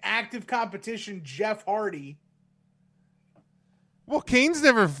that's in active competition, Jeff Hardy. Well, Kane's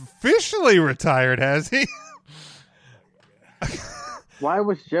never officially retired, has he? Why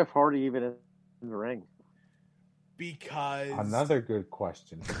was Jeff Hardy even in the ring? Because another good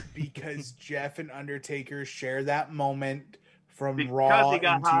question. Because Jeff and Undertaker share that moment from Because Raw he in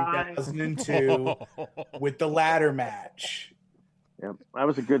got high. 2002 with the ladder match. Yep, that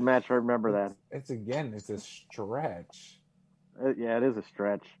was a good match. I remember that. It's a stretch. Yeah, it is a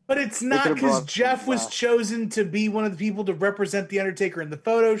stretch. But it's They not could've because brought- Jeff was chosen to be one of the people to represent the Undertaker in the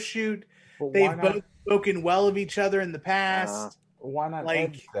photo shoot. But They've why not- both spoken well of each other in the past. Why not Like-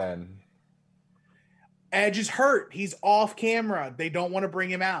 Edge then? Edge is hurt. He's off camera. They don't want to bring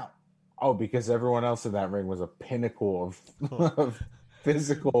him out. Oh, because everyone else in that ring was a pinnacle of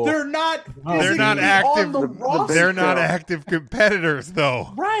physical. They're not. They're not physically active. On the roster. They're not active competitors,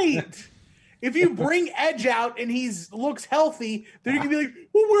 though. Right. If you bring Edge out and he's looks healthy, then you can be like,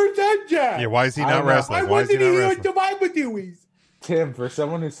 well, where's Edge at? Yeah, why is he I not don't know. wrestling? Why Why is he wasn't not he on wrestling? Survivor Series? Tim, for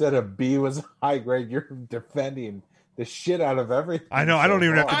someone who said a B was high grade, you're defending the shit out of everything. I know. I don't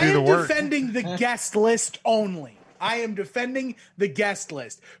even have to I do am the work. defending the guest list only. I am defending the guest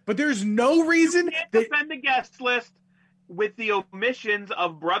list. But there's no reason Can't that defend the guest list with the omissions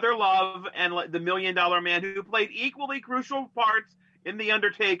of Brother Love and the $1 Million Man, who played equally crucial parts in The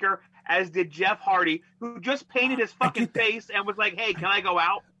Undertaker, as did Jeff Hardy, who just painted his fucking face and was like, "Hey, can I go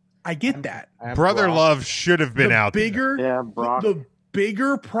out?" I get that. And Brother Brock. Love should have been the out. there. bigger Yeah, Brock. the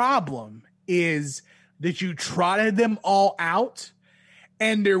bigger problem is that you trotted them all out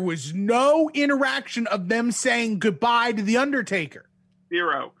and there was no interaction of them saying goodbye to the Undertaker.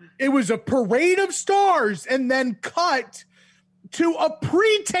 0. It was a parade of stars and then cut to a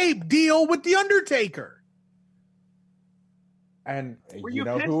pre-tape deal with the Undertaker. And Were you you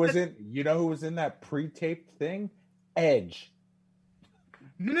know pissed who was that- in? You know who was in that pre-taped thing? Edge.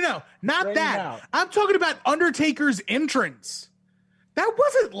 No, not Straight that. out. I'm talking about Undertaker's entrance. That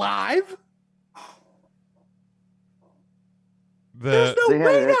wasn't live. There's The no They had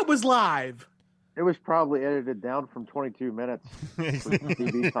way it- that was live. It was probably edited down from 22 minutes for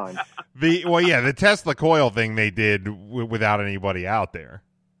TV time. the Tesla coil thing they did without anybody out there.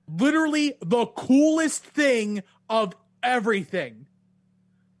 Literally the coolest thing of everything.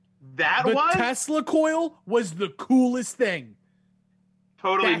 That The was Tesla coil was the coolest thing.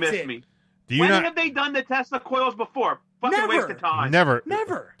 totally That's missed it. me. Do you When not? have they done the Tesla coils before? Fucking Never. waste of time. Never.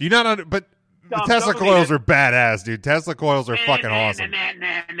 Never. Do you not? But the Dumb, Tesla don't believe coils it. are badass, dude. Tesla coils are fucking awesome.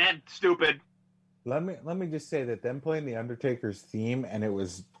 Stupid. Let me just say that them playing the Undertaker's theme, and it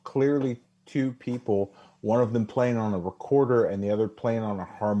was clearly two people, one of them playing on a recorder and the other playing on a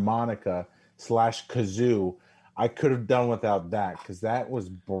harmonica / kazoo. I could have done without that because that was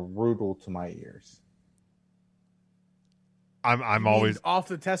brutal to my ears. I'm You mean always off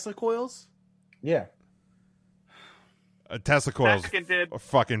the Tesla coils. Yeah. Tesla coils Second did. are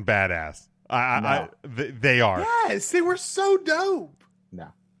fucking badass. They are. Yes, they were so dope. No.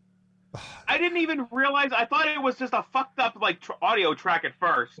 I didn't even realize. I thought it was just a fucked up audio track at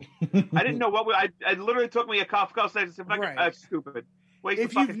first. I didn't know what. I literally took me a couple seconds. Right. That's stupid. Waste of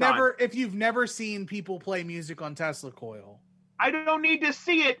If you've fucking time. never seen people play music on Tesla coil, I don't need to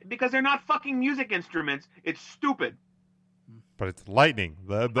see it because they're not fucking music instruments. It's stupid. But it's lightning.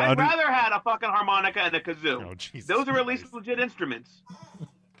 I'd rather had a fucking harmonica and a kazoo. Oh, Jesus Those are at least Christ. legit instruments.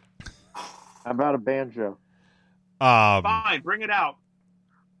 How about a banjo? Fine, bring it out.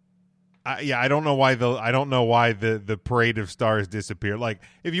 I don't know why the parade of stars disappeared. Like,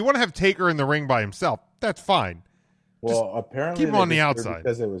 if you want to have Taker in the ring by himself, that's fine. Well, apparently keep him they on the disappeared outside.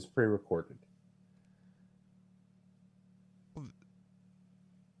 because it was pre-recorded.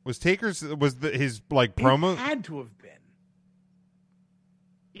 Was his like it promo? had to have been.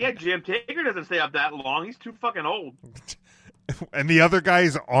 Yeah, Jim Taker doesn't stay up that long. He's too fucking old. And the other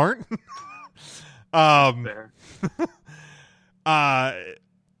guys aren't. There. I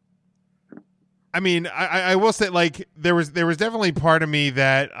mean, I will say, like, there was definitely part of me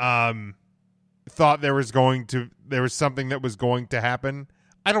that thought there was something that was going to happen.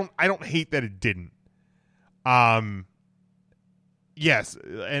 I don't hate that it didn't. Yes,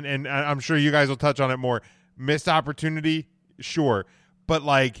 and I'm sure you guys will touch on it more. Missed opportunity, sure, but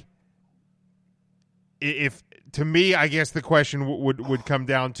like, if to me, I guess the question would come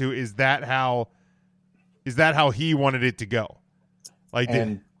down to is that how he wanted it to go? Like,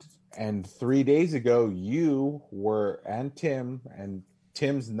 and 3 days ago, you were and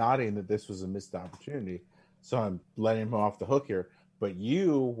Tim's nodding that this was a missed opportunity. So I'm letting him off the hook here. But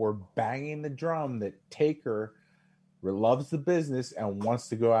you were banging the drum that Taker loves the business and wants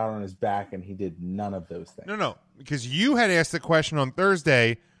to go out on his back, and he did none of those things. No, because you had asked the question on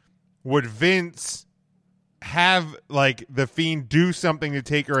Thursday, would Vince have like the Fiend do something to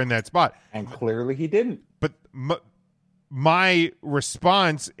Taker in that spot? And clearly he didn't. But my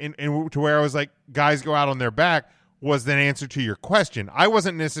response to where I was like, guys go out on their back, was an answer to your question. I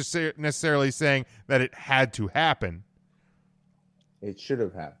wasn't necessarily saying that it had to happen. It should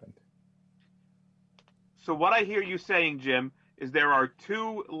have happened. So what I hear you saying, Jim, is there are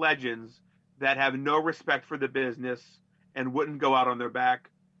two legends that have no respect for the business and wouldn't go out on their back: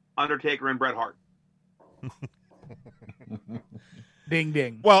 Undertaker and Bret Hart. Ding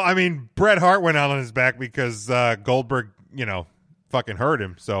ding. Well, I mean, Bret Hart went out on his back because Goldberg, fucking hurt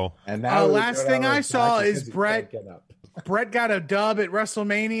him. So, and now last thing I saw is Bret got a dub at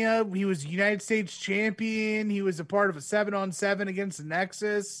WrestleMania. He was United States champion. He was a part of a 7-on-7 against the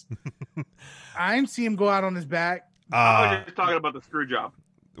Nexus. I didn't see him go out on his back. I was just talking about the screw job.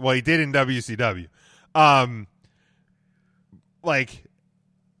 Well, he did in WCW.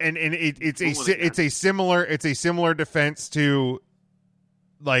 It's a similar defense to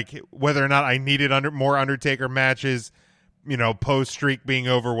like whether or not I needed more Undertaker matches, post streak being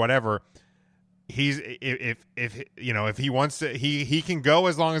over, whatever. He's if he wants to, he can go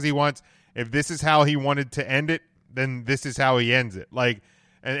as long as he wants. If this is how he wanted to end it, then this is how he ends it. Like,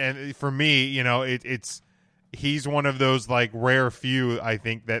 and for me, it's he's one of those like rare few, I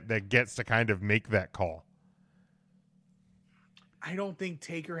think, that gets to kind of make that call. I don't think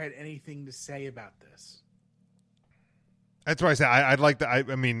Taker had anything to say about this. That's why I say I'd like to. I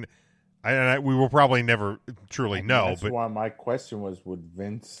mean, we will probably never truly know. That's but why my question was, would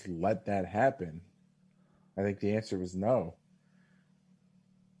Vince let that happen? I think the answer was no.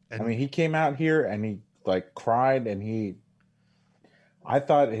 I mean, he came out here and he like cried, and I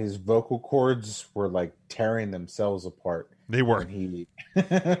thought his vocal cords were like tearing themselves apart. They were. When he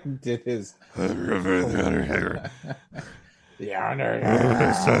did his the honor.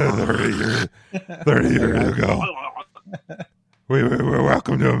 30 years ago. We're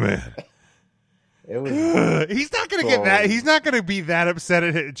welcome to a man. It was. He's not going to get that. He's not going to be that upset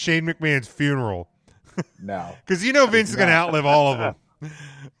at Shane McMahon's funeral. No, because Vince is going to outlive all of them.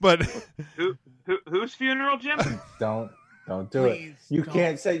 But whose funeral, Jim? Don't do it. You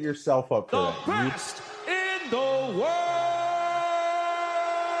can't set yourself up for that. Best in the world.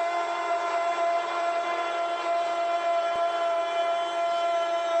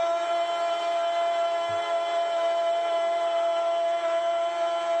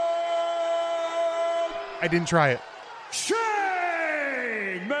 I didn't try it. Shane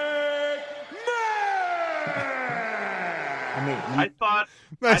McMahon. I thought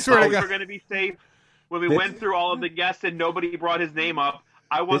we were going to be safe when we went through all of the guests and nobody brought his name up.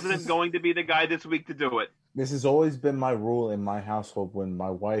 I wasn't going to be the guy this week to do it. This has always been my rule in my household. When my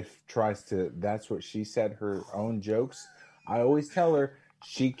wife tries to, that's what she said, her own jokes, I always tell her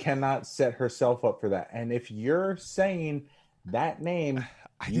she cannot set herself up for that. And if you're saying that name,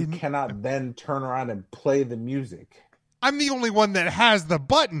 you cannot then turn around and play the music. I'm the only one that has the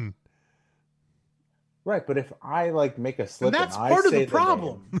button. Right, but if I like make a slip, and that's and part I of say the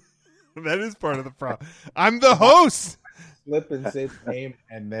problem. That is part of the problem. I'm the host. Slip and say the name,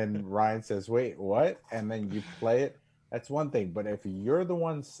 and then Ryan says, "Wait, what?" And then you play it. That's one thing. But if you're the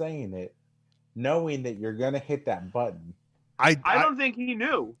one saying it, knowing that you're going to hit that button, I don't think he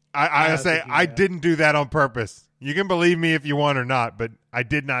knew. I didn't do that on purpose. You can believe me if you want or not, but I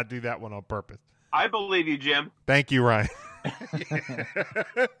did not do that one on purpose. I believe you, Jim. Thank you, Ryan.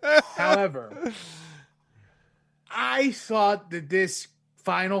 However, I thought that this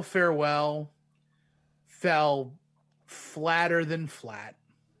final farewell fell flatter than flat.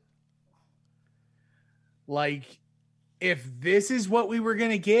 Like, if this is what we were going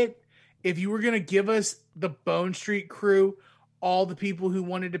to get, if you were going to give us the Bone Street crew, all the people who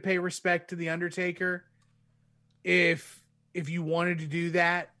wanted to pay respect to The Undertaker, if you wanted to do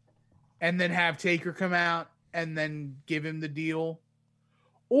that and then have Taker come out and then give him the deal,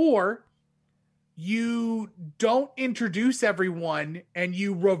 or you don't introduce everyone and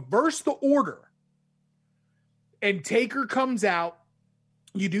you reverse the order and Taker comes out,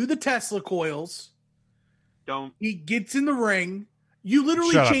 you do the Tesla coils, he gets in the ring, you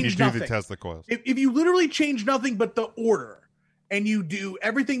literally change nothing. Do the Tesla coils. If you literally change nothing but the order and you do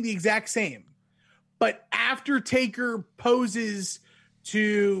everything the exact same, but after Taker poses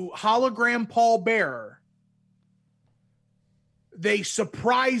to hologram Paul Bearer, they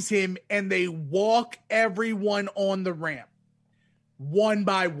surprise him and they walk everyone on the ramp one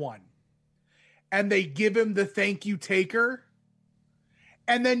by one. And they give him the thank you, Taker.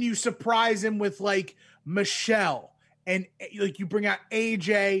 and then you surprise him with like Michelle, and like you bring out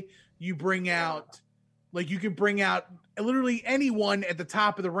AJ, you bring out like you could bring out literally anyone at the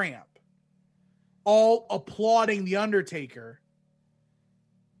top of the ramp, all applauding the Undertaker.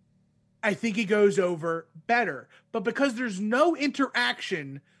 I think it goes over better. But because there's no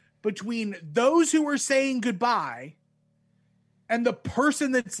interaction between those who are saying goodbye and the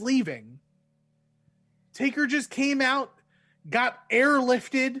person that's leaving, Taker just came out, got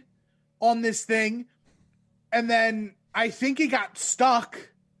airlifted on this thing, and then I think he got stuck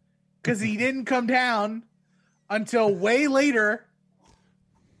because he didn't come down until way later.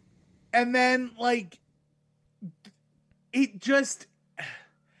 And then, like, it just...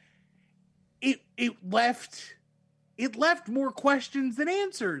 It left more questions than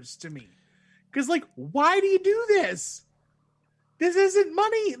answers to me. Because, like, why do you do this? This isn't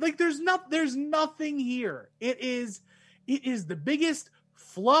money. Like, there's nothing here. It is the biggest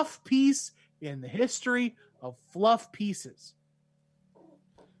fluff piece in the history of fluff pieces.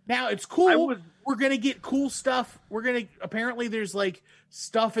 Now, it's cool. We're going to get cool stuff. Apparently there's, like,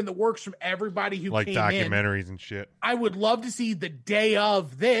 stuff in the works from everybody who like came documentaries and shit. I would love to see the day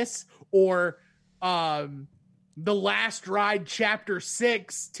of this, or The Last Ride Chapter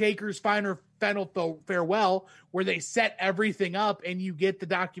 6, Taker's Final Farewell, where they set everything up and you get the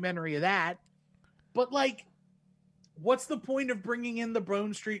documentary of that. But, like, what's the point of bringing in the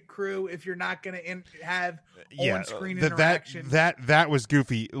Bone Street Crew if you're not going to have on-screen interaction? That was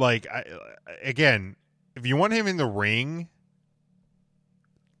goofy. Like, again, if you want him in the ring,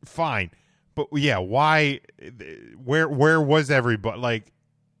 fine. But, yeah, why? Where was everybody? Like,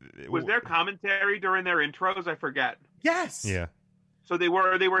 was there commentary during their intros? I forget. Yes. Yeah. So they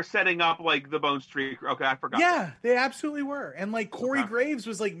were setting up like the Bone Street. Okay, I forgot. Yeah, they absolutely were. And like Corey Graves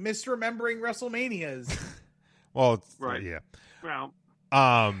was like misremembering WrestleManias. Well, it's, right. Yeah. Well.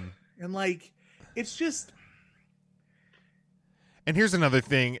 And like, it's just. And here's another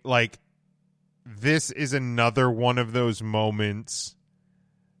thing. Like, this is another one of those moments,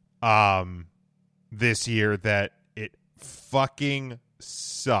 this year that it fucking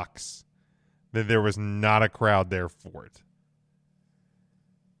sucks that there was not a crowd there for it.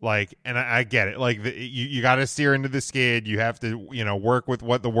 Like, and I get it. Like, you got to steer into the skid. You have to, work with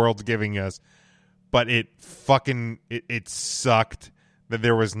what the world's giving us. But it sucked that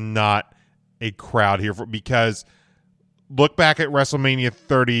there was not a crowd here because look back at WrestleMania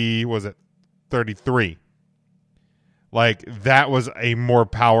 33. Like, that was a more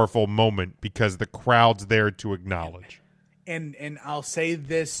powerful moment because the crowd's there to acknowledge. And I'll say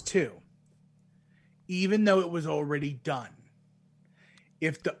this too. Even though it was already done,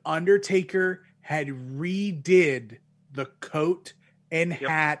 if the Undertaker had redid the coat and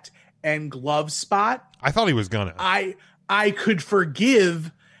hat and glove spot, I thought he was gonna. I could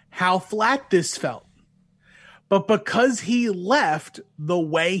forgive how flat this felt. But because he left the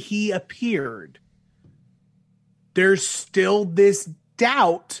way he appeared, there's still this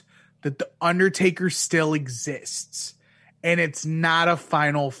doubt that the Undertaker still exists. And it's not a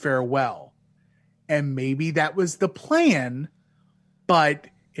final farewell. And maybe that was the plan. But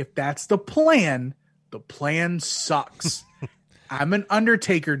if that's the plan sucks. I'm an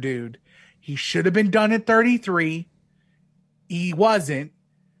Undertaker dude. He should have been done at 33. He wasn't.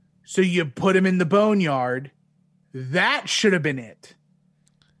 So you put him in the boneyard. That should have been it.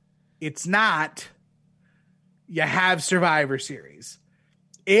 It's not. You have Survivor Series.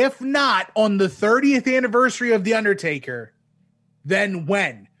 If not on the 30th anniversary of The Undertaker, then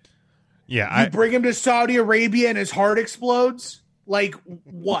when? Yeah, you bring him to Saudi Arabia and his heart explodes? Like,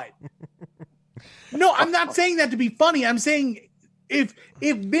 what? No, I'm not saying that to be funny. I'm saying if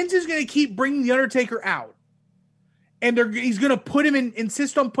Vince is going to keep bringing The Undertaker out and he's going to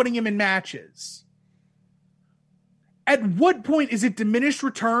insist on putting him in matches, at what point is it diminished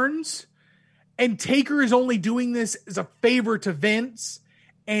returns and Taker is only doing this as a favor to Vince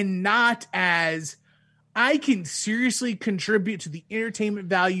and not as I can seriously contribute to the entertainment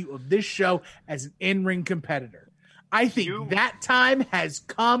value of this show as an in-ring competitor? I think that time has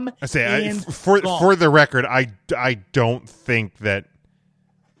come. For the record, I don't think that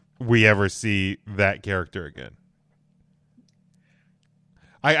we ever see that character again.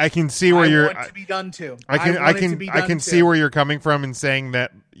 I can see where you're. Want to be done too. I can see where you're coming from and saying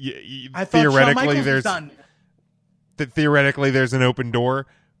that theoretically there's an open door,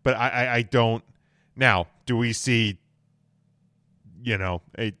 but I don't. Now, do we see?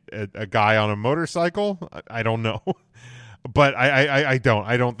 A guy on a motorcycle? I don't know. But I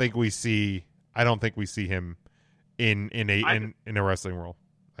don't think we see him in a wrestling world.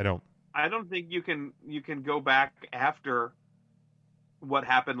 I don't. I don't think you can go back after what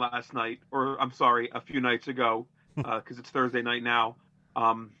happened last night, or I'm sorry, a few nights ago, because it's Thursday night now,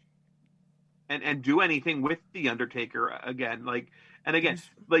 and do anything with the Undertaker again. Like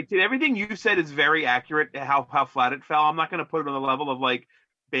everything you said is very accurate. How flat it fell. I'm not going to put it on the level of like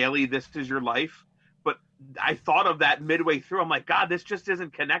Bailey, this is your life, but I thought of that midway through. I'm like, God, this just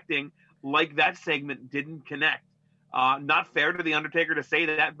isn't connecting. Like that segment didn't connect. Not fair to the Undertaker to say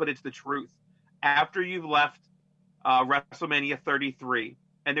that, but it's the truth. After you've left WrestleMania 33,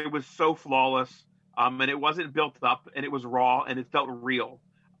 and it was so flawless, and it wasn't built up, and it was raw, and it felt real,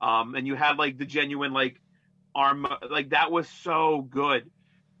 and you had like the genuine like arm, like that was so good.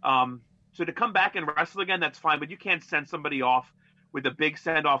 So to come back and wrestle again, that's fine, but you can't send somebody off with a big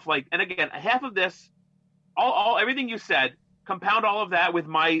send off. Like, and again, half of this, all everything you said, compound all of that with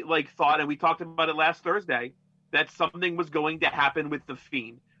my like thought, and we talked about it last Thursday, that something was going to happen with The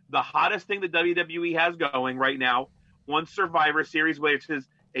Fiend. The hottest thing that WWE has going right now, one Survivor Series, which is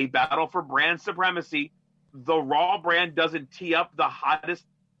a battle for brand supremacy. The Raw brand doesn't tee up the hottest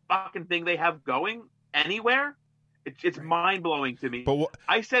fucking thing they have going anywhere. It's mind blowing to me. But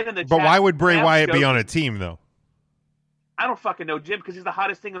I said in the but chat, why would Bray Wyatt be joking. on a team though? I don't fucking know, Jim, because he's the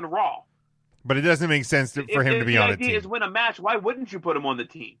hottest thing in the Raw. But it doesn't make sense for him to be on a team. The idea is win a match. Why wouldn't you put him on the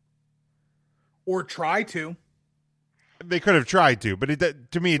team? Or try to. They could have tried to, but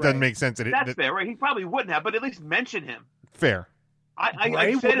to me, it doesn't make sense. That's fair, right? He probably wouldn't have, but at least mention him. Fair.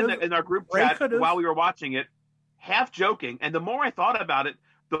 I said in our group chat while we were watching it, half joking, and the more I thought about it,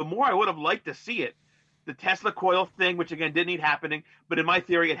 the more I would have liked to see it. The Tesla coil thing, which again didn't need happening, but in my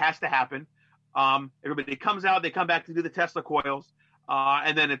theory, it has to happen. Everybody comes out, they come back to do the Tesla coils,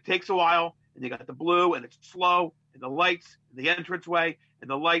 and then it takes a while, and you got the blue, and it's slow, and the lights, and the entranceway, and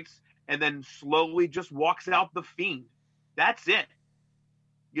the lights, and then slowly just walks out the Fiend. That's it.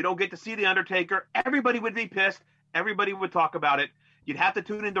 You don't get to see the Undertaker. Everybody would be pissed. Everybody would talk about it. You'd have to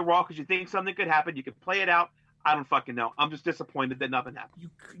tune into Raw because you think something could happen. You could play it out. I don't fucking know. I'm just disappointed that nothing happened.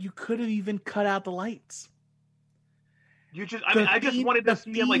 You could have even cut out the lights. I just wanted to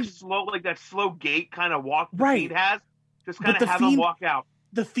see him like slow, like that slow gait kind of walk the Fiend has. Just kind of have him walk out.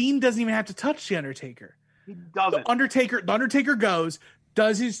 The Fiend doesn't even have to touch the Undertaker. He doesn't. The Undertaker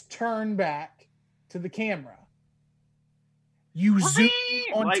does his turn back to the camera. You zoom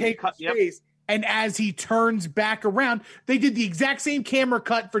on Taker's face, and as he turns back around, they did the exact same camera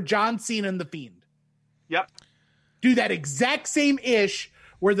cut for John Cena and The Fiend. Yep. Do that exact same ish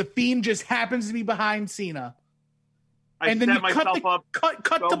where The Fiend just happens to be behind Cena. And then you cut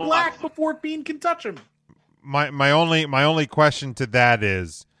to black before Fiend can touch him. My only question to that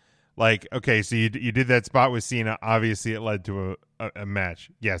is, like, okay, so you did that spot with Cena. Obviously, it led to a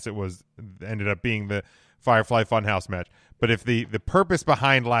match. Yes, it ended up being the Firefly Funhouse match. But if the purpose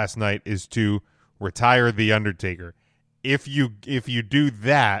behind last night is to retire the Undertaker, if you do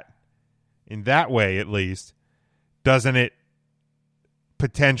that in that way, at least, doesn't it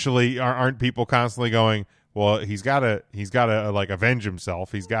potentially aren't people constantly going, well, he's got to like avenge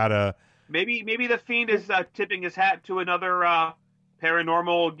himself. He's got to maybe the Fiend is tipping his hat to another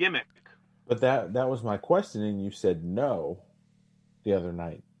paranormal gimmick. But that was my question, and you said no the other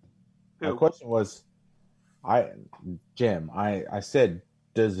night. Who? My question was, Jim, I said,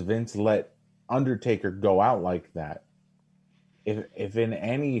 does Vince let Undertaker go out like that? If in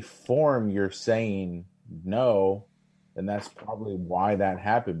any form you're saying no, then that's probably why that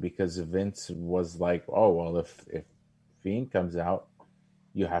happened, because Vince was like, oh, well, if Fiend comes out,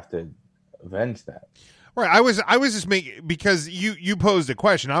 you have to avenge that. Right. I was just making, because you posed a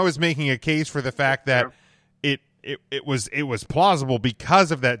question. I was making a case for the fact that it was plausible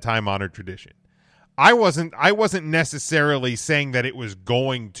because of that time-honored tradition. I wasn't necessarily saying that it was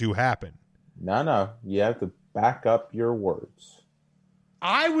going to happen. No, you have to back up your words.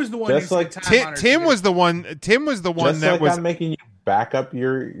 I was the one. Just who like said Tim was the one. Tim was the one just that like was I'm making you back up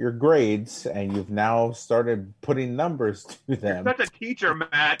your grades, and you've now started putting numbers to them. You're such a teacher,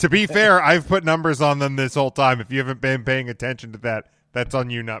 Matt. To be fair, I've put numbers on them this whole time. If you haven't been paying attention to that, that's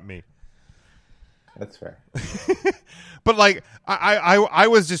on you, not me. That's fair. But like, I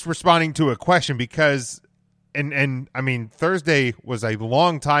was just responding to a question because, and I mean, Thursday was a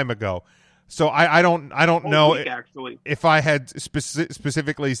long time ago, so I don't know if I had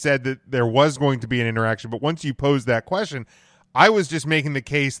specifically said that there was going to be an interaction. But once you posed that question, I was just making the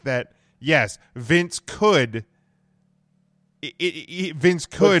case that yes, Vince could. Vince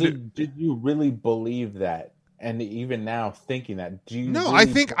could. Did you really believe that? And even now, thinking that, do you? No,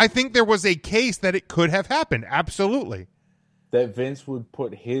 really I think there was a case that it could have happened. Absolutely. That Vince would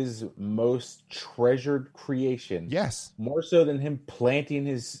put his most treasured creation, yes, more so than him planting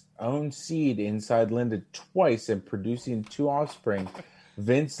his own seed inside Linda twice and producing two offspring,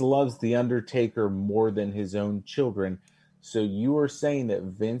 Vince loves The Undertaker more than his own children. So you are saying that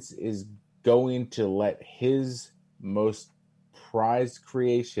Vince is going to let his most prized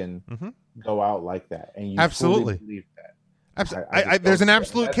creation go out like that, and you Absolutely fully believe that. There's an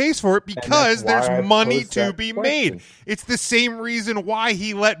absolute case for it because that's why I there's money posed to that be question. made. It's the same reason why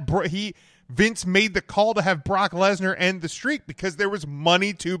Vince made the call to have Brock Lesnar end the streak, because there was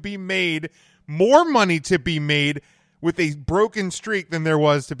money to be made, more money to be made with a broken streak than there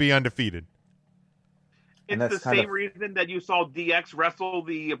was to be undefeated. It's the same reason that you saw DX wrestle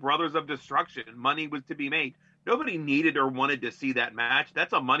the Brothers of Destruction. Money was to be made. Nobody needed or wanted to see that match.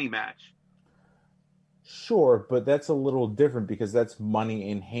 That's a money match. Sure, but that's a little different because that's money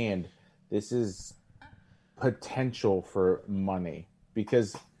in hand. This is potential for money,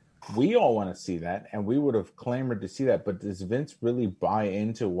 because we all want to see that, and we would have clamored to see that. But does Vince really buy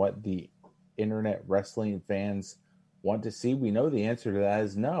into what the internet wrestling fans want to see? We know the answer to that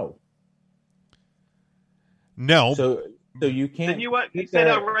is no. No. So you can't. And you what? He said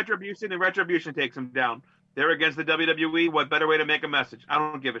Retribution, and Retribution takes him down. They're against the WWE. What better way to make a message? I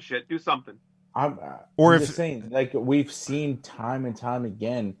don't give a shit. Do something. I'm just saying, like we've seen time and time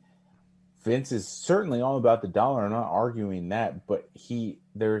again, Vince is certainly all about the dollar. I'm not arguing that, but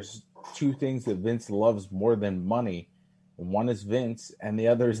there's two things that Vince loves more than money. One is Vince, and the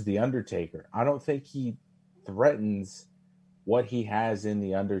other is the Undertaker. I don't think he threatens what he has in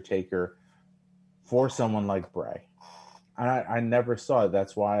the Undertaker for someone like Bray. I never saw it.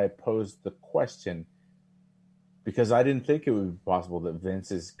 That's why I posed the question. Because I didn't think it would be possible that Vince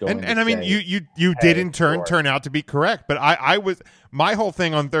is going. And I mean, you did in turn out to be correct. But I was, my whole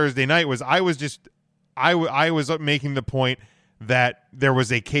thing on Thursday night was I was making the point that there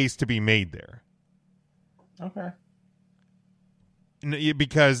was a case to be made there. Okay.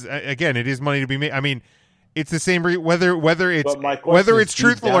 Because again, it is money to be made. I mean, it's the same whether it's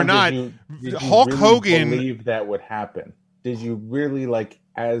truthful or not. Did you Hulk really Hogan believe that would happen? Did you really, like,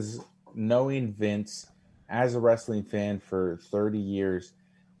 as knowing Vince? As a wrestling fan for 30 years,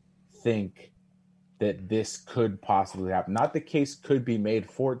 think that this could possibly happen? Not the case could be made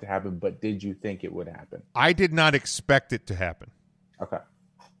for it to happen, but did you think it would happen? I did not expect it to happen. Okay.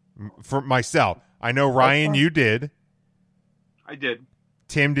 For myself. I know, Ryan, you did. I did.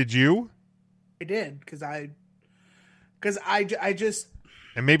 Tim, did you? I did, because I just...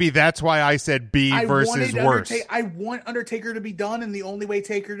 And maybe that's why I said B versus worse. I want Undertaker to be done, and the only way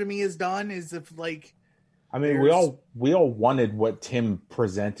Taker to me is done is if, like... I mean, we all wanted what Tim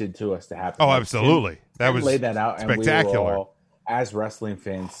presented to us to happen. Oh, like, absolutely. Tim was laid that out, spectacular. And we were all, as wrestling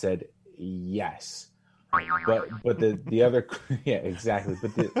fans, said yes. But the other, yeah, exactly.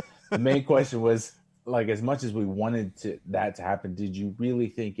 But the main question was, like, as much as we wanted that to happen, did you really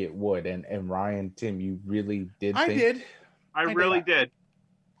think it would? And Ryan, Tim, you really did. I did. I really did.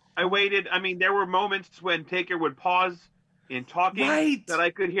 I waited. I mean, there were moments when Taker would pause in talking that I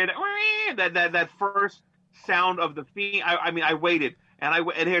could hear that first sound of the Fiend. I waited, and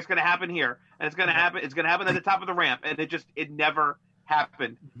here's going to happen here, and it's going to happen. It's going to happen at the top of the ramp, and it never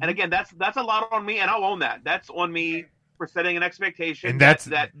happened. And again, that's a lot on me, and I'll own that. That's on me for setting an expectation. And that's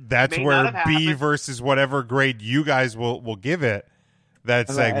may where not have B happened. versus whatever grade you guys will give it. That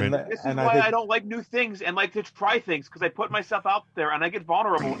segment. This is why I don't like new things and like to try things, because I put myself out there and I get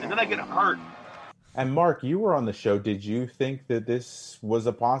vulnerable and then I get hurt. And Mark, you were on the show. Did you think that this was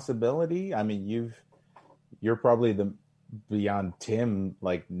a possibility? I mean, you're probably beyond Tim,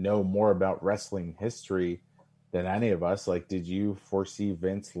 like, know more about wrestling history than any of us. Like, did you foresee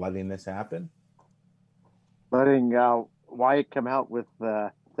Vince letting this happen? Letting Wyatt come out with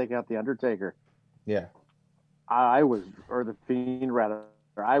taking out the Undertaker. Yeah. Or the Fiend rather.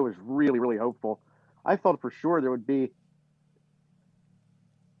 I was really, really hopeful. I thought for sure that would be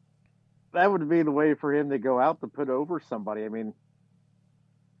the way for him to go out to put over somebody. I mean,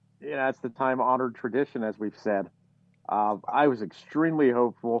 it's the time-honored tradition, as we've said. I was extremely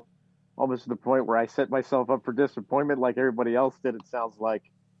hopeful, almost to the point where I set myself up for disappointment like everybody else did, it sounds like.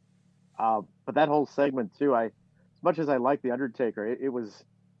 But that whole segment, too, as much as I like The Undertaker, it was...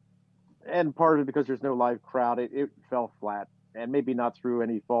 And part of it because there's no live crowd, it fell flat. And maybe not through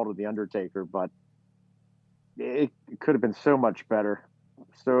any fault of The Undertaker, but it could have been so much better.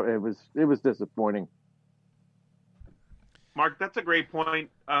 So it was disappointing. Mark, that's a great point.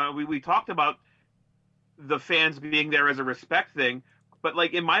 We talked about the fans being there as a respect thing, but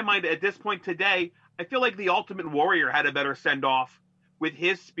like in my mind at this point today, I feel like the Ultimate Warrior had a better send off with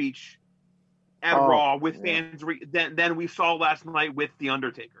his speech at Raw with fans than we saw last night with The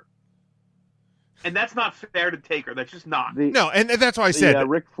Undertaker. And that's not fair to Taker. That's just not. No, and that's why I said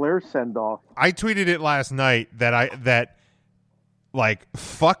Ric Flair send off. I tweeted it last night that like,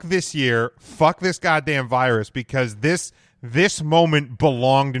 fuck this year, fuck this goddamn virus, because this moment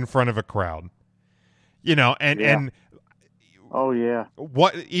belonged in front of a crowd. And oh yeah,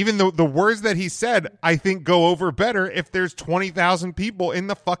 what, even the words that he said, I think go over better if there's 20,000 people in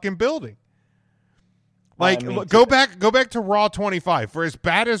the fucking building. Like, go back to Raw 25. For as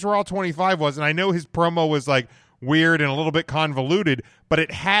bad as Raw 25 was, and I know his promo was like weird and a little bit convoluted, but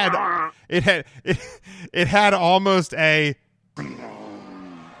it had almost a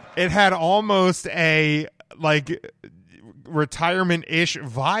like retirement-ish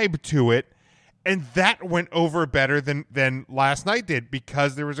vibe to it, and that went over better than last night did,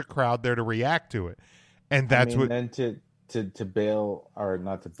 because there was a crowd there to react to it. And that's what then to bail, or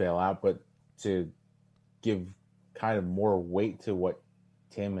not to bail out, but to give kind of more weight to what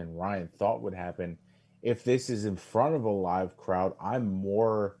Tim and Ryan thought would happen. If this is in front of a live crowd, I'm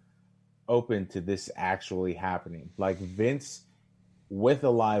more open to this actually happening. Like Vince with a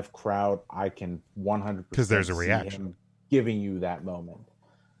live crowd, I can 100% because there's a see reaction him giving you that moment.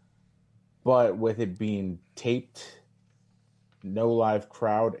 But with it being taped, no live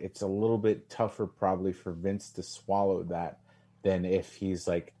crowd, it's a little bit tougher probably for Vince to swallow that than if he's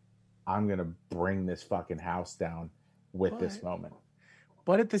like, I'm going to bring this fucking house down with this moment.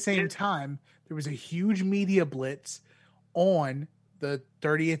 But at the same time, there was a huge media blitz on the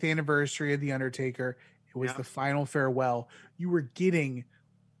 30th anniversary of The Undertaker. It was the final farewell. You were getting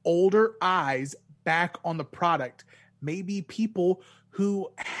older eyes back on the product. Maybe people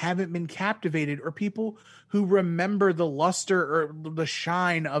who haven't been captivated, or people who remember the luster or the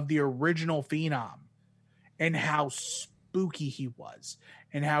shine of the original Phenom and how spooky he was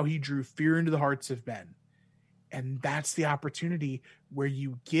and how he drew fear into the hearts of men. And that's the opportunity where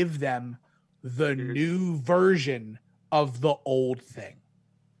you give them the new version of the old thing.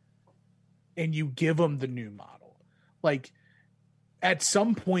 And you give them the new model. Like, at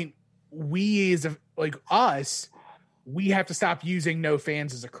some point, we have to stop using no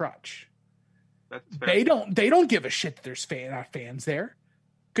fans as a crutch. That's fair. They don't give a shit that there's fans there,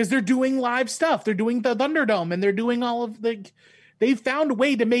 because they're doing live stuff. They're doing the Thunderdome, and they're doing all of the. They've found a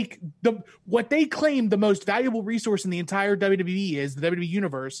way to make what they claim the most valuable resource in the entire WWE is, the WWE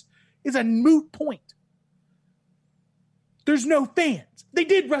universe, is a moot point. There's no fans. They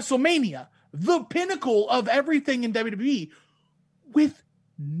did WrestleMania, the pinnacle of everything in WWE, with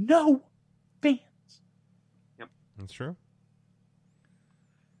no fans. Yep, that's true.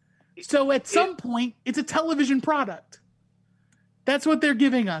 So at some point, it's a television product. That's what they're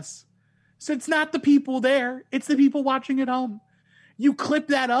giving us. So it's not the people there. It's the people watching at home. You clip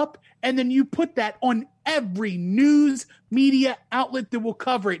that up, and then you put that on every news media outlet that will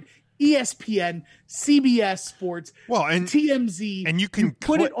cover it. ESPN, CBS Sports, and TMZ. And you can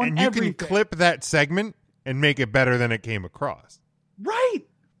put it on everything. You can clip that segment and make it better than it came across. Right.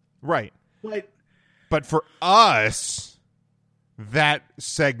 But for us, that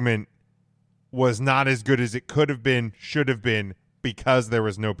segment was not as good as it could have been, should have been, because there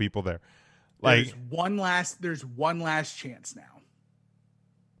was no people there. Like, there's one last chance now.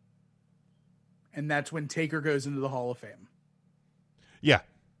 And that's when Taker goes into the Hall of Fame. Yeah.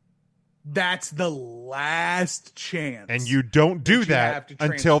 That's the last chance. And you don't do that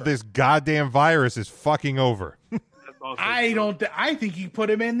until this goddamn virus is fucking over. I think you put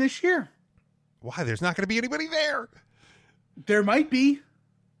him in this year. Why? There's not going to be anybody there. There might be.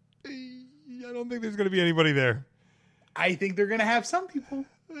 I don't think there's going to be anybody there. I think they're going to have some people.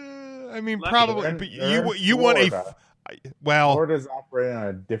 Probably. But you want a... Well, Florida's operating on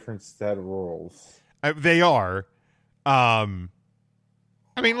a different set of rules. They are.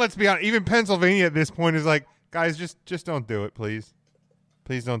 Let's be honest. Even Pennsylvania at this point is like, guys, just don't do it, please.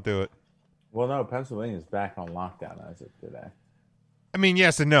 Please don't do it. Well, no, Pennsylvania's back on lockdown as of today.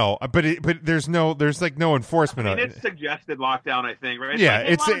 Yes and no, but there's no enforcement of it. It's suggested lockdown, I think, right? Yeah,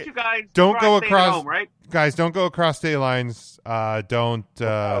 it's like, hey, why don't you guys don't go across home, right? Guys, don't go across state lines. Don't.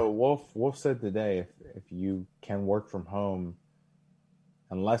 Wolf said today, if you can work from home,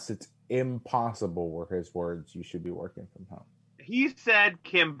 unless it's impossible, were his words, you should be working from home. He said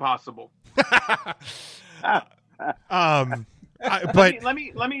Kim possible. But let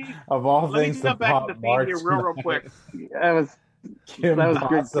me of all things, jump back to the theme here real quick. That was Kim good.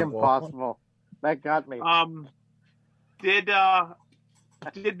 Possible. Kim Possible. That got me. Did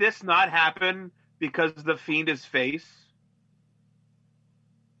this not happen because the Fiend is face?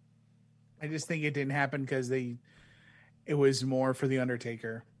 I just think it didn't happen because it was more for the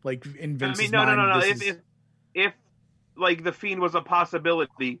Undertaker. Like in Vince's mind. No. If like the Fiend was a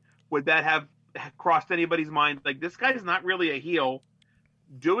possibility, would that have crossed anybody's mind? Like, this guy's not really a heel.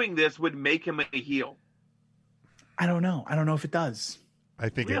 Doing this would make him a heel. I don't know. I don't know if it does. I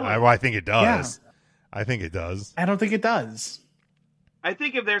think Really? I think it does. I think it does. I don't think it does. I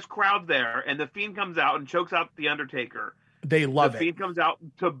think if there's crowd there and the Fiend comes out and chokes out the Undertaker, They love the it. Fiend comes out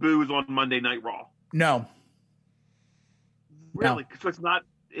to booze on Monday Night Raw. No. Really? So it's not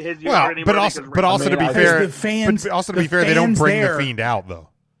his. Well, but also to be fair, the fans, but also to be fair, they don't fans bring there, the Fiend out though.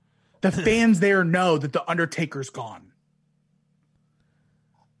 The fans there know that the Undertaker's gone,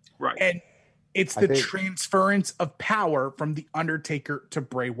 Right. and it's I the think- transference of power from the Undertaker to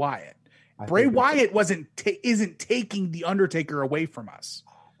Bray Wyatt. I Bray think Wyatt isn't taking the Undertaker away from us.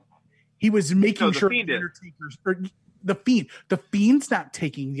 He was making No, the sure Fiend the did. Undertaker's or the Fiend. The Fiend's not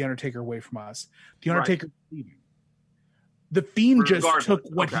taking the Undertaker away from us. The Right. Undertaker's leaving. The Fiend just Regardless, took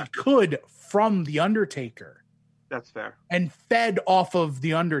what okay. he could from the Undertaker That's fair. and fed off of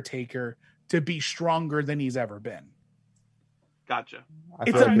the Undertaker to be stronger than he's ever been. Gotcha. I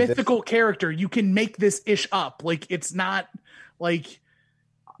It's feel a like this- mythical character. You can make this ish up. Like it's not like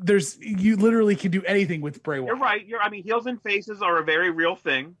you literally can do anything with Bray Wyatt. You're right. I mean, heels and faces are a very real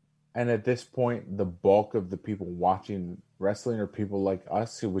thing. And at this point, the bulk of the people watching wrestling are people like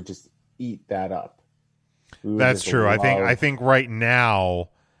us who would just eat that up. We would That's just true. I love- think right now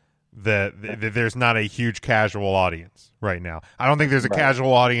that there's not a huge casual audience right now. I don't think there's a Right.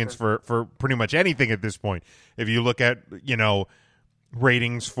 casual audience for pretty much anything at this point. If you look at,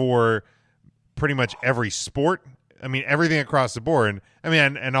 ratings for pretty much every sport, I mean, everything across the board. I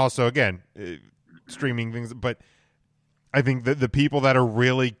mean, and also again, streaming things, but I think the people that are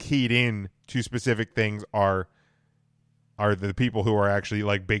really keyed in to specific things are the people who are actually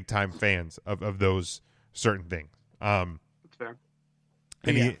like big time fans of those certain things. That's fair.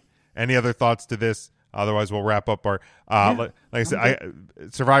 Any other thoughts to this? Otherwise, we'll wrap up our. Like I said,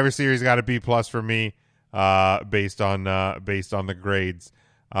 Survivor Series got a B+ for me, based on the grades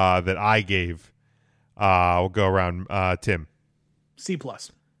that I gave. We'll go around. Tim, C+.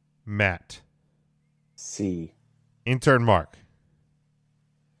 Matt, C. intern Mark.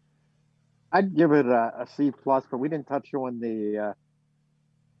 I'd give it a C+, but we didn't touch on the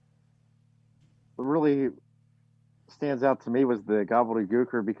what really stands out to me was the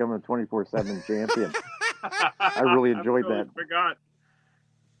Gobbledygooker becoming a 24/7 champion. I really enjoyed that. Forgot.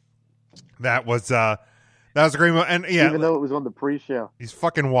 That was a great moment. And yeah, Even though it was on the pre-show. these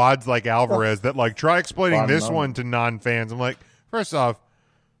fucking wads like Alvarez that like try explaining Fun this moment. one to non-fans. I'm like, first off,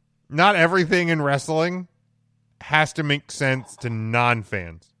 not everything in wrestling has to make sense to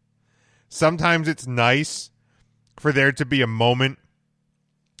non-fans. Sometimes it's nice for there to be a moment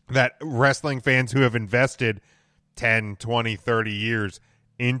that wrestling fans who have invested 10, 20, 30 years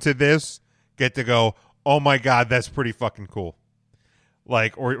into this get to go, oh my God, that's pretty fucking cool.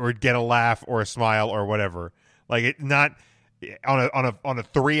 Like, or get a laugh or a smile or whatever. Like, it not on a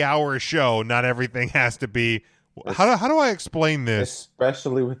 3-hour show. Not everything has to be. How do I explain this?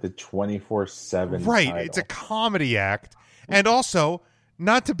 Especially with the 24/7 Right, title. it's a comedy act, and also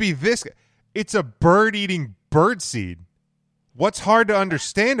not to be this. It's a bird eating birdseed. What's hard to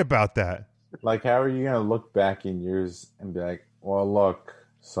understand about that? Like, how are you going to look back in years and be like, well, look,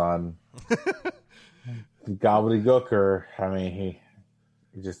 son, Gobbledygooker, I mean,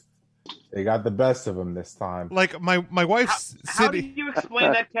 he just, they got the best of him this time. Like my wife's How do sitting. you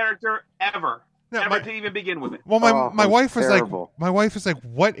explain that character ever? No, Ever to even begin with it? Well, my wife was terrible. like,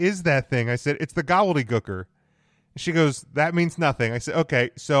 what is that thing? I said, it's the Gobbledygooker. She goes, that means nothing. I said, okay,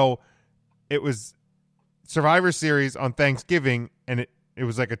 so it was Survivor Series on Thanksgiving, and it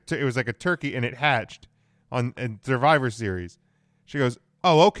was like a turkey, and it hatched in Survivor Series. She goes,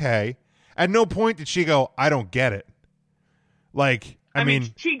 oh, okay. At no point did she go, I don't get it. Like, I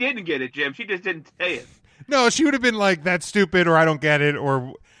mean, she didn't get it, Jim. She just didn't say it. no, she would have been like, that's stupid, or I don't get it,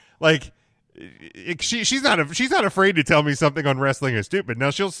 or like, she's not afraid to tell me something on wrestling is stupid. Now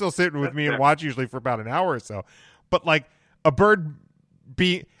she'll still sit with me and watch usually for about an hour or so. But like a bird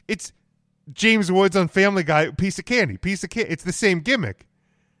it's James Woods on Family Guy, piece of candy. It's the same gimmick.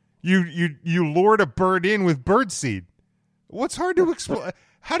 You lured a bird in with birdseed. What's hard to explain?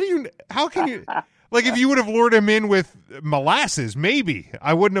 How can you like if you would have lured him in with molasses, maybe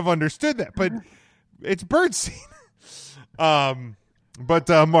I wouldn't have understood that. But it's birdseed. But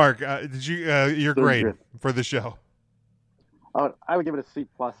Mark, did you your So grade good. for the show? Oh, I would give it a C+.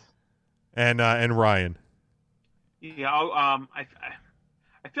 And Ryan. Yeah,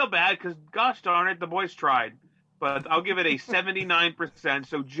 I feel bad because, gosh darn it, the boys tried. But I'll give it a 79%,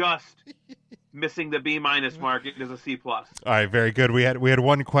 so just missing the B- mark. It is a C+. All right, very good. We had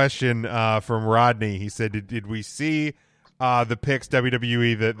one question from Rodney. He said, "Did we see the pics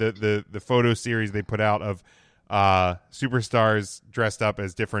WWE the photo series they put out of superstars dressed up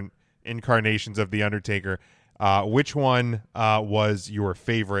as different incarnations of the Undertaker?" Which one was your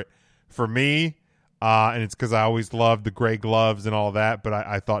favorite? For me, and it's because I always loved the gray gloves and all that, but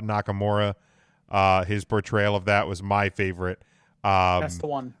I thought Nakamura, his portrayal of that was my favorite. That's the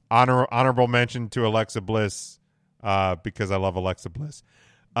one. Honorable mention to Alexa Bliss, because I love Alexa Bliss.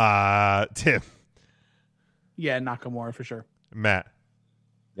 Tim. Yeah, Nakamura for sure. Matt.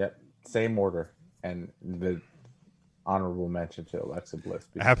 Yep, same order, and the honorable mention to Alexa Bliss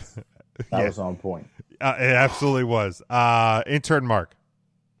because that was on point. It absolutely was. Intern Mark.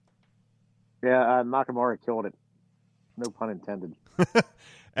 Yeah, Nakamura killed it. No pun intended.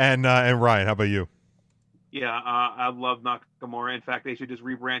 and Ryan, how about you? Yeah, I love Nakamura. In fact, they should just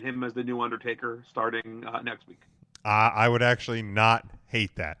rebrand him as the new Undertaker starting next week. I would actually not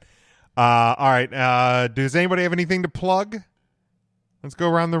hate that. All right. Does anybody have anything to plug? Let's go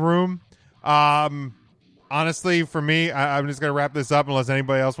around the room. Honestly, for me, I'm just going to wrap this up unless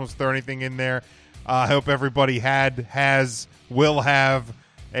anybody else wants to throw anything in there. I hope everybody will have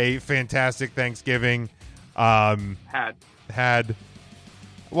a fantastic Thanksgiving. Had.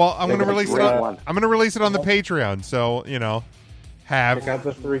 Well, I'm going to release it. I'm going to release it on the Uh-huh. Patreon. So have. Check out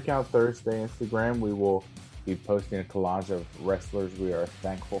the 3 Count Thursday Instagram. We will be posting a collage of wrestlers we are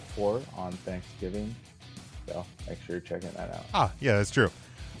thankful for on Thanksgiving. So make sure you're checking that out. Yeah, that's true.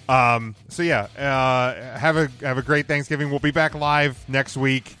 Have a great Thanksgiving. We'll be back live next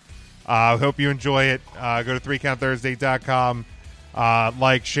week. Hope you enjoy it. Go to 3countthursday.com.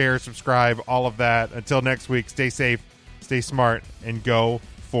 Like, share, subscribe, all of that. Until next week, stay safe, stay smart, and go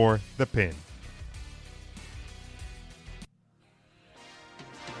for the pin.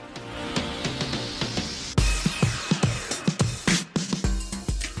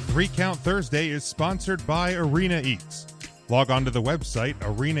 Three Count Thursday is sponsored by Arena Eats. Log on to the website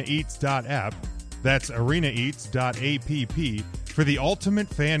arenaeats.app. That's arenaeats.app for the ultimate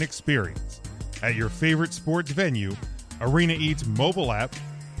fan experience. At your favorite sports venue, Arena Eats mobile app,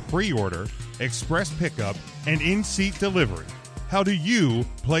 pre-order, express pickup, and in-seat delivery. How do you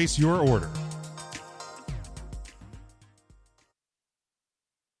place your order?